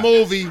part or of the not.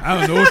 movie? I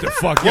don't know what the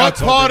fuck y'all What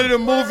talking part of about.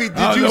 the movie I did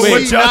don't you know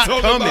what see y'all not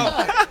talking coming?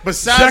 about.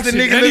 Besides Sex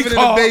the in nigga any living in the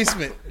car.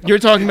 basement. You're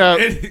talking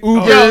about Yo,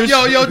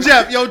 Ubers.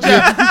 Jeff. Yo,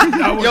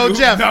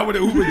 Jeff. Not with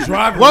an Uber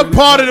driver. What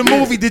part of the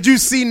movie did you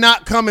see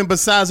not coming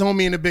besides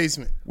homie in the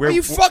basement? Are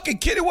you fucking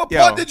kidding? What Yo.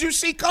 part did you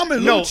see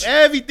coming, No, Luch?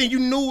 everything you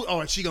knew.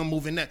 Oh, she gonna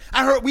move in that.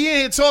 I heard we in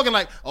here talking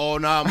like, oh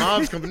nah,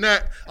 mom's coming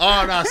that.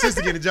 Oh nah,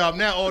 sister get a job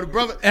now. Oh the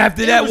brother.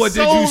 After It that, was what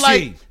did so, you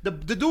like, see? The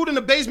dude in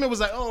the basement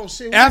was like, oh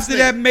shit. who's After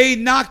this that nigga? maid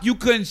knock, you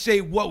couldn't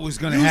say what was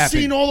going to You happen.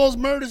 seen all those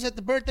murders at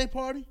the birthday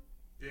party?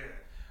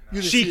 Yeah.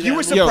 Sheik, you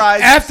were movie.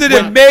 surprised. After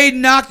the maid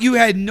knock, you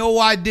had no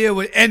idea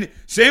what. And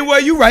same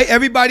way, you right.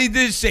 Everybody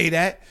did say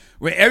that.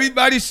 Where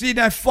everybody seen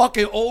that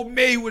fucking old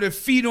maid with her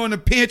feet on the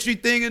pantry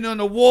thing and on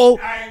the wall,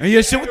 and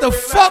you said, "What the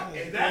fuck?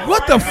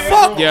 What the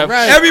fuck?" Yeah.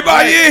 Right,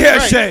 Everybody in here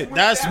right. said,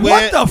 That's "What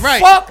where- the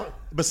right. fuck?"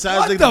 Besides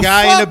What the the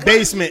guy in fuck? the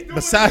basement,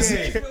 besides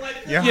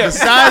Yeah.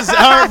 besides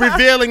her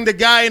revealing the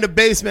guy in the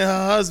basement,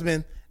 her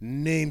husband,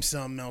 name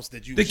something else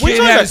that you. The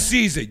kid had a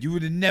Caesar. You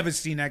would have never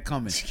seen that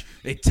coming.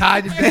 They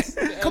tied it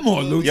back. Come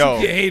on, Luke. Yo.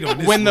 You can't hate on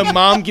this. When the one.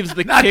 mom gives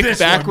the Not kick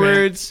this one, man.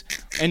 backwards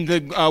and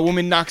the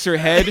woman knocks her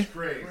head.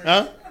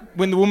 Huh?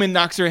 When the woman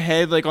knocks her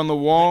head like on the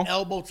wall.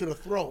 Elbow to the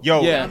throat.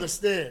 Yo. Yeah. Down the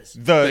stairs.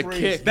 The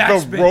kick. back the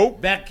spin,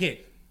 rope, back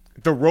kick.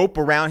 the rope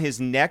around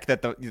his neck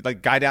that the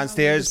like guy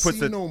downstairs never puts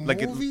the seen no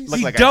like it movies. looked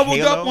He like doubled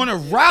a halo. up on a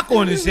rock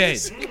on his head.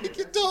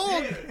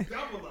 Dog.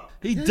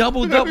 He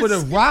doubled up with a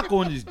rock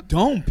on his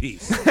dome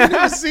piece. I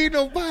never seen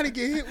nobody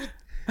get hit with.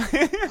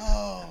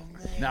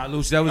 Nah,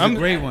 Luce, that was a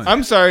great one.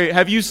 I'm sorry.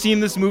 Have you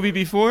seen this movie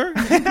before?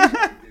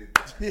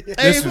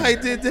 Everybody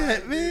did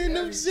that, man.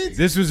 No shit.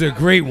 This was a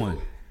great one.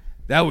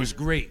 That was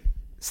great.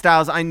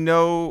 Styles, I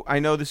know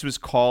this was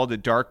called a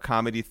dark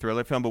comedy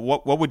thriller film, but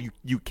what would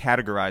you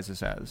categorize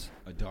this as?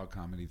 A dark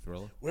comedy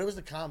thriller. Where was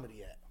the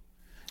comedy at?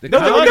 The No,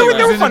 comedy there were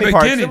was in the funny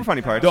parts. beginning. There were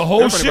funny parts. The whole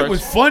There were funny shit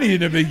parts. was funny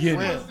in the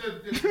beginning.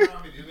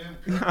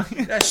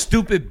 That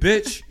stupid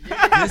bitch.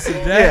 This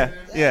and that.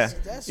 Yeah,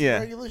 That's yeah.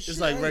 regular shit. It's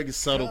like regular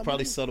subtle,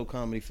 probably subtle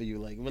comedy for you,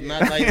 like, but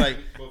not like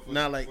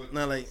not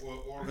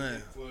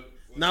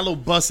a little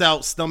bust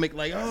out stomach,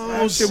 like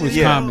oh shit. It was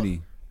Yeah.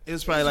 comedy. It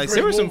was probably like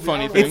There were some movie.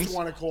 funny I don't know what things. you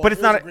wanna call But it.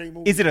 it's It was not. a great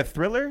movie. Is it a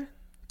thriller?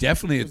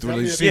 Definitely a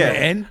thriller. You definitely see a the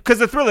end? Because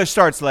the thriller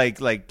starts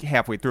like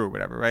halfway through, or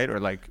whatever, right? Or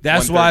like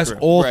That's one-third why it's through.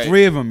 all Right.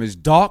 three of them. It's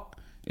dark,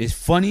 it's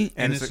funny,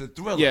 and it's it's a- a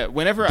thriller. Yeah,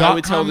 whenever I Dark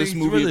would tell this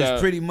comedy movie thriller about,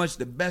 is pretty much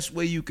the best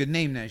way you could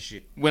name that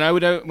shit.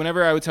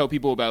 whenever I would tell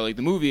people about like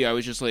the movie, I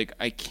was just like,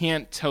 I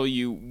can't tell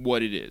you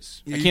what it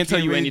is. Yeah, I you can't tell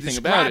can't you really anything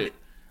describe about it. it.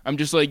 I'm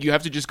just like, you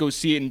have to just go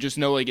see it and just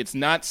know like it's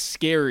not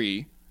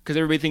scary because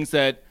everybody thinks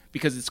that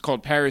because it's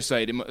called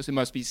Parasite, it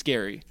must be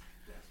scary.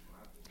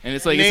 And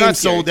it's like it's Name not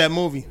scary. sold that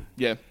movie.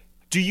 Yeah.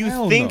 Do you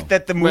Hell think no.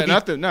 that the movie?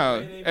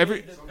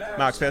 Every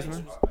Max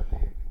Passman?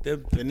 The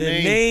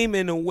name. name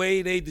and the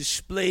way they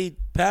displayed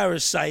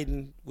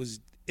parasiting was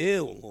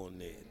ill on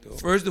there, though.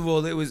 First of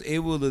all, they was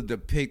able to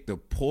depict the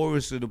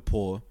poorest of the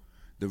poor,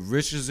 the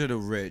richest of the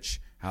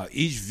rich, how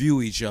each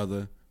view each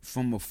other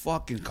from a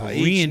fucking each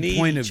Korean need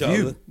point of each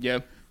view other. yeah.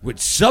 with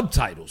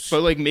subtitles.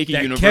 But like make it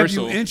that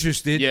universal. kept you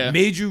interested, Yeah.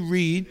 made you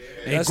read,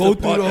 and That's go the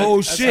through part the that- whole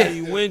that's shit. how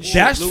you win shit,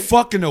 That's Luke.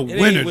 fucking a It ain't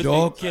winner, with the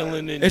dog.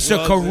 killing and It's a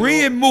drugs and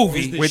Korean all. movie.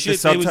 It's the With the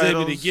shit they was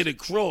able to subtitles? get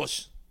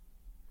across.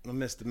 I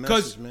missed the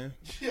 'Cause- message,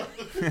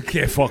 man.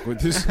 Can't fuck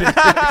with this.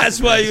 That's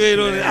why you ain't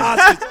on the Oscars.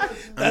 I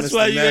That's missed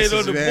why the you ain't on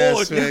message, the man.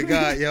 board. I swear to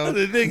God, yo.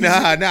 The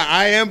niggas- Nah.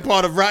 I am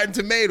part of Rotten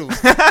Tomatoes.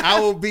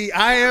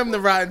 I am the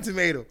Rotten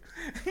Tomato.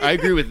 I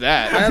agree with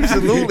that.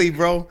 Absolutely,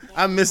 bro.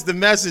 I missed the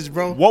message,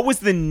 bro. What was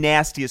the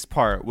nastiest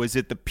part? Was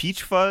it the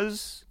peach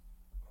fuzz?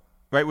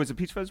 Right? Was it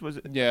peach fuzz? Was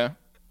it? Yeah.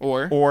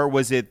 Or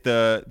was it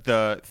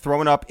the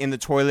throwing up in the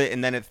toilet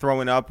and then it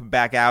throwing up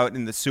back out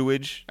in the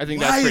sewage? I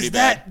think Why that's pretty is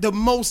bad. that the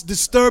most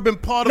disturbing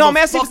part No, of I'm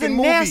a asking if it's the fucking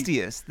movie?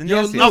 nastiest. The Yo,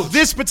 nastiest. Luke, Of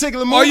this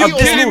particular Are movie? you Of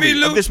this kidding movie,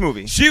 me, of Luke? this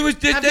movie. She was.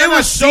 They Have you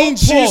was so seen,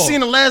 poor. you seen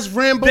the last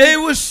Rambo? They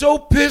was so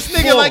pissed.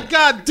 Nigga, poor. like,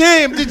 God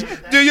damn,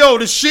 yo,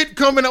 the shit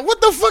coming up.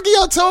 What the fuck are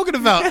y'all talking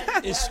about?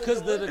 It's because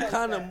of the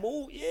kind of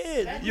movie.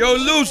 Yeah. Yo,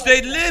 Luce,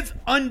 they live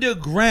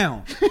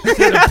underground to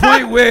the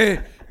point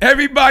where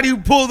everybody who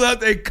pulled out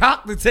their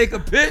cock to take a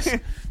piss,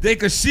 they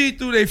could see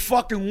through their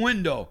fucking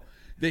window.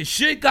 Their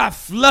shit got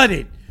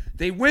flooded.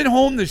 They went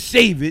home to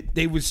save it.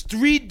 They was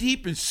 3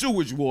 deep in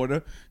sewage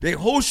water. Their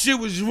whole shit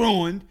was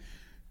ruined.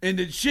 And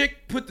the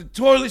chick put the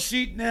toilet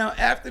sheet down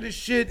after the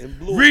shit,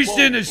 blew a reached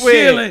in the bogey.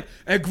 ceiling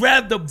and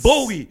grabbed the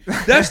bogey.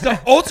 That's the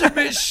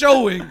ultimate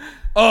showing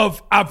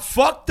of I'm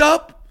fucked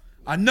up.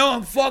 I know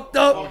I'm fucked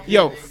up.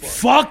 Yo,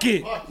 Fuck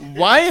it.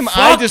 why am I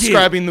Fuck it.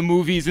 describing the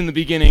movies in the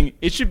beginning?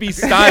 It should be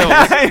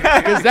Styles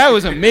because that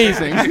was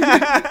amazing.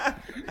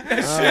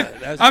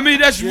 I mean,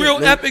 that's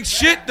real epic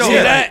shit, though. See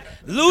that?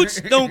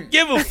 Luch don't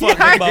give a fuck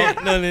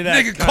about none of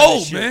that. Nigga kind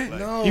cold, of shit. man.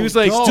 No, He was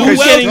like, dog. Stu's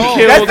getting Dog.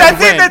 killed.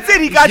 That's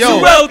it. He got Yo,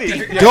 too wealthy.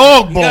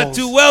 Dog He balls. got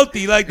too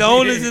wealthy, like the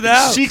owners of the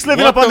house. Sheik's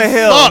living What up on the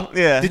hill. fuck?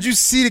 Yeah. Did you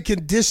see the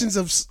conditions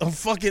of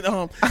fucking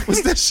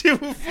what's that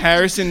shit?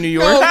 Harrison, New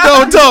York.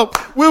 No.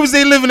 Where was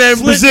they living at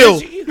in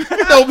Brazil?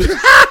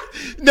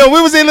 No,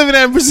 where was they living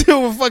at in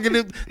Brazil? With fucking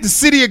the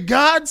city of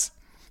gods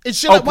and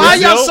shit. Like, why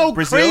y'all so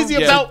Brazil? crazy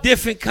Yeah. about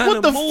Different kind what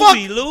of the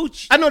movie, fuck?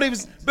 Luch. I know they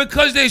was.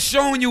 Because they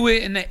showing you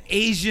it in the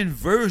Asian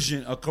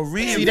version, a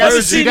Korean See,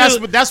 version. that's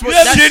what. That's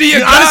City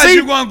of honestly, gods,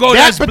 you gonna go.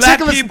 that That's black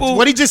particular people.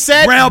 What he just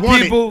said. brown won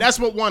it. people. That's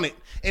what won it,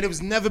 and it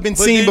was never been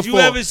But seen did before.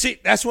 you ever see?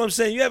 That's what I'm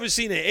saying. You ever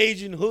seen an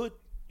Asian hood?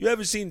 You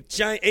ever seen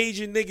giant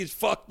Asian niggas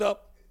fucked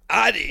up?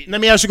 I didn't.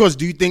 Let me ask you a question.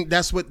 Do you think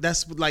that's what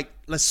like?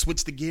 Let's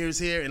switch the gears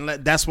here and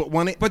that's what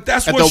won it. But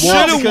that's At what the should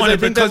Walk? have Because won I it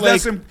think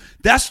because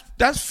that,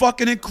 that's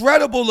fucking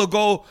incredible to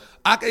go.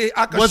 I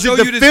could Was show it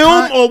the you this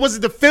film or was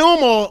it the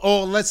film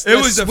or let's It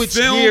was the switch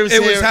film. gears It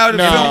was here. how the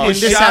No, film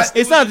was and this shot. has-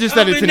 It's not just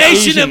that it's an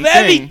Combination Asian of thing.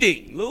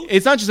 everything, Luch.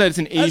 It's not just that it's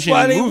an Asian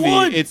why they movie.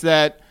 won. It's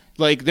that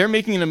like they're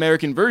making an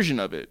American version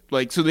of it.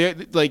 Like so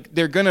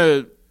they're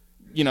gonna,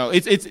 you know,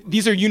 it's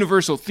these are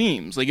universal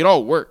themes. Like it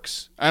all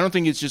works. I don't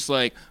think it's just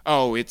like,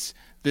 oh, it's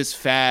this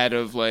fad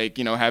of like,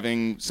 you know,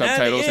 having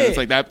subtitles and it's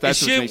like that. That's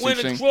the what shit makes it went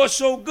interesting. across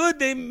so good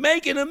they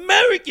make an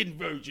American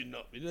version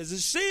of it as a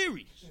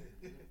series.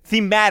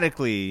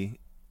 Thematically,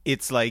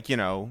 it's like, you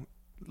know,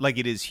 like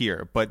it is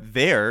here. But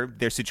their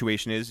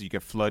situation is you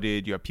get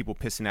flooded, you have people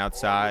pissing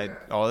outside,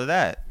 all of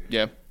that.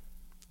 Yeah.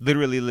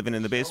 Literally living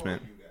in the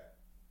basement.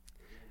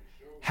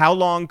 How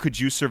long could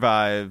you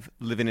survive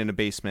living in a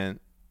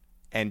basement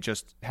and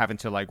just having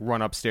to like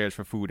run upstairs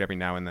for food every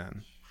now and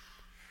then?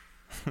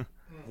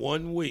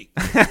 1 week.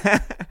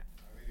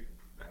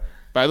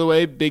 By the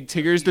way, Big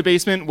Tigger's The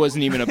Basement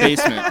wasn't even a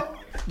basement.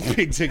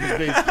 Big tickets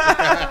basement.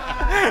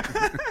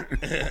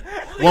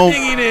 One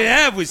thing he didn't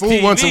have was Food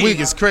TV. once a week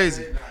is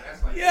crazy.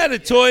 He had a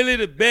toilet,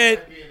 a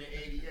bed,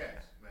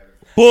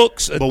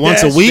 books, a But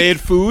once a desk. week? They had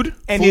food.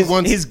 And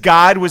Food his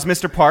god was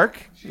Mr.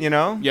 Park, you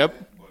know? Yep.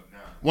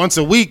 Once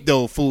a week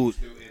though, food.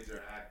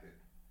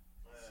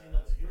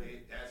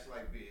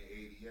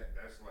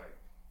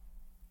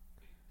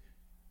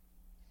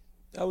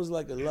 That was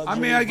like a luxury. I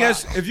mean, I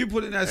guess if you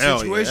put in that Hell yeah,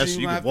 situation, that's-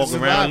 you you gonna could have walk to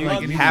survive around, like you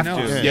anything Have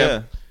else. to. Yeah.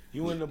 Yeah.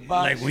 You in the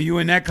box. Like when you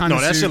in that kind No,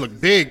 of that shit shit. look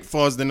big.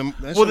 Far as the that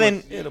Well, shit then,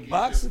 look- Yeah, the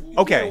box. You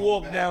Okay. can't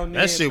walk down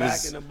there that shit back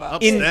was in the up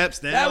box. steps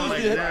down. that was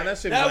like, the, down, that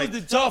shit that was was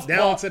like the tough down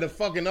part. to the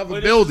fucking other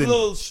But building. It was a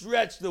little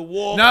stretch to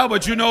walk. No,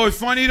 but you know what's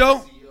funny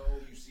though?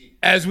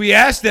 As we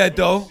asked that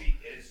though,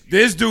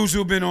 there's dudes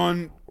who've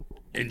been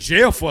in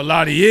jail for a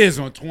lot of years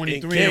on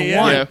 23 and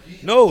 1. Yeah.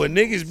 No, a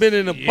nigga's been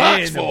in the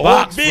box in for the a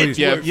box whole bit.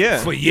 Yeah. Yeah.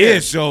 for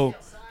years. So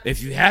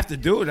if you have to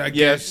do it, I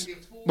guess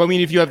But I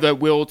mean, if you have that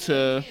will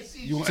to if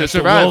to the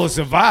survive. will to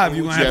survive,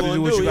 you're gonna have to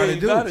do what you gotta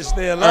do. gotta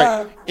stay All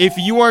alive. right. If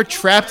you are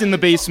trapped in the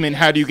basement,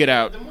 how do you get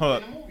out?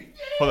 Hold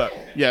up.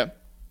 Yeah.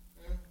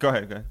 Go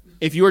ahead.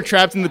 If you are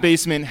trapped in the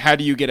basement, how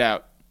do you get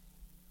out?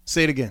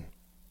 Say it again.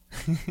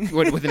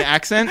 What, with an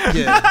accent?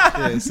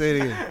 Yeah, say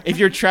it again. If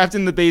you're trapped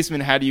in the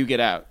basement, how do you get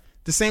out?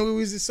 The same way we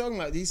was just talking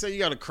about. He said you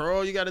gotta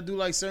crawl, you gotta do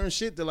like certain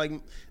shit to like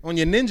on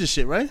your ninja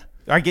shit, right?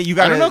 I get you I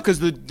got don't know because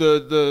there's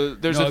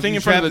No, a if thing you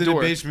in front of trapped the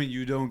door. In the basement,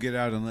 you don't get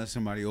out unless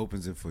somebody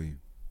opens it for you.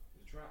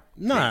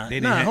 Nah, They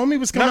didn't have- homie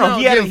was coming No, out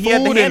he had getting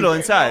the food handle and,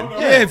 inside.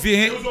 Yeah, if you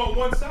It was on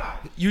one side.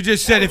 you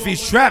just said if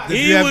he's trapped, if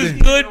He you have was to,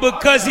 good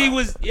because he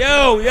was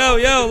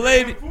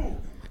ladies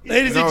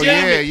No, and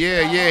gentlemen.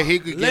 yeah. He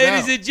could get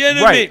Ladies out. and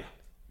gentlemen, Right.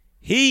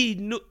 he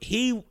knew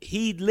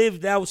he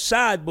lived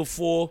outside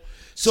before,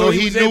 so, So he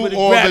he was knew able to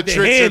all grab the tricks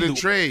of the handle.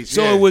 trades,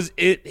 So yeah. it was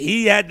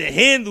he had the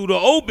handle to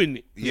open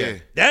it. Yeah.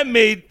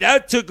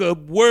 That took a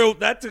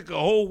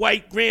whole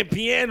white grand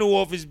piano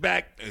off his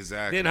back.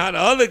 Exactly. Then how the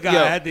other guy Yo,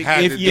 had to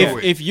had get to if, do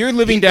it. if you're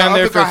living The down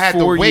there other for guy had to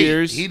 4 wait.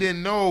 years, He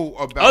didn't know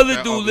about other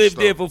that dude other lived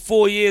stuff. there for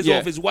 4 years Yeah.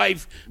 off his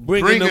wife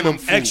bringing Bringing him him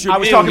food. extra I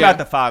was meal. talking about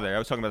the father. I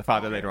was talking about the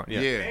father later on. Yeah.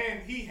 Yeah. And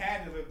he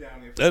had to live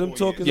down there for Let him 4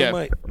 talk in years.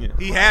 Yeah. the mic.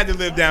 He had to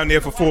live down there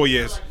for 4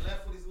 years.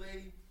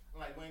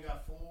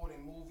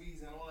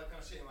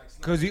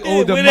 because he Yeah,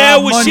 owed the where the hell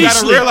mob was money. she You gotta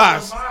sleep?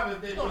 realize,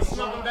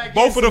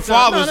 both of the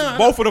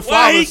fathers,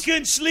 Why he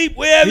couldn't sleep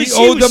wherever He she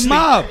owed was the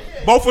mob.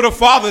 both of the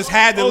fathers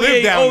had to Oh, yeah, live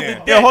he down owed there. the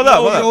debt. Yeah, hold up,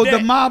 He hold He up. owed the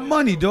debt. mob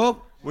money,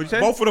 dog. What'd you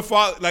say? Both of the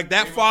father, like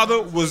that father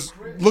was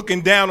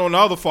looking down on the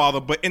other father,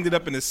 but ended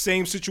up in the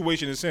same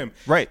situation as him.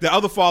 Right. The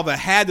other father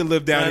had to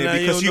live down Nah,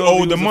 there you because don't he know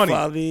if owed the was a money.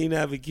 Father, he didn't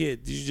have a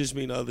kid. You just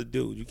mean the other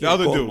dude. You can't The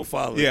other call him dude. a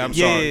father. Yeah, I'm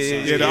Yeah, sorry. yeah,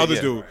 Yeah, yeah, the yeah, other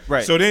yeah. dude.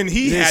 Right. So then he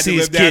He didn't had see to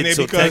his live down kid, there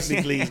so because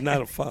technically he's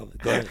not a father.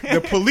 Go ahead. the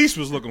police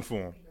was looking for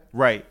him.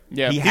 Right.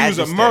 Yeah. He, He had was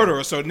to a stay.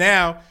 murderer. So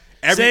now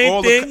all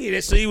Same the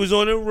thing. So he was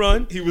on a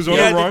run. He was He on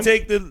a had run. to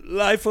take the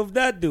life of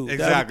that dude.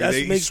 Exactly. That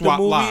They makes the swapped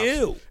movie lives.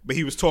 ill. But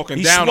he was talking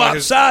He down on swapped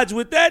his sides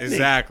with that nigga.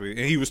 exactly,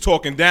 and he was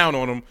talking down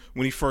on him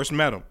when he first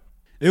met him.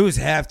 It was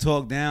half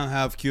talk down,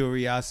 half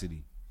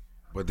curiosity.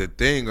 But the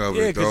thing of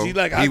Yeah, it, because though, he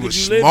like, how he could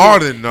was you live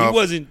smart here? enough. He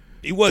wasn't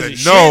He wasn't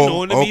to know, shitting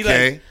on him. He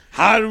okay. like,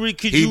 how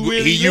could you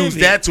really He live used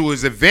here? that to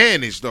his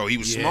advantage, though. He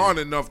was smart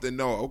enough to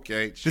know,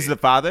 okay. This is the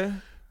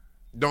father?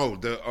 No,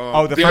 the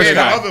the first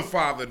guy. other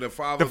father, the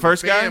father The of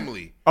first the guy?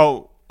 family.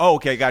 Oh,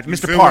 okay, gotcha. You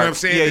Mr. feel Park. what I'm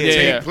saying? Yeah, To yeah,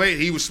 take yeah. place,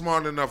 he was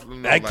smart enough to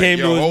know. That like, came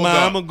yo, to his hold mind.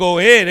 up. I'm gonna go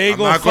ahead. They ain't I'm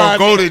gonna not gonna find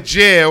go me. to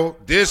jail.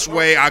 This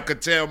way, I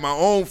could tell my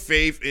own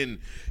faith and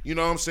you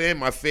know what I'm saying,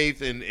 my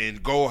faith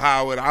and go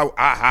how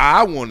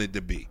I wanted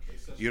to be.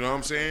 You know what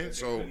I'm saying?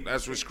 So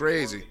that's what's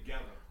crazy.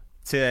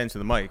 Say that into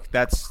the mic.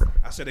 That's.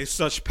 I said they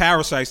such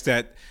parasites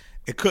that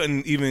it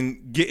couldn't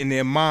even get in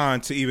their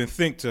mind to even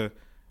think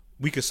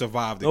we could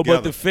survive together. No,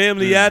 but the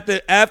family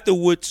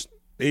afterwards,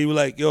 they were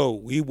like, "Yo,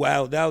 we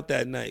wilded out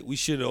that night. We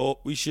should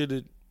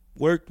have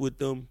worked with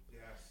them."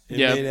 And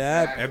Yeah. made it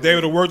happen. If they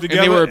would have worked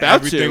together, and they were about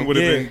everything to. would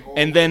have Yeah. been.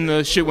 And then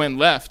the shit went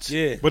left.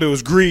 Yeah, But it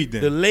was greed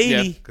then. the lady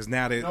Yeah. Because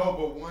now they. No,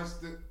 but once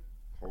the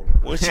hold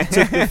on. once she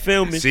took the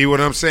filming, See what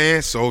I'm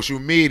saying? Social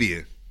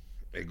media.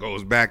 It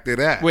goes back to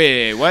that.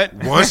 Wait, what?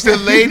 Once the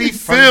lady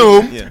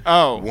filmed, Yeah.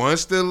 Oh,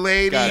 once the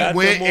lady Got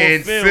went them on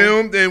and film.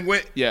 filmed and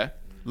went, yeah.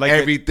 Like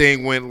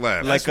everything went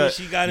left. like that's when a-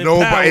 she got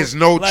Nobody, empowered. there's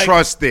no Like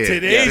trust there.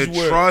 Today's The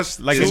word. trust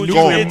Like is a Soon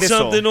nuclear as you gone. hit missile.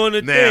 something on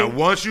the Now, thing.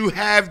 once you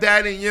have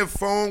that in your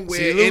phone where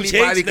See, Luch anybody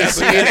hates can that,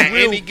 see but it that's at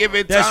real- any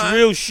given That's time,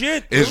 real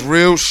shit. it's bro.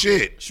 real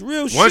shit. It's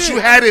real Once shit. you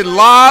had it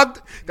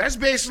logged, that's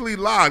basically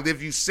logged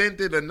if you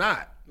sent it or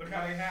not. Look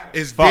how they had it.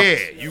 It's Fucked.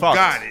 there. You Fucked.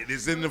 got it.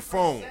 It's in the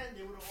phone.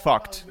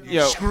 Fucked.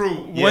 Yo,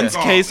 Screwed. once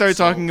Yeah. Kay started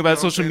So, talking about you know what I'm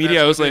social saying?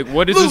 media, I was like,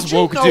 what is Luch, this you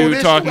woke know dude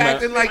this. talking You about?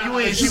 acting like you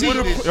ain't seen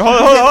this.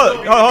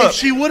 Hold up. If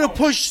she would have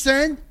pushed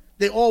send,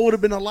 they all would have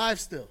been alive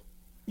still.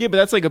 Yeah, but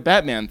that's like a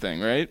Batman thing,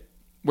 right?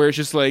 Where it's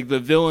just like the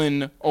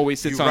villain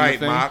always sits You on the right,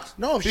 thing. Mox.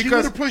 No, if she Because-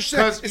 would have pushed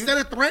send, because instead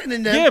of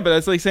threatening them. Yeah, but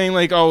that's like saying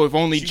like, oh, if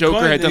only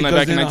Joker had done that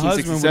back in Because then the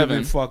husband would have 1967.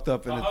 been fucked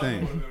up in the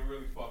thing.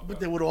 but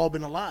they would have all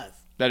been alive.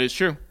 That is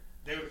true.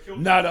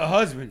 Not a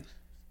husband.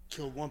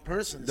 Killed one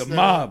person. The instead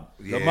mob.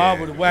 Yeah, The mob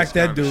would have whacked it's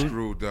that kinda dude.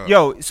 Screwed up.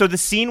 Yo, so the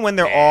scene when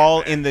they're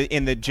all in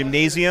the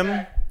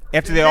gymnasium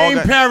after they all Same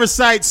got.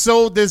 Parasite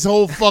sold this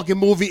whole fucking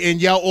movie,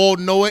 and y'all all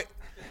know it.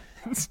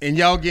 And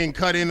y'all getting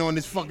cut in on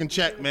this fucking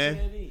check, man.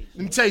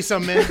 Let me tell you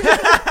something, man.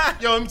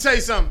 Yo, let me tell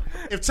you something.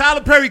 If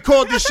Tyler Perry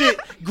called this shit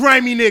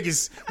Grimy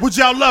Niggas, would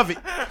y'all love it?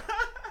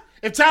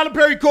 If Tyler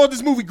Perry called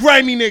this movie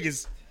Grimy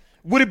Niggas,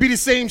 would it be the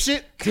same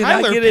shit? Can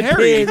I Tyler get a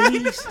Perry. pair of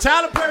these?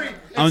 Tyler Perry. if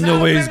I don't know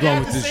Tyler where he's Perry going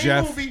had with the this, same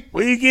Jeff. movie-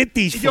 Where you get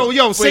these from?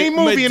 Yo, same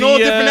movie and all Madea-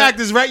 different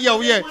actors, right? Yo,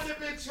 yeah.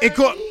 It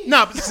called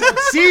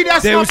see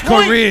that's They my was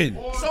point. Korean.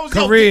 So,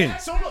 Korean.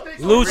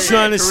 Luch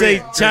trying to say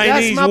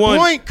Chinese That's my one.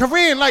 point.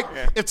 Korean. Like,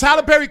 if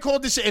Tyler Perry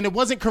called this shit and it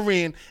wasn't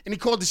Korean and he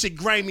called this shit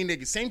grimy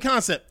niggas, same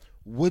concept.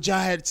 Would y'all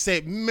had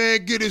said,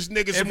 man, get this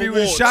nigga If some he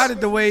awards? was shot it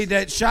the way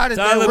that shot it,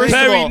 Tyler First of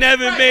Perry all-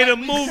 never made a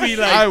movie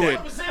like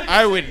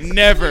I would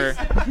never.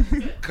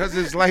 Because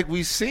it's like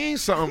we seen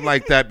something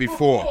like that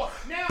before.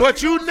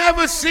 But you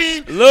never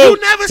seen. Look,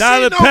 you never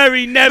Tyler seen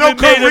Perry never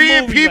no made a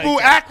Korean movie people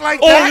like act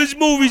like All that. his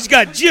movies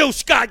got Jill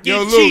Scott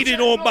Yo, getting Luch. cheated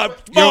on by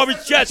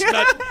Morris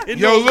Chestnut. And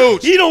Yo,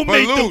 Luch, he don't but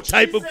make them Luch.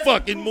 type of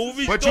fucking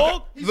movies, But you-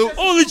 dog. Luch.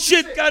 All his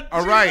shit got.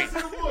 All right.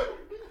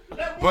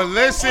 But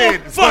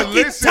listen, but Fucking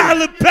listen.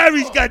 Tyler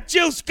Perry's got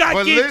Jill Scott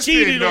But getting listen,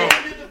 cheated though.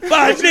 on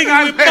by a You nigga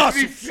not with let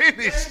me muscles.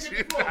 finish.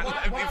 You not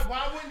let me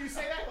Why wouldn't you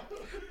say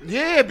that?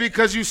 Yeah,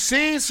 because you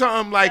seen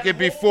something like it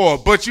before,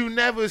 but you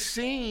never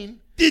seen.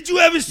 Did you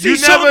ever see You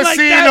something never like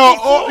seen that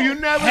before? you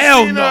never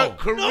Hell seen no. a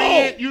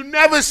Korean. You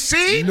never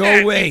seen No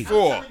that way.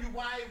 before.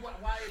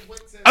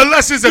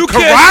 Unless it's a You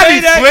can't karate say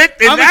that. flick.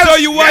 and I'm gonna that's- tell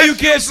you why you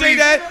that's can't say usually-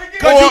 that.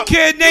 Because or- you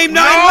can't name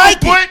nothing No, like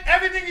it. but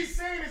Everything he's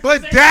saying is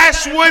But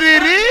that's what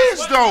it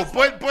is, though.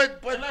 But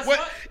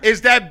what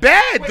is that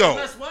bad though?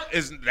 unless what?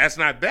 That's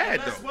not bad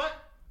Unless though. what?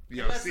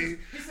 Yo, see,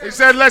 he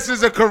said unless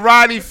it's a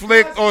karate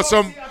flick or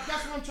some. See,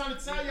 that's what I'm trying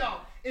to tell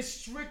y'all. It's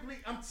strictly,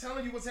 I'm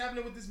telling you what's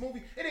happening with this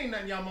movie. It ain't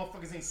nothing y'all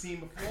motherfuckers ain't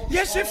seen before.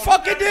 Yes, it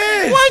fucking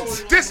is.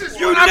 What? This is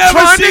You what I'm never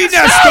trying seen to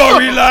that tell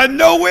you. storyline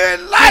nowhere in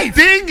The life.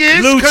 thing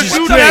is, Luch because is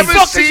you crazy. never What the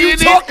fuck is you seen it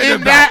talking in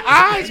about?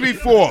 that eyes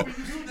before.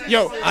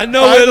 Yo, I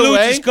know by where the Luch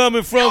way, is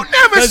coming from. You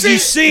never Because seen.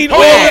 you've seen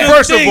Hold all on, of them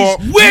first things.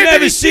 of all, You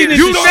never seen it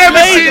you never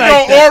displayed seen like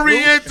no that.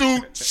 Oriental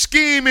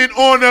scheming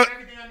on a. Everything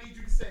I need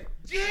you to say.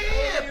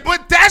 Yeah,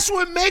 but that's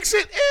what makes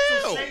it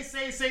ill.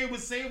 Say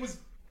it was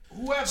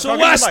whoever. So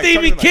why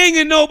Stephen King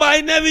and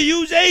nobody never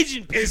used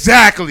Asian people?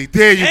 Exactly.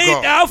 There you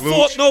Ain't go. our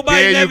fault Luch.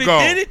 nobody There never you go.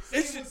 did it.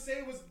 It's-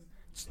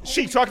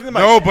 She talking to the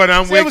mic. No, but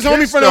I'm Say with it was homie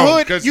Kiss, from the though,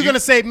 hood. 'cause You're you- gonna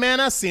say, man,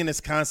 I seen this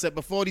concept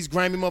before. These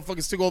grimy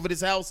motherfuckers took over this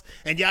house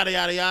and yada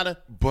yada yada.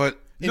 But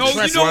No, you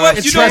Trespass- know what?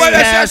 and You know what?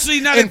 That's trespass actually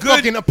not a and good.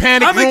 fucking a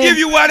panic I'm gonna room. give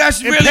you why that's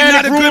And really Panic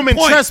not a Room good and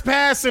point.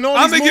 Trespass and all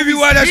I'm these gonna give you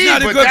movies. why that's yeah,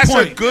 not a but good that's a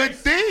point. good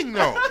thing,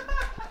 though.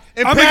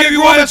 And I'm gonna Panic give you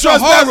Room why and that's a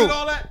Trespass horror. and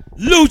all that.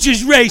 Luch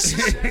is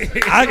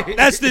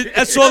racist.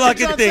 That's all I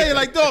can I'm think. saying,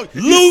 like, dog,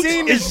 you Luch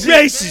seen is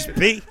this shit, racist,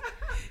 B.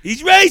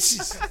 He's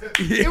racist.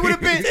 It would have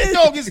been,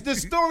 dog. The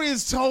story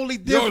is totally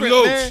Yo, different,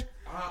 Luch, man.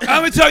 I'm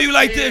gonna tell you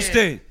like this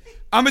thing.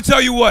 I'm gonna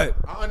tell you what.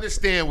 I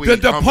understand where The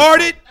you're coming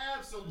Departed,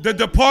 from. The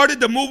Departed,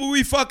 the movie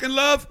we fucking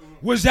love,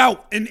 was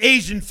out in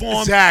Asian form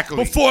Exactly.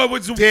 before it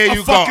was a There you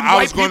go. fucking I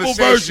white was gonna people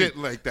say version. shit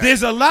like that.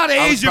 There's a lot of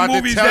I was Asian about to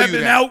movies tell that have you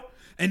been that. out,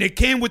 and they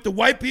came with the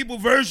white people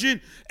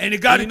version, and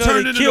it got You it know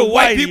turned they into the killed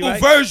white Whitey, people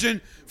right?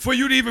 version for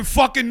you to even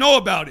fucking know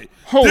about it.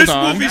 Hold this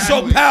on. movie's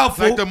so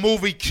powerful. Like the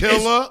movie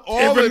Killer. all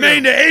It of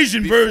remained them. the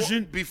Asian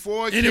version,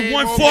 Before and it came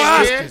won over 4 here.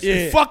 Oscars. Yeah.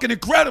 It's fucking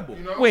incredible.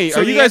 Wait, So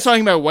are you the guys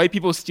talking about white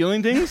people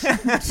stealing things? Nah,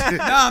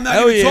 I'm not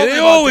Hell even yeah, talking they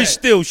about always that.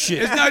 steal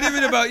shit. It's not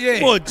even about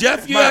Come on,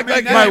 Jeff, you act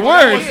like My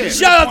word.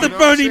 Shout out to You know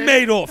what I'm Bernie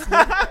saying? Madoff.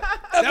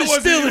 I've been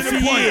wasn't stealing even for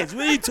the point. years.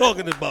 What are you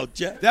talking about,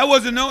 Jeff? That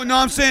wasn't no.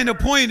 I'm saying the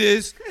point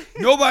is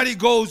nobody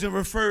goes and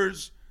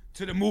refers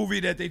to the movie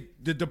that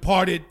The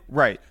Departed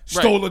Right.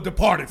 stole a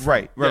Departed from.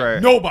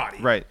 Right. Nobody.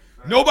 Right.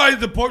 Nobody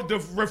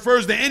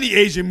refers to any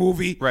Asian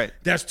movie Right.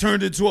 that's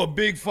turned into a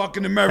big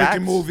fucking American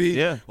Facts. movie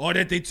Yeah. or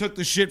that they took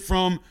the shit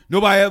from.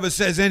 Nobody ever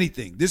says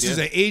anything. This is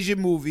an Asian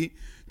movie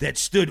that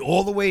stood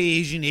all the way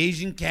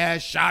Asian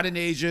cast, shot in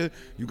Asia.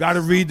 You got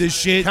to read this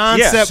shit.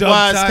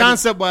 Concept-wise,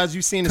 Subtitled.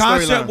 you seen the storyline.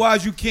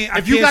 Concept-wise, you can't.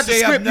 If you got the say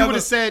I've script, you never- would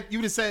have said,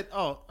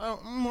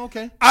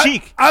 okay.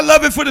 I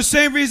love it for the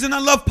same reason I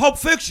love Pulp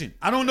Fiction.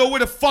 I don't know where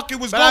the fuck it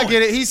was But going. I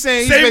get it. He's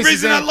saying he's same basically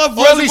reason I saying love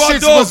all these Reservoir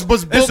shits Dogs.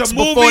 was It's books a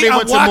before movie, they I'm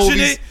went to watching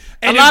movies. it,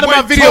 A and lot it of my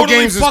went video totally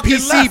games was fucking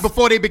PC left.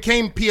 before they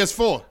became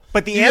PS4.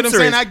 But the You know what I'm answer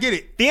saying? is I get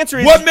it. The answer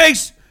is What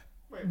makes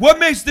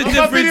the My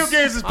difference? video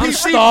games is I'm PC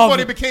before starving.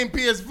 they became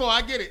PS4.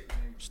 I get it.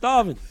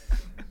 Starving.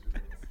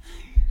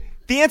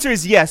 the answer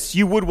is yes.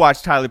 You would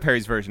watch Tyler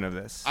Perry's version of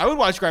this. I would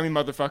watch Grimy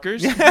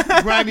Motherfuckers.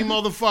 Grimy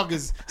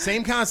motherfuckers.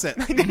 Same concept.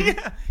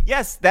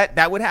 Yes,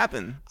 that would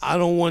happen. I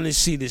don't want to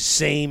see the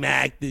same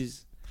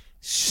actors,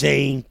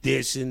 same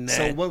this and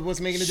that. So what's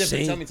making the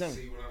difference? Same- Tell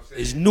me.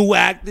 It's new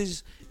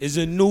actors. It's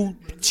a new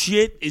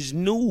shit. It's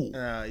new.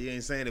 You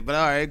ain't saying it, but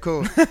all right,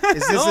 cool.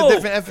 It's just No, a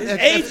different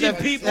it's Asian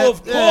people,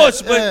 of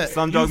course, but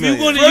Slumdog if you're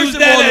going to Millionaire. use First of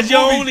that all, as the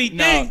your movie- only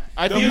No, thing,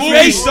 I The think movie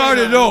it's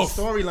started off.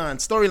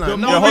 Storyline. The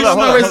hold up, hold up,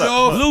 started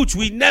hold up. off. Luch,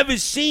 we never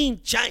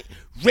seen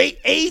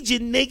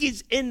Asian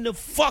niggas in the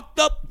fucked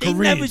up. They Koreans.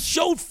 never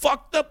showed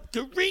fucked up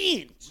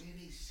Koreans.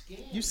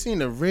 You seen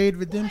the Raid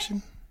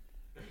Redemption?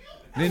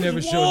 They never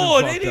showed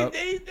Whoa, them they fucked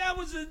didn't.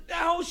 up. That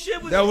whole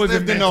shit was. That was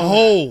Lived in the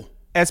hole.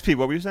 SP,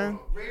 what were you saying?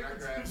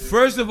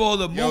 First of all,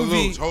 the Yo,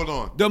 movie. Luch, hold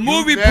on. The You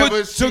movie never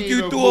took seen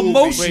you a through movie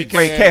emotion.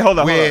 Wait, Kay, hold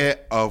on. Where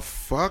a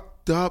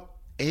fucked up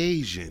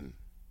Asian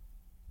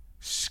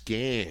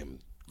scammed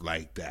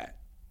like that.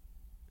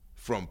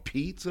 From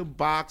pizza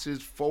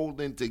boxes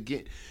folding to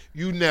get.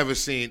 You never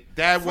seen.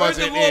 That First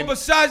wasn't of all, in.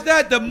 besides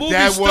that, the movie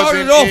That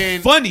started wasn't off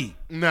in- funny.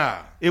 Nah.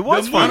 It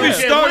was The funny. movie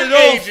Yeah, started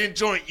what off. Asian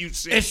joint you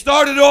see. It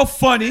started off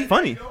funny.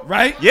 Funny.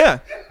 Right? Yeah.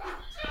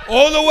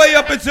 All the way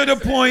up until the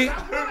point.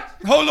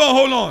 Hold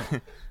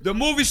on. The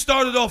movie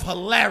started off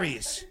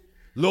hilarious.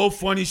 Little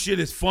funny shit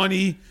is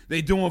funny.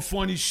 They doing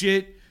funny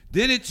shit.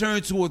 Then it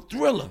turned to a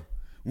thriller.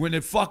 When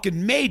the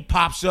fucking maid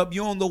pops up,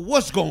 you don't know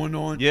what's going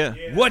on. Yeah.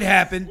 What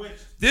happened?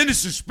 Then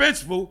it's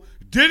suspenseful.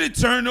 Then it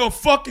turned to a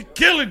fucking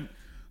killing.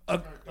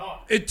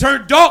 It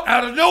turned dark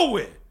out of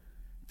nowhere.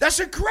 That's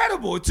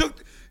incredible. It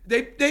took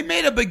they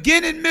made a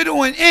beginning,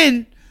 middle, and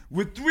end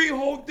with 3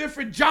 whole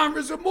different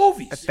genres of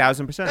movies.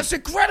 1,000%. That's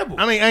incredible.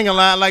 I mean, I ain't gonna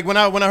lie. Like when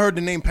I heard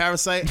the name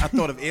Parasite, I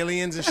thought of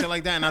aliens and shit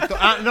like that. And I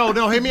thought,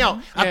 no, hear me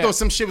out. I thought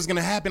some shit was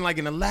gonna happen, like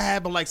in a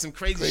lab or like some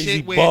crazy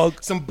shit where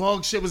bug. some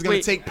bug shit was gonna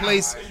Wait. take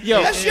place.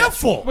 Yo, That's your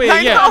fault. Wait, I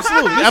know, yeah,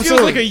 absolutely, This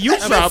absolutely. feels like a you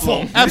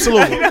problem.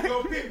 Absolutely.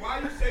 Yo, Pete, why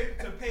you say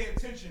to pay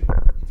attention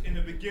in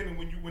the beginning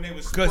when they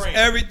was Because spraying?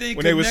 everything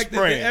When they was connected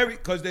spraying. to every.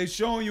 Because they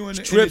showing you in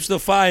the Trips the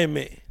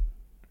fireman.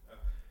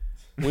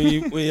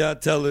 When y'all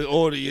tell the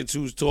audience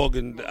who's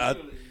talking,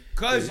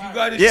 Because you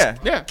got to.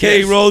 Yeah.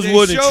 K.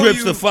 Rosewood and show Trips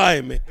you- the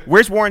fireman.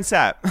 Where's Warren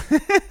Sapp?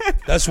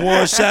 That's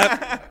Warren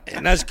Sapp,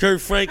 and that's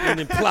Kurt Franklin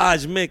and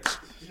Plage mix.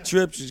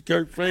 Trips is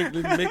Kurt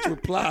Franklin mixed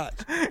with Plage.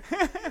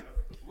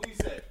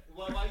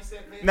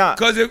 Nah.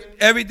 Because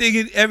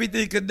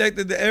everything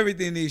connected to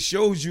everything. It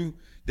shows you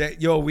that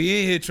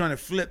we in here trying to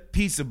flip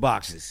pizza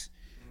boxes.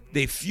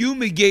 They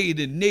fumigated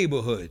the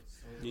neighborhood.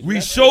 We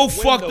so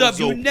fucked up.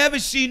 You never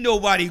see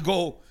nobody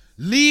go.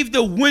 Leave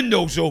the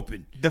windows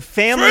open. The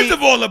family. First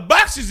of all, the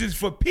boxes is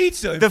for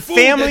pizza. And The food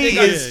family that they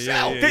gotta is-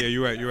 sell. Yeah,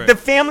 you're right. The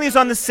family is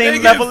on the They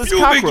same get level as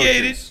fumigated.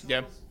 cockroaches.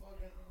 Yeah.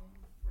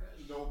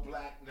 No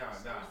black.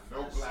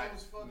 No black.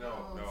 No.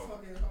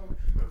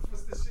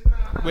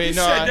 Wait, He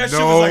no. said that shit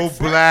No was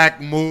like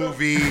black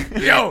movie.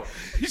 Yo,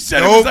 he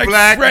said it No was like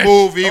black fresh.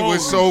 movie Oh.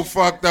 was so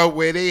fucked up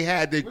where they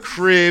had the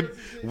crib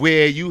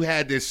where you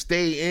had to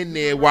stay in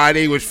there while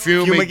they was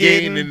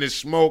fumigating in the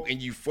smoke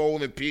and you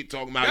folding Pete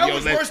talking about That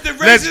was worse than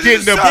let's Raising get in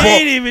in the the Sun. book. They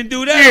didn't even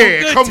do that. on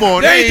Yeah, Good come Time.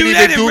 on. They They ain't do ain't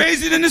that even in do.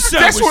 Raising in the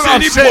Sun. That's with what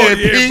I'm Sidney saying,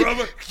 Poitier, Pete.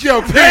 brother.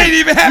 Yo, Pete, They ain't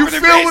even you having it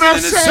feel what I'm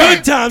Raising in the saying?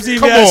 Sometimes even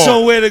Come had on.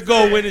 somewhere to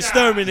go when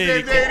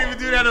exterminated. They didn't even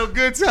do that on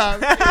Good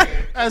Time.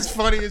 That's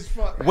funny as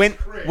fuck.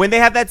 When they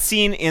have that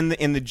scene in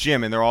the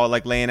gym and they're all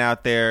like laying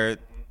out there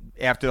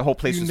after the whole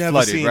place You was never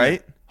flooded, seen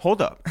right?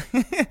 Hold up.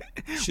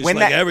 Just When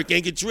like that- Eric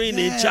and Katrina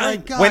in Yeah, China.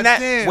 like, when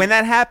goddamn.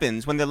 that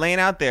happens, when they're laying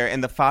out there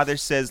and the father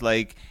says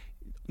like,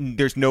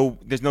 there's no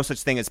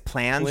such thing as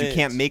plans. You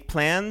can't make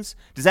plans.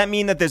 Does that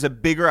mean that there's a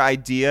bigger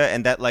idea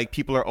and that like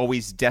people are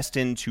always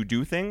destined to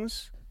do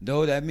things?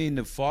 No, that mean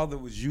the father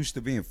was used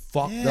to being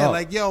fucked Yeah, up.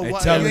 like yo, and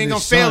what, telling you ain't gonna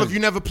his fail son- if you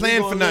never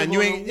plan for nothing.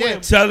 You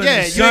ain't telling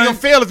yeah, his you ain't son- gonna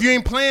fail if you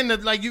ain't playing.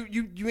 That like you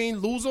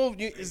ain't lose over.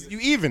 You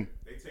even.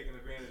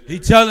 He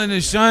telling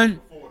his son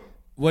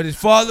what his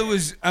father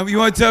was. I mean, you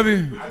want to tell me?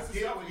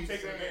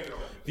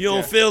 If you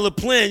don't fail the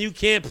plan, you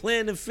can't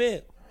plan to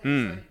fail.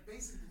 Yeah.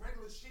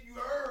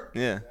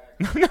 Yeah.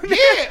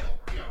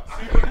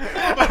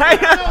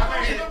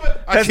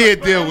 I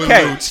can't deal with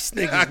Okay.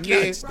 Luch. I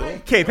can't.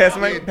 Okay, pass the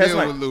mic. Pass the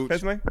deal with mic. Luch. Pass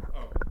the mic.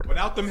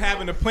 Without them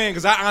having a plan,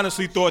 because I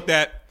honestly thought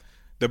that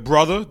the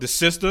brother, the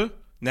sister,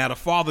 now the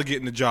father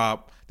getting the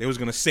job, they was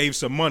gonna save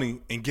some money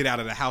and get out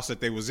of the house that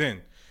they was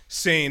in.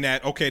 Saying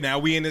that, okay, now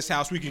we in this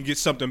house, we can get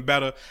something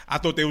better. I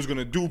thought they was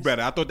gonna do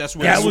better. I thought that's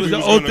where That the was movie the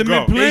was gonna ultimate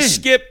go. plan. They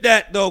skipped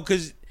that though,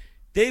 cause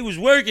they was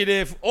working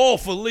there for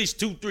at least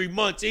 2-3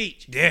 months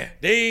each. Yeah.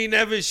 They ain't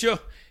never show.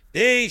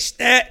 They ain't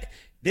stat.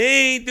 They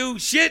ain't do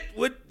shit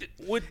with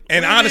And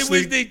when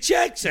honestly, they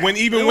checks out. when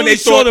they they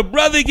saw thought the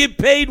brother get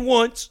paid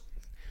once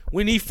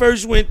when he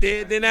first went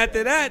there, then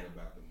after that,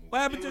 what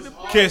happened to the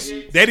Kiss,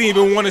 they didn't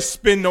even want to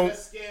spend no.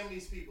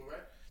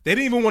 They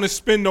didn't even want to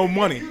spend no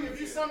money.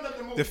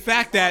 The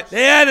fact that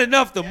They had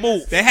enough to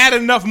move. they had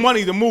enough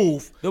money to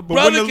move. The but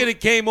when brother could have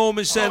came home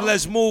and said,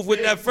 "Let's move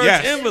with that first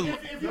Yes. envelope."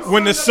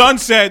 When the son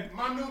said,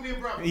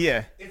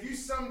 Yeah. If you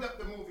summed up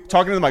the movie,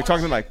 Talking to the mic.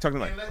 Talking to the mic. Talking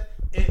to the mic.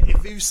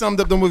 If you summed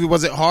up the movie,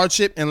 was it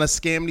hardship and let's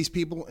scam these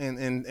people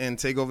and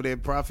take over their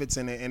profits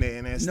and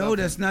their stuff? No,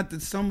 that's not the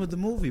sum of the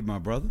movie, my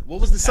brother.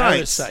 What was the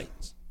science?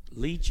 Parasites,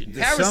 leeching.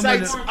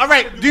 Parasites. All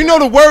right. Do you know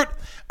the word?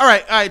 All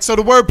right. So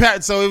the word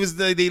so it was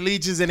the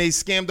leeches and they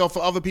scammed off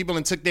for other people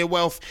and took their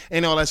wealth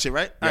and all that shit,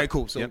 right? All right,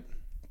 cool. So,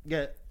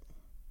 yeah.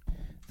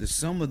 The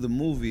sum of the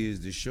movie is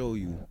to show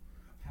you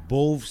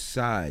both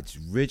sides,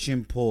 rich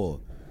and poor,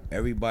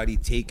 everybody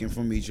taking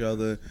from each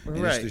other, and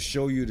it's Right. to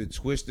show you the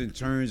twists and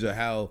turns of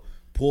how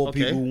poor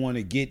Okay. people want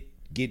to get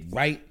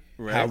right,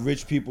 how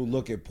rich people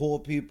look at poor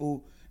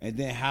people, and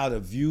then how the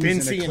views Been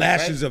and the seeing it,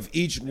 clashes right? of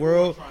each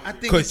world I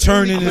think could it's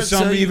turn only- into I'll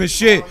some tell you- even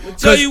shit.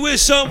 Tell you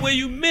where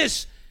you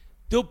miss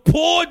the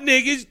poor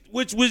niggas,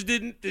 which was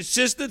the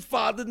sister,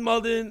 father,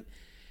 mother, and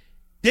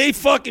they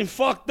fucking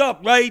fucked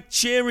up, right?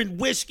 Sharing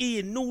whiskey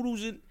and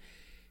noodles, and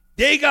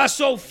they got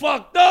so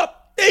fucked up.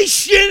 They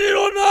shitted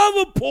on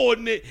the other poor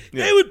nigga.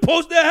 They was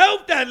supposed to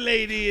help that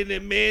lady and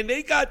them, man.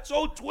 They got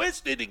so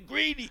twisted and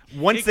greedy.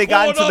 Once and they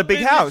got caught into the up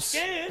big in house.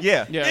 scam.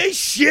 Yeah. They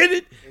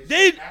shitted.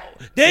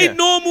 They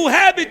normal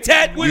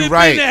habitat would You're have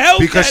right. been to help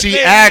Because that she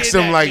lady asked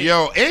and him that like, nigga.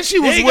 yo, and she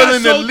was They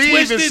willing got to so leave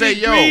and twisted say,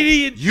 and yo,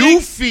 greedy and you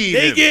think feed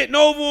They him. getting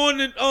over on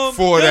the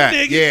For them that.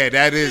 niggas. Yeah,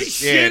 that They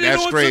is- yeah, shitted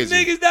that's on crazy. Some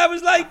niggas that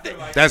was like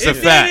that. That's a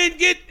if fact. They didn't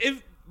get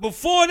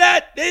before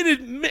that, they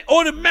didn't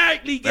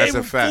automatically That's gave a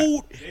them fact.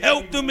 food,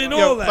 helped them, and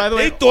Yo, all that. by the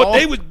way, they thought all-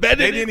 they was better.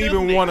 they than didn't them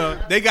even niggas. want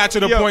to. They got to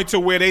the point to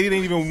where they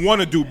didn't even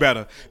want to do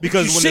better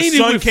because You when the seen it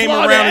son with came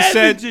Florida around and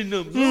said, Evans in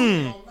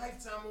them.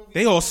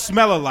 they all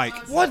smell alike.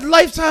 What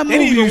Lifetime They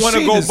movie didn't even you want to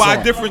seen go this buy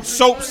on? different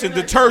soaps and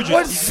detergents.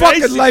 What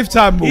fucking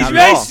Lifetime movie? He's Not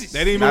at all. racist. They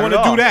didn't even Not want at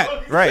to do all.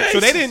 that. Right. So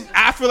they didn't.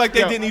 I feel like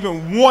they didn't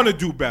even want to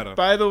do better.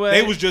 By the way-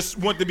 they was just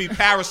want to be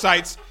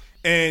parasites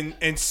and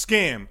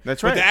scam.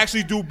 That's But right. to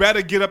actually do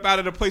better, get up out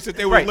of the place that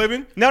they were Right.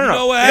 living. No. You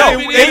know what No,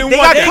 happened? they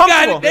got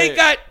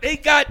comfortable. They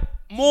got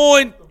more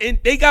and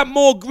they got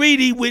more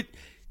greedy with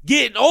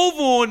getting over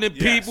on the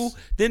people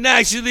than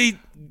actually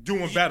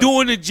Doing better.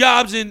 doing the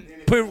jobs and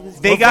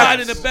They got-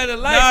 providing a better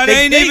life. Nah,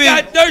 they ain't even-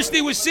 got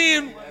thirsty with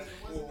seeing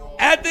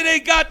after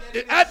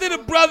the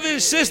brother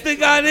and sister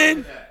got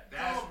in.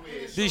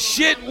 The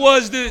shit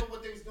was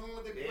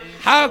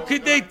how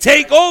could they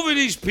take over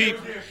these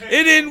people?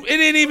 It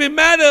didn't even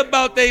matter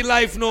about their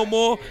life no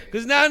more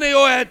because now they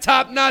all had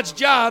top-notch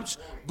jobs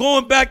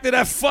going back to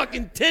that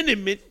fucking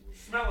tenement.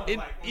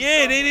 And,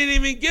 they didn't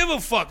even give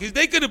a fuck. 'Cause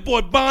they could have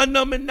bought Bond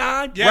number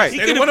 9. Yes, Right. they He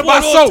could didn't have want to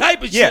bought buy all soap.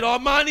 type of Yeah. shit.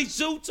 Armani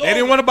suits. They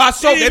didn't want to buy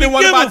soap. They didn't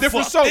want to buy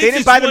different soap. They didn't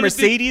just buy the wanted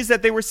to- Mercedes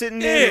that they were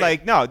sitting in. Yeah.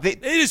 Like, no, they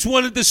They just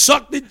wanted to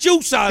suck the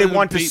juice out they of them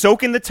want to people.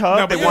 soak in the tub.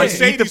 No, they but the want to eat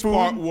the Mercedes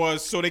part food.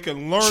 was so they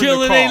can learn Chill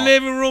the in car. their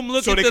living room,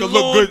 look so at they the could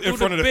look lawn good in through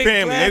front of the big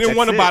family. They glass. didn't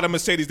want to That's buy it. the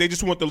Mercedes. They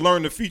just want to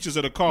learn the features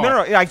of the car. No,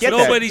 I get So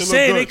that. nobody's look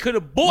saying good. they could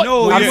have bought.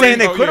 No, more. I'm yeah. saying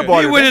they Oh, could have yeah.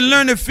 bought He it. wouldn't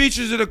learn the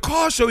features of the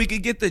car so he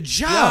could get the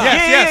job.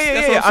 Yes, Yeah,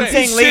 that's what I'm I'm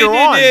saying saying. later Sitting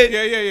in on.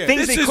 there, Yeah.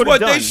 Things This they is could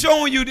what have they done.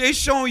 showing you. They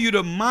showing you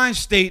the mind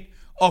state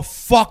of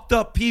fucked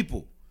up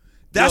people.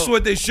 That's Yo,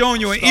 what they're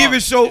showing you. And Stop. even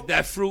so, Is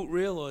that fruit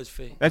real or is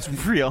fake? That's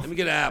real. Let me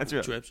get an apple, That's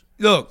real. Trips.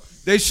 look,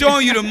 they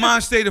showing you the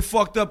mind state of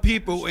fucked up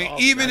people. And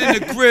even in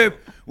the crib,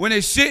 when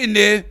they're sitting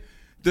there,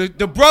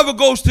 the brother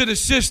goes to the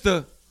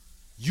sister,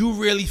 you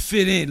really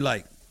fit in.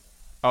 Like,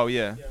 Oh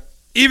yeah.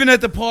 even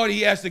at the party,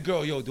 he asked the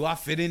girl, yo, do I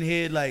fit in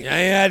here? Like, I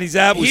ain't had these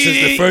apples He since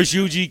the ain't- first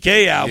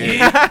UGK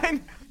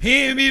album. he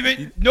ain't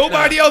even,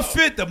 nobody else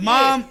fit. The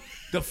mom,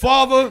 the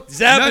father. This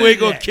apple none ain't of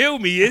gonna that. kill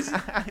me, is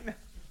it?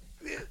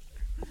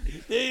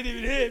 They ain't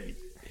even hear me.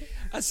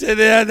 I said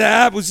they had the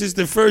album since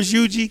the first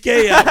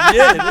UGK album.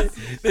 Yeah,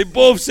 they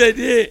both said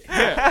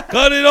yeah.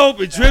 Cut it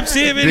open. Drip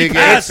Seaman. Big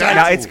No,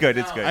 it's good.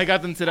 It's good. I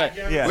got them today.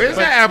 Yeah. Where's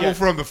that apple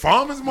from? The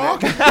farmer's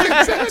market?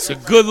 It's a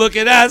good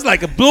looking ass,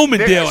 like a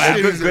Bloomingdale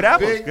apple. Good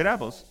apples. Good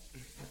apples.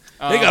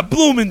 They got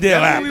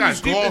Bloomingdale That movie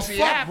apples. was deep as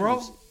fuck,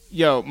 bro.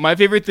 Yo, my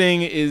favorite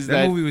thing is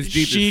That that movie was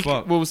deep as Sheik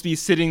fuck. will be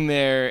sitting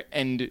there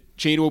and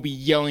Jada will be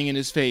yelling in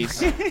his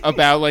face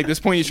about like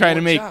this point he's trying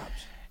to make.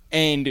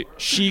 And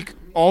Sheik,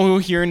 all he'll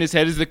hear in his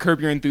head is the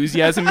Curb Your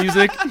Enthusiasm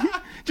music.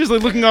 Just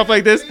like looking off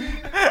like this.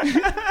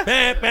 Bam,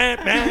 bam, bam.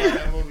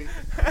 That movie.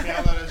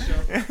 Yeah, I love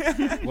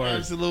that show. Word.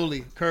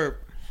 Absolutely. Curb.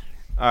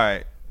 All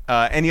right.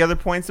 Any other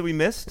points that we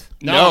missed?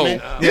 No.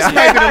 Man. This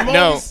might be the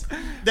No. most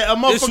that a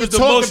This was motherfucker the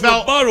talked most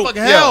about. rebuttal.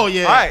 Fucking hell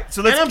yeah. All right,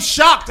 so let's- and I'm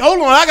shocked. Hold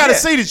on, I gotta Yeah.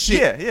 say this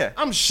shit. Yeah.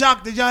 I'm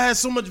shocked that y'all had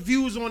so much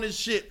views on this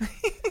shit.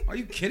 Are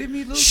you kidding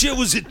me, Luke? Shit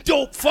was a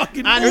dope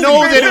fucking I movie. know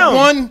great that film. it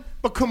won,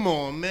 but come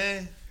on,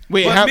 man.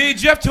 Wait, But how, me and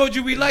Jeff told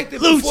you we liked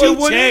it Luke, before you it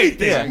won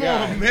changed. anything.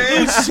 Come on,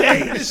 man. This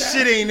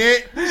shit ain't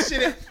it. This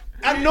shit ain't.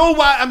 I know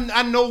why.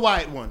 I know why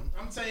it won.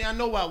 I'm telling you, I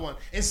know why it won.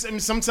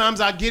 And sometimes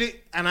I get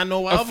it, and I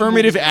know why. other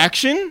affirmative movies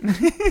action?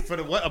 won. For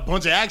the what? A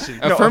bunch of action.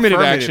 No, Affirmative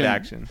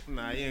action.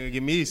 Nah, you ain't gonna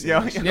give me this.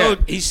 Yeah. No,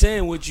 he's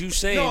saying what you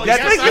saying. No, That's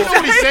yes, what I know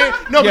what he's saying.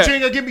 No, Yeah. but you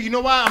ain't gonna give me. You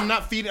know why? I'm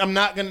not feeding. I'm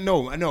not gonna.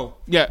 No, I know.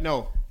 Yeah.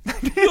 No.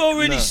 You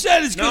already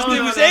said it's because No, they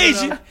no, was no, no,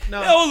 Asian.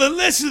 no. All the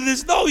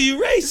listeners know you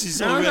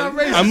racist No, I'm already. not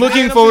racist. I'm man.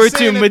 looking just forward to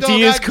saying that, dog,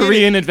 Medea's I get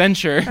Korean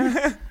adventure.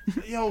 it.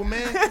 Yo,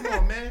 man, come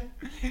on, man.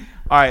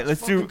 All right,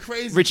 let's Fucking do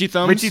crazy. Richie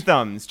Thumbs. Richie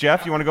Thumbs.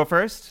 Jeff, you want to go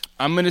first?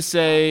 I'm gonna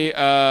say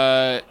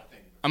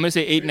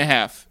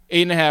 8.5.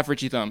 8.5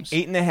 Richie Thumbs.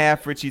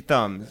 8.5 Richie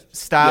Thumbs.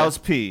 Styles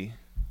P.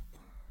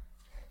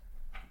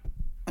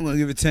 I'm gonna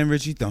give it 10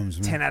 Richie Thumbs,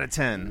 man. 10 out of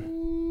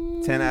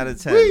 10. 10 out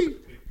of 10.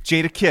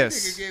 Jada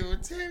Kiss.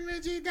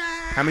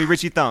 How many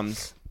Richie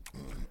Thumbs?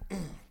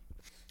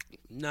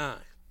 9.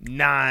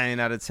 9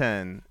 out of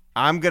 10.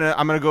 I'm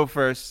gonna go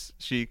first,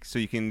 Sheik, so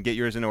you can get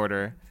yours in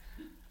order.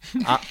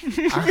 I'm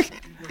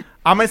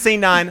gonna say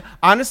 9.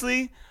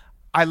 Honestly,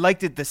 I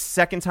liked it the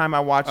second time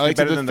I watched I it liked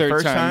better it the than the third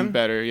first time time.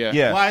 better, yeah.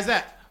 Yeah. Why is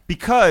that?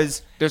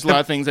 Because There's a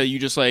lot of things that you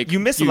just like. You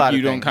miss a lot of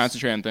You don't things.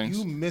 concentrate on things.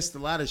 You missed a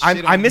lot of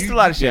shit. I missed a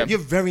lot of shit. You're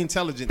very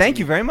intelligent. Thank to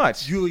you me. very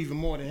much. You even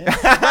more than him.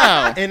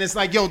 Wow. And it's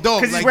like, yo,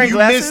 dog. Because Like, he's wearing you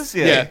glasses?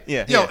 missed.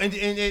 Yeah. Yo, and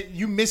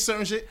you missed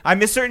certain shit. I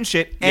missed certain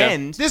shit, Yeah.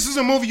 and This is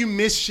a movie you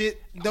miss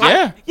shit.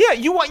 Dog. Yeah.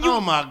 you want you.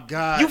 Oh my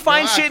god. You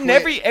find dog, I shit in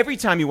quit. every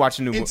time you watch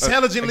a new movie.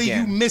 Intelligently, you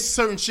again. miss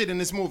certain shit in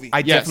this movie. I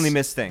Yes. definitely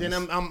miss things. Then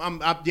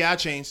I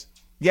changed.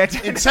 Yeah.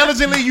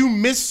 Intelligently, you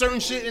miss certain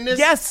shit in this.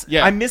 Yes.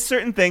 Yeah. I missed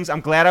certain things.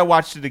 I'm glad I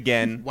watched it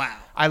again. Wow.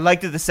 I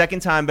liked it the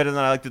second time better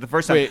than I liked it the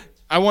first time. Wait,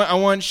 I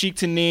want Sheik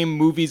to name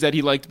movies that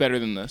he liked better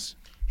than this.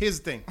 Here's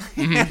the thing.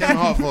 Kevin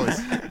Hart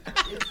voice.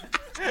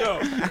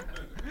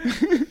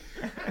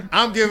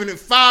 I'm giving it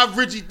 5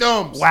 Richie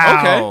Thumbs.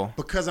 Wow.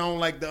 Because I don't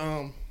like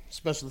the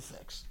special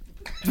effects.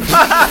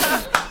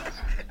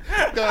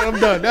 I'm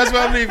done. That's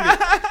why I'm leaving it.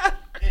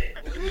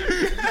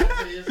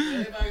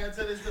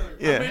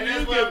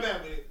 Yeah.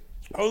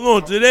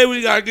 Hold on. Today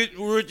we got to get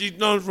Richie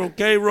Thumbs from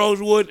K.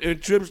 Rosewood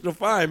and Trips the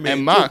Fireman.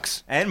 And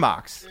Mox. And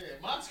Mox.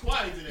 Mom's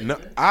quiet today. No,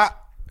 man.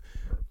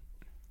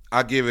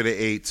 I give it an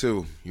 8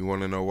 too. You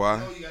want to know why?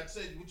 No, you got to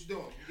say what you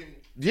doing. You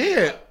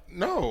giving- Yeah,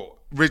 no,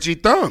 Richie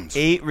Thumbs.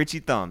 8 Richie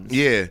Thumbs.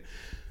 Yeah,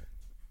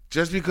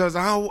 just because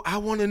I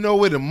want to know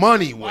where the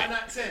money Why went.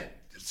 not 10?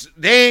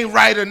 They ain't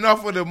right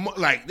enough of the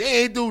like.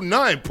 They ain't do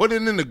nothing. Put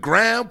it in the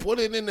ground. Put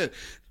it in the.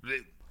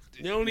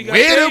 They only got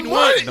Where 8 the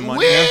months. money?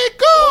 Where it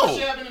go?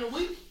 Shit happened in a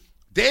week.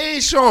 They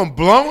ain't show them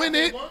blowing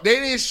it. They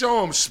didn't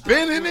show them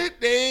spinning it.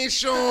 They ain't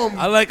show them.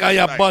 I like how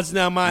y'all busting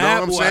out my Know what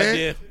I'm apple saying?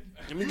 idea.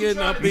 Let me get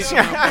another piece. They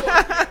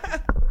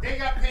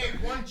got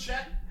paid one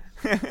check.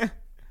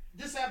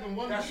 This happened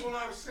one week. what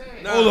I was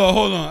saying.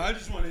 Hold on. I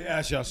just want to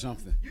ask y'all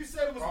something. You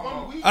said it was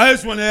 1 week. I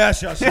just want to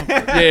ask y'all something.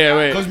 Yeah,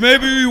 wait. Because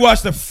maybe we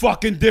watched a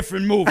fucking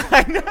different movie.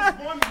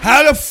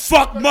 How the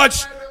fuck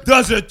much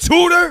does a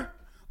tutor,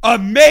 a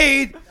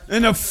maid,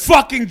 and a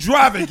fucking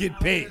driver get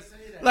paid?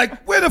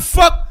 Like, where the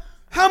fuck?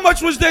 How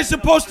much was they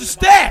supposed to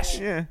stash?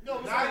 Yeah.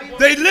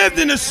 They lived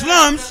in the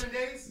slums.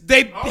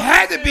 They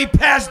had to be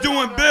past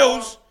doing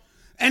bills.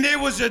 And there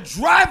was a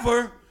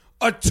driver,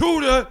 a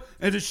tutor,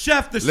 and a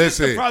chef. The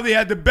sister Listen. probably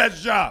had the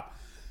best job.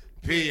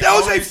 P, I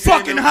Those only ain't seen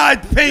fucking them-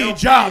 high-paying Yo, P,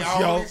 jobs, I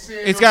yo. only seen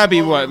It's them gotta be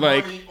blowing what,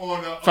 like, money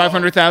on a,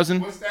 500,000?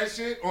 What's that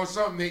shit? On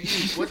something to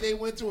eat. What they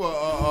went to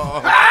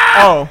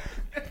Oh.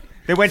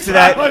 They went to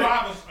that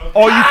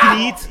all you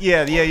can eat.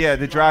 Yeah.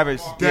 The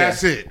drivers.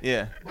 That's yeah. it.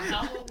 Yeah.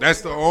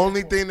 That's the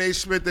only thing they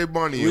spent their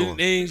money on.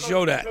 They ain't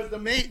show that. Because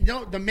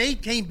the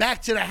maid came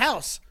back to the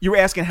house. You were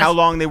asking how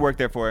long they worked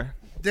there for.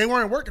 They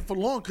weren't working for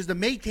long because the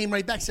maid came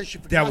right back, said she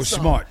forgot That was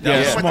something. smart. That And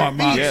was she went smart, to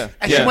Mom. feed it. Yeah.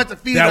 And Yeah. she went to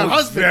feed That her was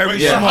husband. very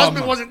Her smart, husband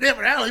Mom. wasn't there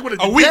for that. He would have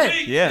A been week.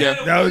 dead. Yeah.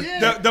 That was,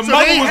 The So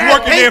mother they was had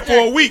working there for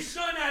a week.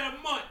 Son had a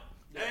month.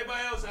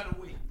 Everybody else had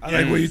a week. I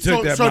like where you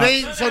took that, So Mom.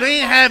 they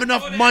didn't have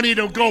enough money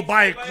to go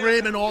buy a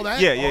crib and all that.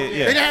 Yeah. They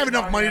didn't have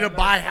enough money to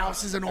buy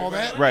houses and all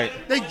that. Right.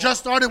 They just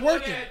started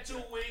working. They had 2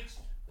 weeks.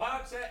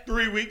 Pops had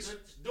 3 weeks.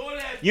 daughter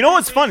had You know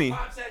what's 3 funny? weeks,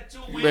 Pops had 2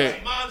 weeks.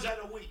 Wait. Mom's had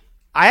a week.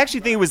 I actually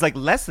think it was like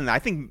less than that. I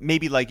think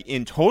maybe like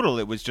in total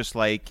it was just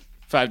like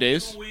 5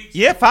 days. 2 weeks.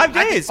 yeah, 5 I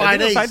think days. 5 I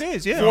think it was days. 5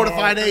 days. Yeah. 4 to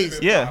 5 days.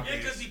 Yeah. Yeah,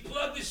 because he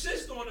plugged his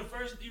sister on the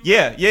first.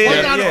 Yeah. Yeah.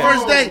 Well, Yeah. on the yeah.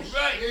 first day.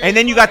 Right. And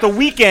then you got the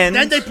weekend.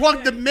 Then they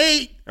plugged the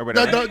maid, Or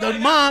whatever. the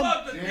mom,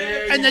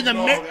 and then the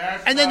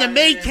right.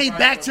 maid came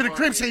back to the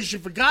crib saying she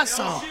forgot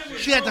something.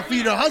 She had to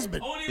feed her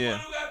husband. Only Yeah. one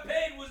who got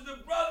paid was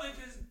the brother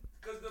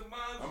because the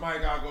I mom.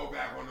 might gotta go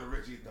back on the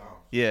Richie Dom.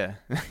 Yeah.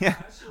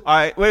 All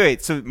right.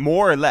 Wait. So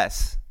more or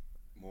less?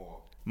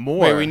 More.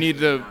 Wait, we need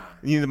the.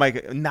 You need the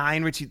mic.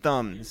 9 Richie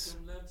Thumbs.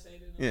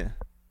 Yeah.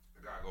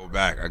 I gotta go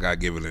back. I gotta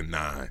give it a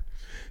 9.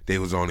 They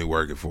was only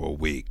working for a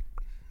week.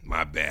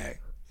 My bad.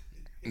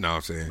 You know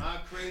what I'm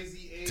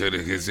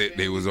saying?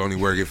 They was only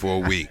working for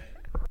a week.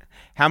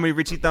 How many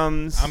Richie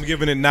Thumbs? I'm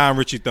giving it 9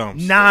 Richie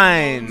Thumbs.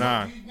 9.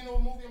 9.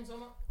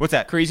 What's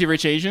that? Crazy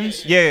Rich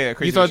Asians? Yeah.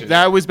 Crazy You thought Rich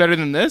that was better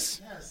than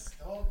this?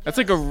 That's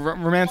like a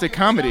romantic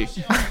comedy.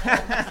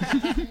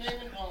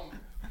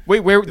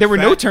 Wait, where there were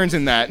no turns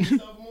in that.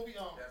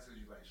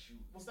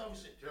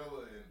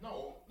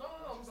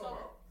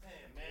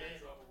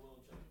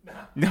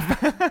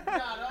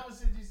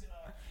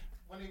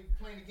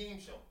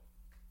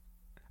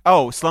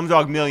 Oh,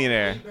 Slumdog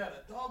Millionaire.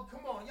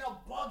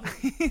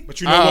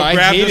 But you know Oh, what I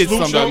grabbed hated this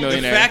Luke Slumdog show? The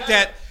Millionaire. fact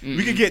that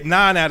we could get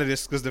 9 out of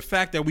this, because the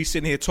fact that we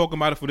sitting here talking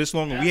about it for this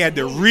long and we had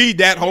to read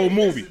that whole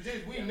movie.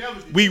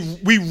 We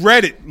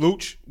read it,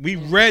 Luch. We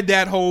read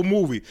that whole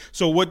movie.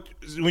 So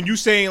when you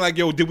saying like,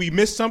 yo, did we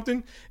miss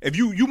something? If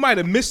you might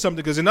have missed something,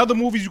 because in other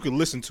movies you could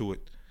listen to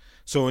it.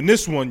 So in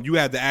this one, you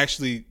had to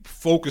actually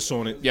focus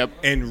on it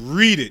and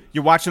read it.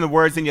 You're watching the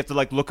words, and you have to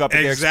like look up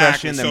at their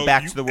expression, then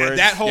back to the words.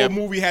 That whole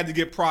movie had to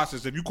get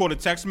processed. If you caught a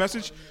text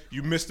message,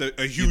 you missed a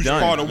huge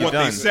part of what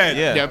they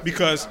said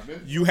because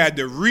you had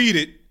to read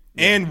it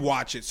and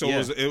watch it. So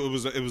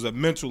it was a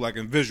mental like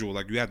and visual,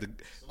 like you had to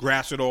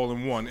grasp it all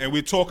in one. And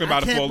we're talking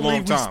about it for a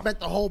long time. We spent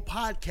the whole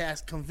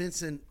podcast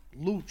convincing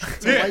Luch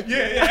to Yeah, like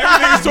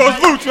everything is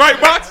towards Luch, right,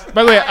 Box?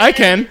 By the way, I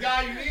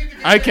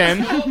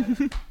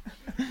can.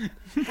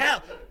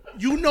 Hell,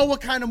 you know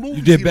what kind of movie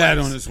You did bad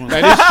on this one.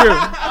 That is true.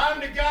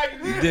 I'm the guy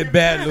you You did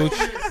bad, Luch.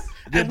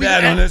 You did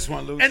bad on this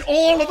one, Luch. And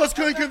all of us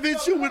couldn't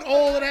convince you with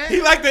all of that.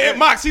 He liked the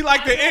Mox. He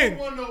liked the end.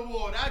 won the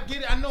award. I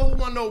get it. I know who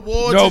won the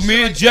award. No,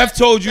 me and Jeff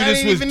told you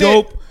this was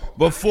dope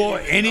before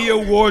any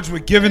awards were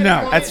given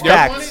out. That's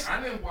facts.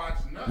 I didn't watch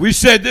nothing. We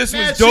said this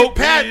was dope.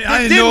 Pat,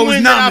 I didn't know it was I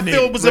feel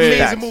nominated. was amazing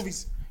Facts.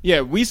 movies.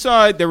 Yeah, we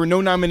saw it. There were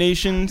no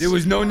nominations. There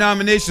was no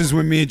nominations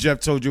when me and Jeff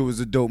told you it was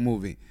a dope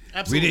movie.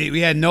 Absolutely.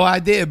 We had no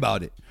idea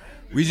about it.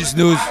 We just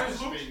knew.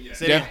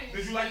 Yeah.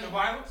 Did you like the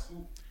violence?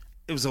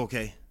 It was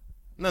okay.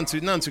 None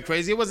too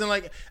crazy. It wasn't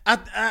like You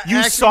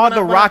actually, saw when the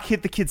I- rock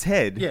hit the kid's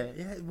head. Yeah.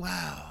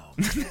 Wow.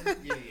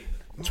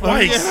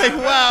 Twice. Like,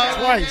 wow.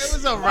 Twice. It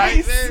was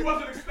alright, man.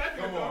 wasn't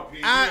expecting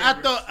it. I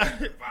thought.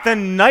 The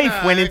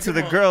knife went into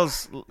the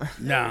girl's.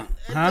 Nah.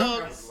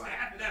 Huh?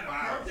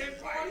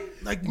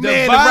 Like The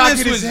man, violence the rock was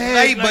hit his head,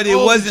 late, like, but it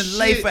oh, wasn't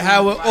late shit. for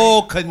how it all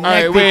All connected.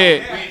 right,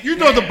 wait. You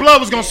thought the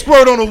blood was gonna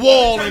squirt on the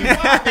wall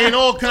and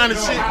all kind of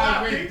shit.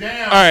 All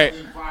right.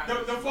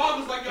 The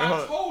father's like,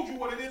 I told you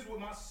what it is with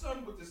my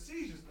son with the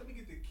seizures. Let me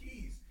get the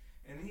keys.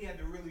 And he had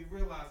to really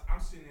realize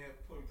I'm sitting here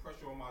putting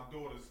pressure on my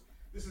daughters.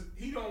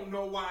 He don't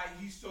know why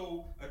he's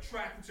so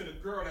attracted to the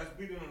girl that's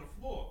bleeding on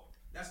the floor.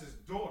 That's his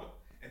daughter.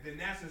 And then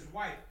that's his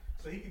wife.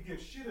 So he could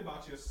give shit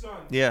about your son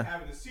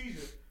having a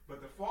seizure,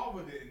 but the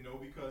father didn't know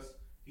because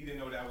he didn't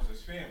know that was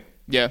his family.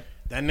 Yeah.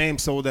 That name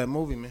sold that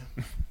movie, man.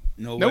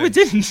 No, it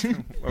didn't.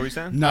 What were you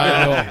saying? Not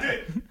at all.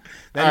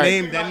 That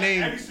Every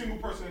name. single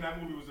person in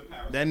that movie was a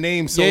parasite. That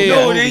name sold. Yeah, that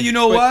No, movie. then you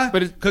know why?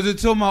 But it's- Because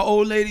until my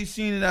old lady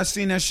seen it, I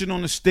seen that shit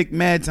on the stick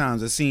mad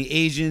times. I seen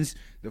Asians,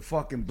 the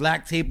fucking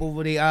black tape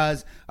over their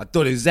eyes. I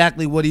thought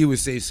exactly what he would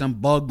say, some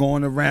bug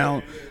going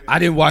around. I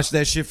didn't watch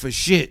that shit for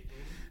shit.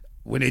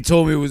 When they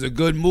told me it was a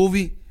good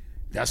movie,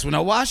 that's when I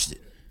watched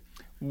it.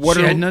 What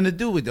Shit are- had nothing to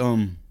do with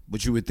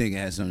what you would think it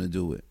had something to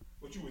do with.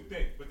 What you would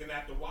think, but then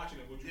after watching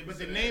it, what you But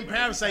the name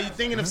Parasite, you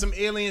thinking of some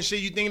alien shit.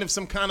 You thinking of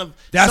some kind of.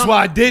 That's some-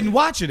 why I didn't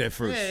watch it at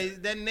first. Yeah,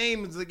 that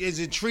name is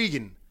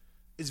intriguing.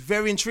 It's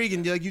very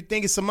intriguing. Like you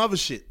think it's some other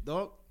shit,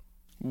 dog.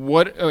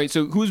 What? Oh, wait,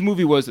 so whose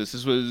movie was this?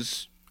 This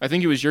was, I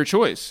think it was your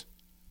choice,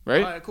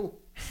 right? All right, cool.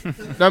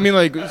 No, I mean,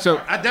 like, so.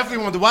 I definitely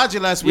wanted to watch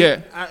it last week.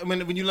 Yeah.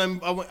 When you let me,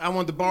 I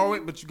wanted to borrow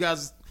it, but you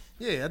guys,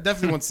 yeah, I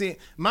definitely want to see it.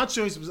 My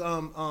choice was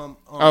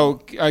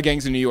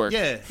Gangs in New York.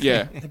 yeah,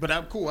 Yeah. But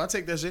I'm cool. I'll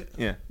take that shit.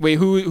 Yeah. Wait,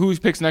 who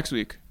picks next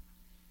week?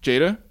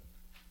 Jada?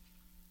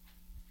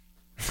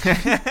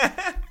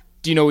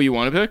 Do you know what you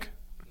want to pick?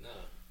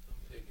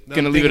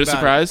 Gonna leave it a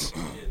surprise?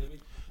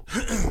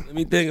 Let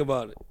me think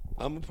about it.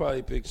 I'm gonna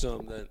probably pick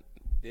something that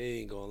they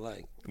ain't gonna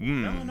like.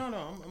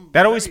 No.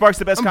 That always sparks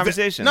the best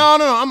conversation. No.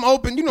 I'm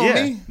open. You know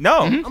Yeah. me.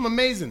 No. I'm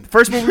amazing.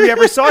 First movie we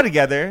ever saw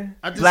together,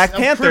 I'm Black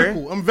Panther.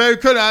 critical. I'm very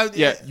critical.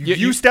 Yeah.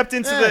 You stepped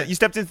into Yeah. you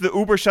stepped into the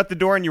Uber, shut the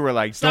door, and you were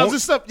like, That was "Don't,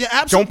 just stuff. Yeah,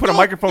 absolutely. don't put a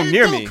microphone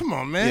near me." Come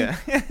on, man.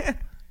 Yeah.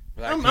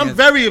 I'm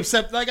very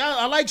upset. Like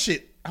I like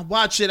shit. I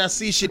watch it. I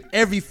see shit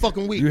every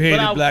fucking week. You But hated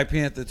I- Black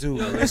Panther too.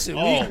 Yo, man. listen,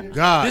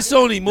 God. this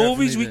only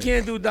movies. Definitely We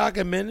can't do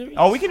documentaries.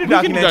 Oh, we can do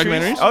We can do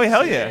documentaries. documentaries. Oh,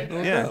 hell yeah.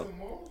 No Yeah. doubt.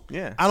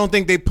 Yeah. I don't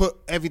think they put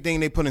everything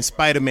they put in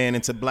Spider-Man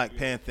into Black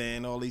Panther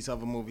and all these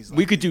other movies. Like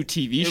We could do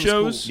TV was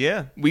shows. cool.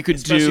 Yeah. We could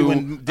Especially do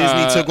when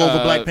Disney took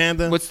over Black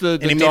Panther, What's the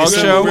and they made dog it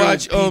so show? real.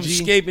 Watch PG.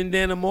 Escaping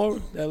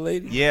Dannemora, that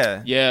lady.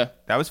 Yeah. Yeah.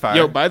 That was fire.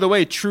 Yo, by the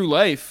way, True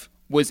Life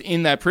was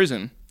in that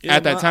prison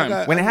at that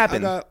time. When it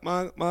happened. I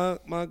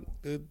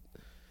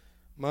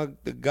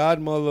got the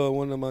godmother of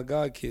one of my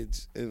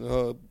godkids and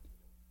her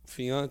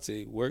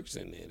fiance works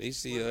in there. They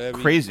see her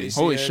every Crazy. they see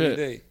Holy her shit.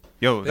 every day.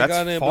 Yo, They got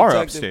that's her in far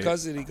protective upstate.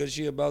 custody because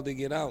she about to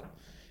get out,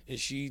 and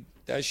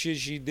that shit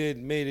she did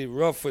made it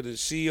rough for the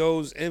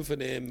COs and for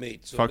the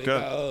inmates. So Fucked they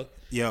up. got her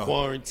Yo.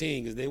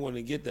 quarantined because they want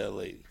to get that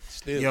lady.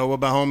 Still, Yo, what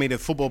about homie, the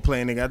football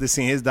player nigga? I just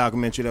seen his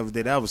documentary the other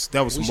day. That was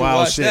we some should wild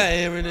watch shit. that.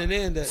 Aaron and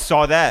Anda.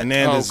 Saw that.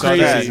 Hernandez Saw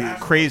crazy. that.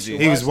 Crazy.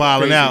 He was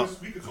wilding out.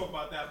 We could talk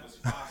about that for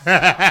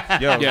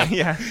 5 Yo, Yeah.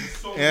 yeah.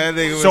 Yeah, that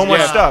nigga was So much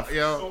wild. stuff.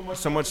 Yo.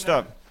 So much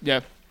stuff.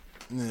 Yeah.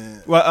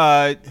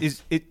 Well,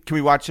 is it? Can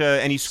we watch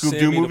any Scoob Doo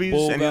Sammy the movies?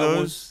 Bull Any of got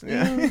those?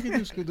 Yeah.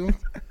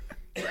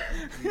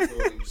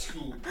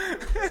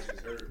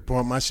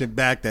 Brought my shit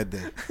back that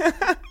day.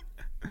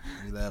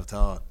 We laughed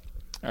hard.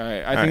 All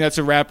right. I think that's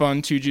a wrap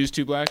on Two Jews,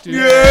 Two Black Dudes.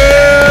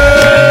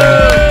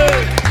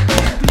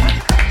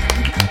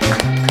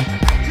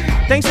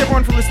 Thanks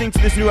everyone for listening to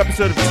this new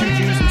episode of Two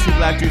Jews and Two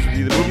Black Dudes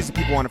Review the Movies. If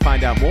people want to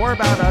find out more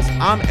about us,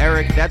 I'm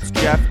Eric, that's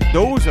Jeff.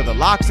 Those are the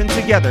locks, and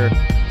together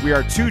we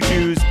are two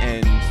Jews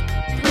and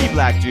three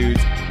black dudes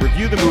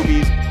review the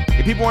movies.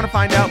 If people want to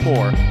find out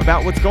more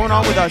about what's going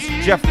on with us,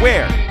 Jeff,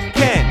 where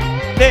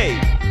can they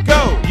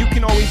go? You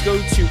can always go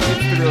to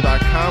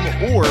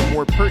itsthereal.com, or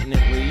more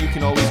pertinently, you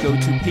can always go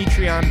to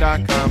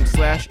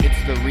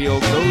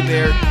patreon.com/itsthereal. Go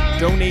there,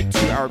 donate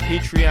to our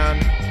Patreon,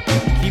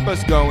 keep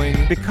us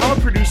going. Become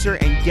a producer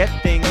and get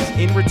things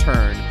in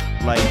return,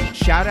 like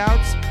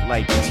shout-outs,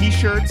 like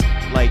t-shirts,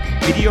 like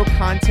video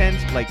content,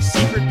 like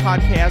secret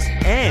podcasts,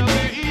 and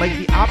like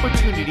the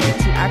opportunity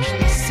to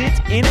actually sit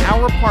in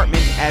our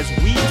apartment as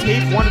we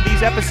tape one of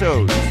these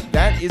episodes.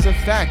 That is a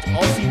fact.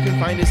 Also, you can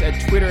find us at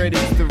Twitter at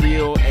It's The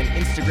Real and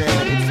Instagram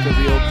at It's The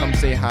Real. Come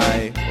say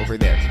hi over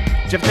there.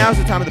 Jeff, now's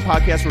the time of the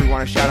podcast where we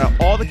want to shout out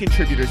all the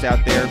contributors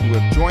out there who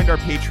have joined our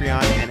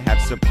Patreon and have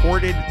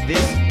supported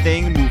this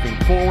thing moving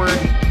forward.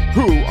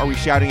 Who are we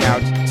shouting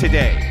out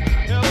today?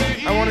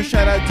 I want to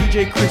shout out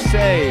DJ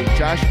Crusay,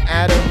 Josh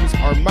Adams,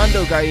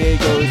 Armando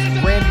Gallegos,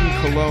 Brandon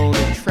Colon,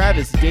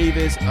 Travis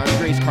Davis,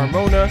 Andres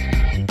Carmona,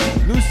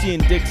 Lucian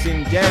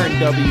Dixon, Darren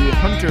W.,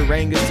 Hunter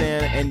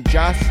Rangasan, and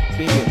Josh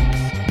Biggins.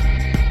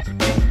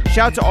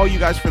 Shout out to all you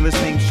guys for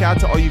listening. Shout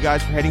out to all you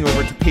guys for heading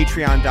over to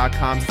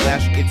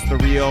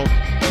patreon.com/itsthereal.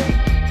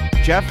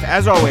 Jeff,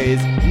 as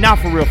always, not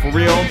for real, for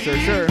real.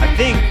 Sure. I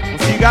think we'll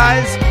see you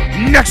guys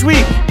next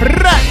week.